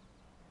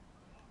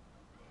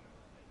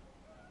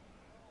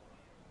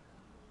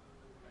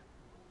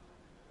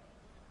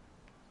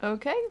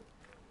 Okay.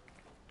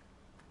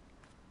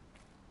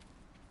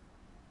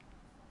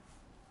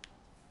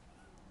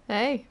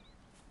 Hey.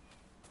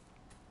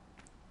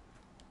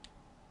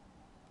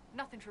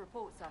 Nothing to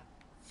report, sir.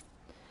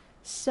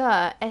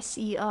 Sir,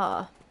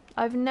 S-E-R.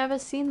 I've never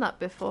seen that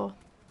before.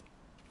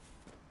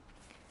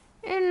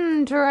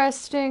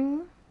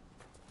 Interesting.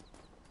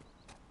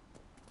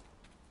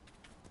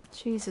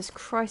 Jesus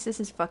Christ, this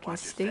is fucking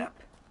steep.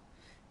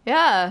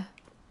 Yeah.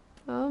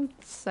 I'm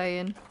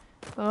saying.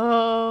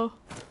 Oh.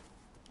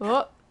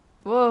 Oh.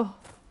 Whoa.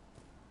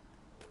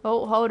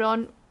 Oh, hold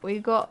on. We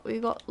got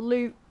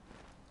loot.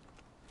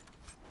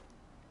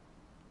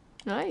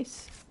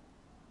 Nice.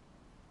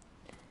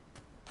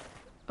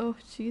 Oh,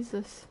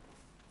 Jesus.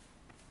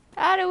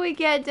 How do we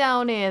get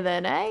down here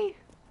then, eh?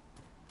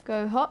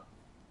 Go hop.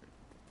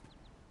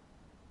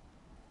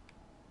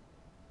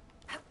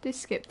 Do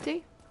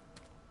skipty.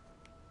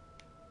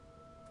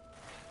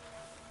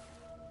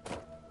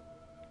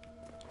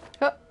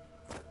 Hop.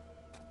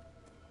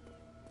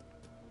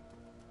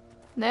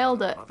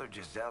 Nailed it. Mother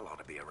Giselle ought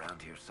to be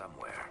around here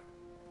somewhere.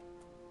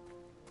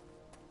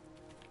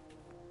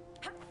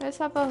 Let's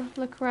have a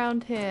look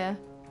around here.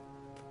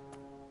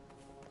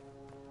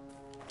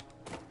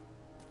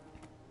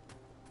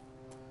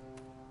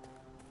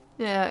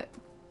 Yeah.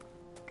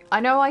 I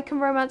know I can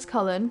romance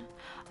Cullen.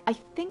 I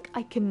think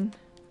I can...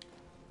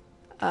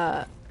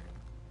 I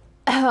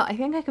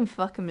think I can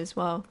fuck him as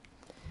well.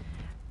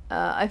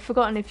 I've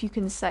forgotten if you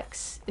can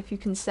sex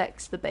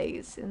the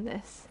bays in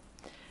this.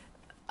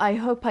 I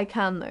hope I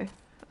can though.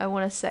 I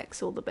want to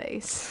sex all the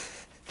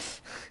bays.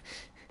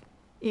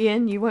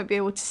 Ian, you won't be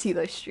able to see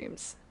those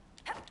streams.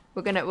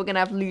 We're gonna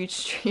have lewd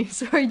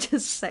streams where I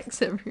just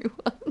sex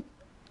everyone.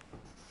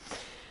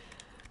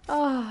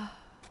 Ah,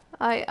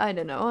 I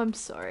don't know. I'm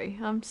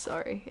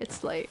sorry.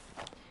 It's late.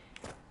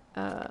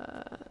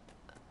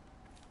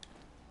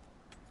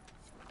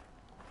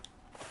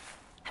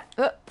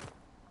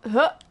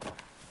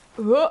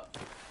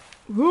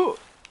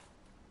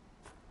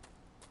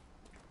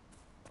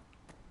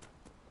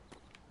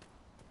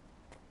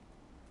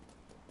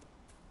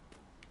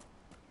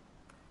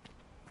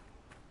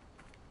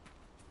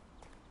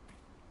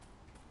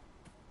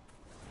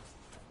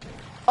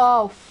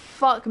 Oh,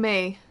 fuck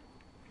me.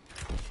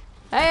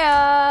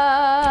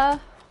 Heya!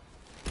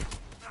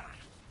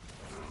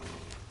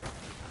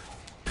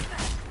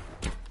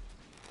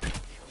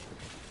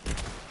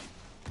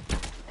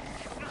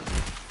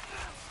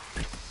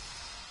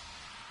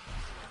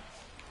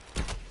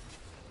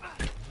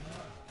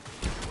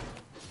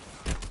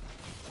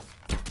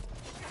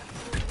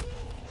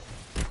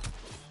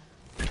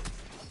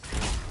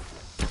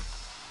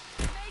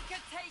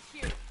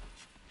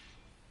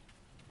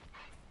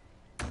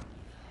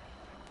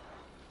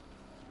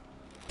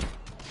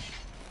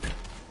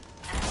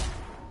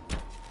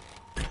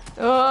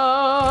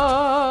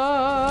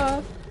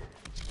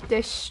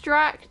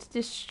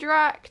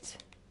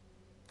 Distract.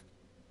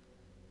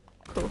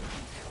 Cool.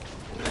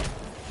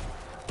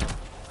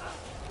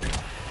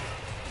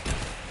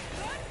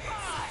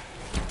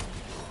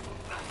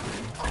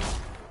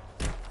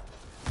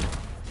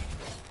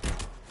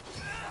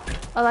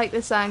 I like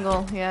this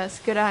angle. Yeah, it's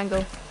a good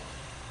angle.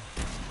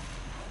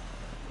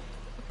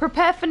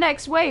 Prepare for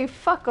next wave.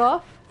 Fuck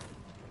off.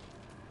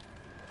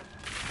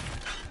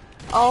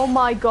 Oh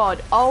my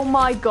god. Oh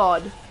my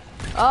god.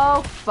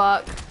 Oh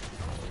fuck.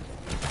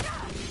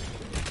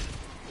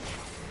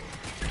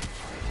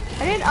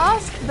 I didn't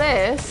ask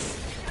this.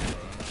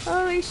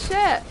 Holy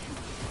shit.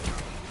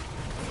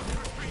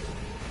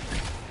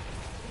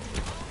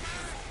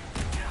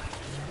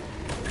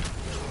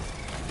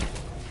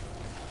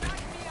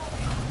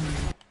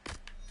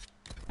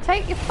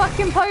 Take your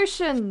fucking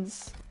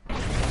potions.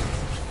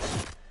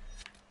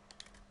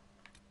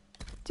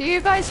 Do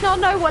you guys not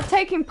know what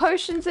taking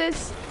potions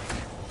is?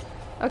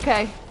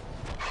 Okay.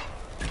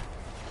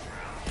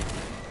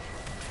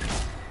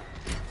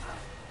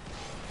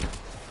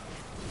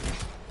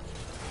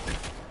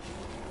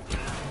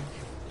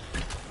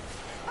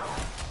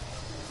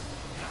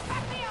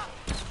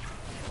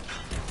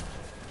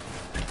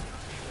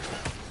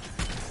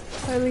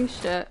 Holy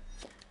shit.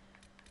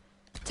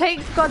 Take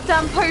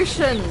goddamn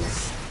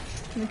potions!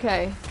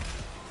 Okay.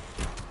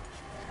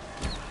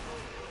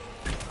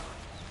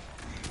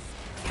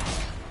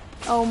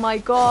 Oh my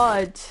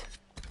god.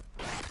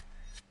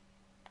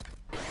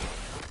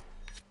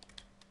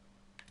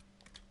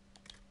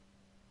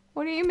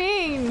 What do you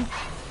mean?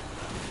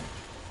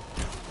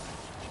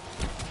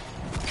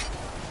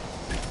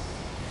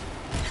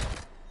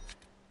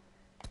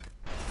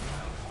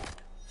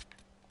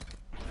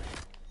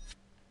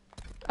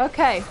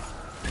 Okay.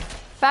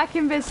 Back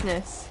in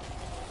business.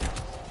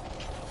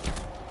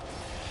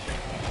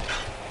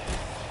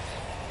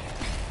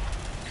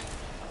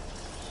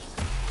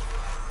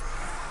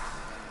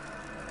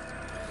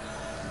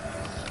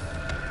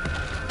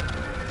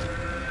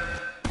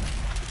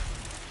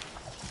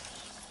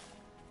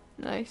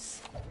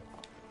 Nice.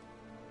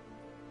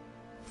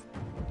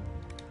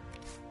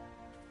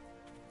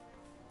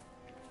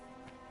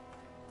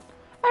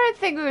 I don't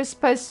think we were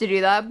supposed to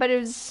do that, but it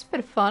was a bit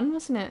of fun,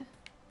 wasn't it?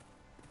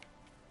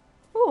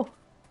 Ooh.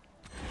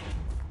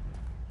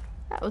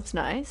 That was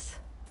nice.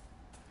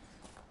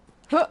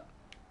 Huh.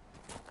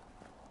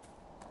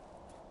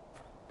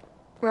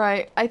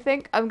 Right, I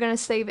think I'm gonna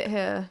save it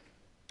here.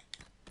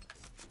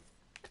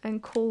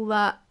 And call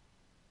that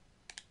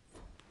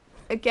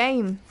a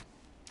game.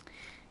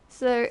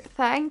 So,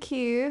 thank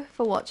you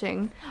for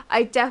watching.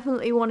 I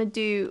definitely want to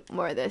do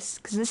more of this,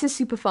 because this is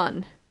super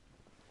fun.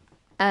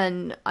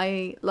 And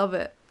I love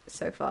it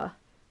so far.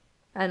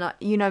 And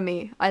you know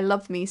me, I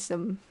love me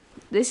some...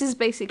 This is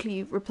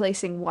basically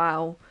replacing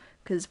WoW,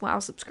 because WoW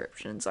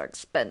subscriptions are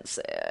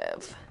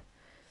expensive.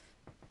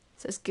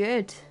 So it's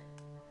good.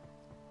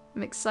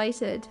 I'm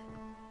excited.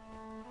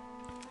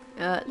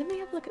 Let me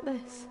have a look at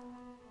this.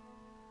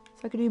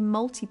 So I can do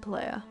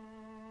multiplayer.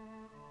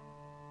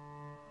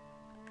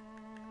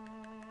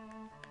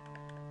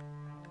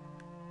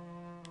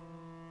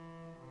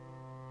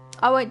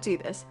 I won't do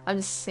this. I'm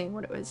just seeing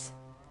what it was.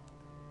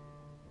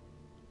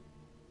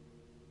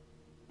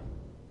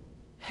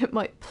 It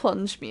might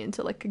plunge me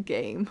into like a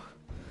game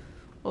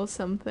or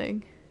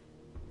something.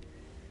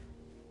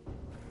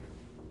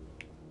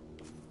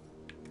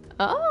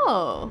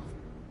 Oh.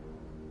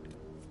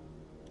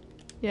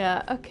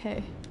 Yeah,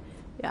 okay.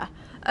 Yeah.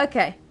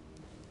 Okay.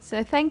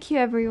 So thank you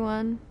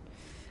everyone.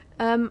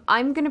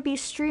 I'm gonna be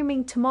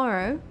streaming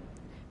tomorrow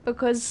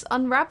because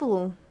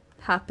Unravel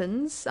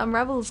happens.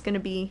 Unravel's gonna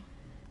be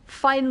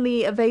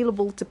finally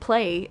available to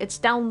play. It's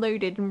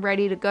downloaded and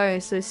ready to go,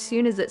 so as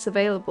soon as it's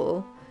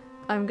available,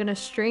 I'm gonna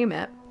stream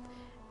it.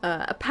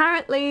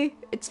 Apparently,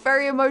 it's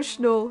very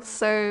emotional,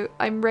 so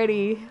I'm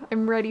ready.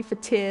 I'm ready for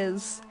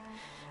tears.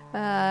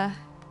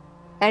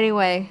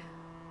 Anyway,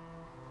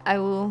 I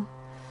will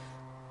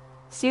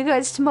see you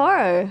guys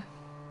tomorrow.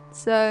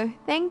 So,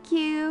 thank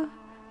you.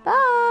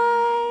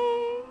 Bye!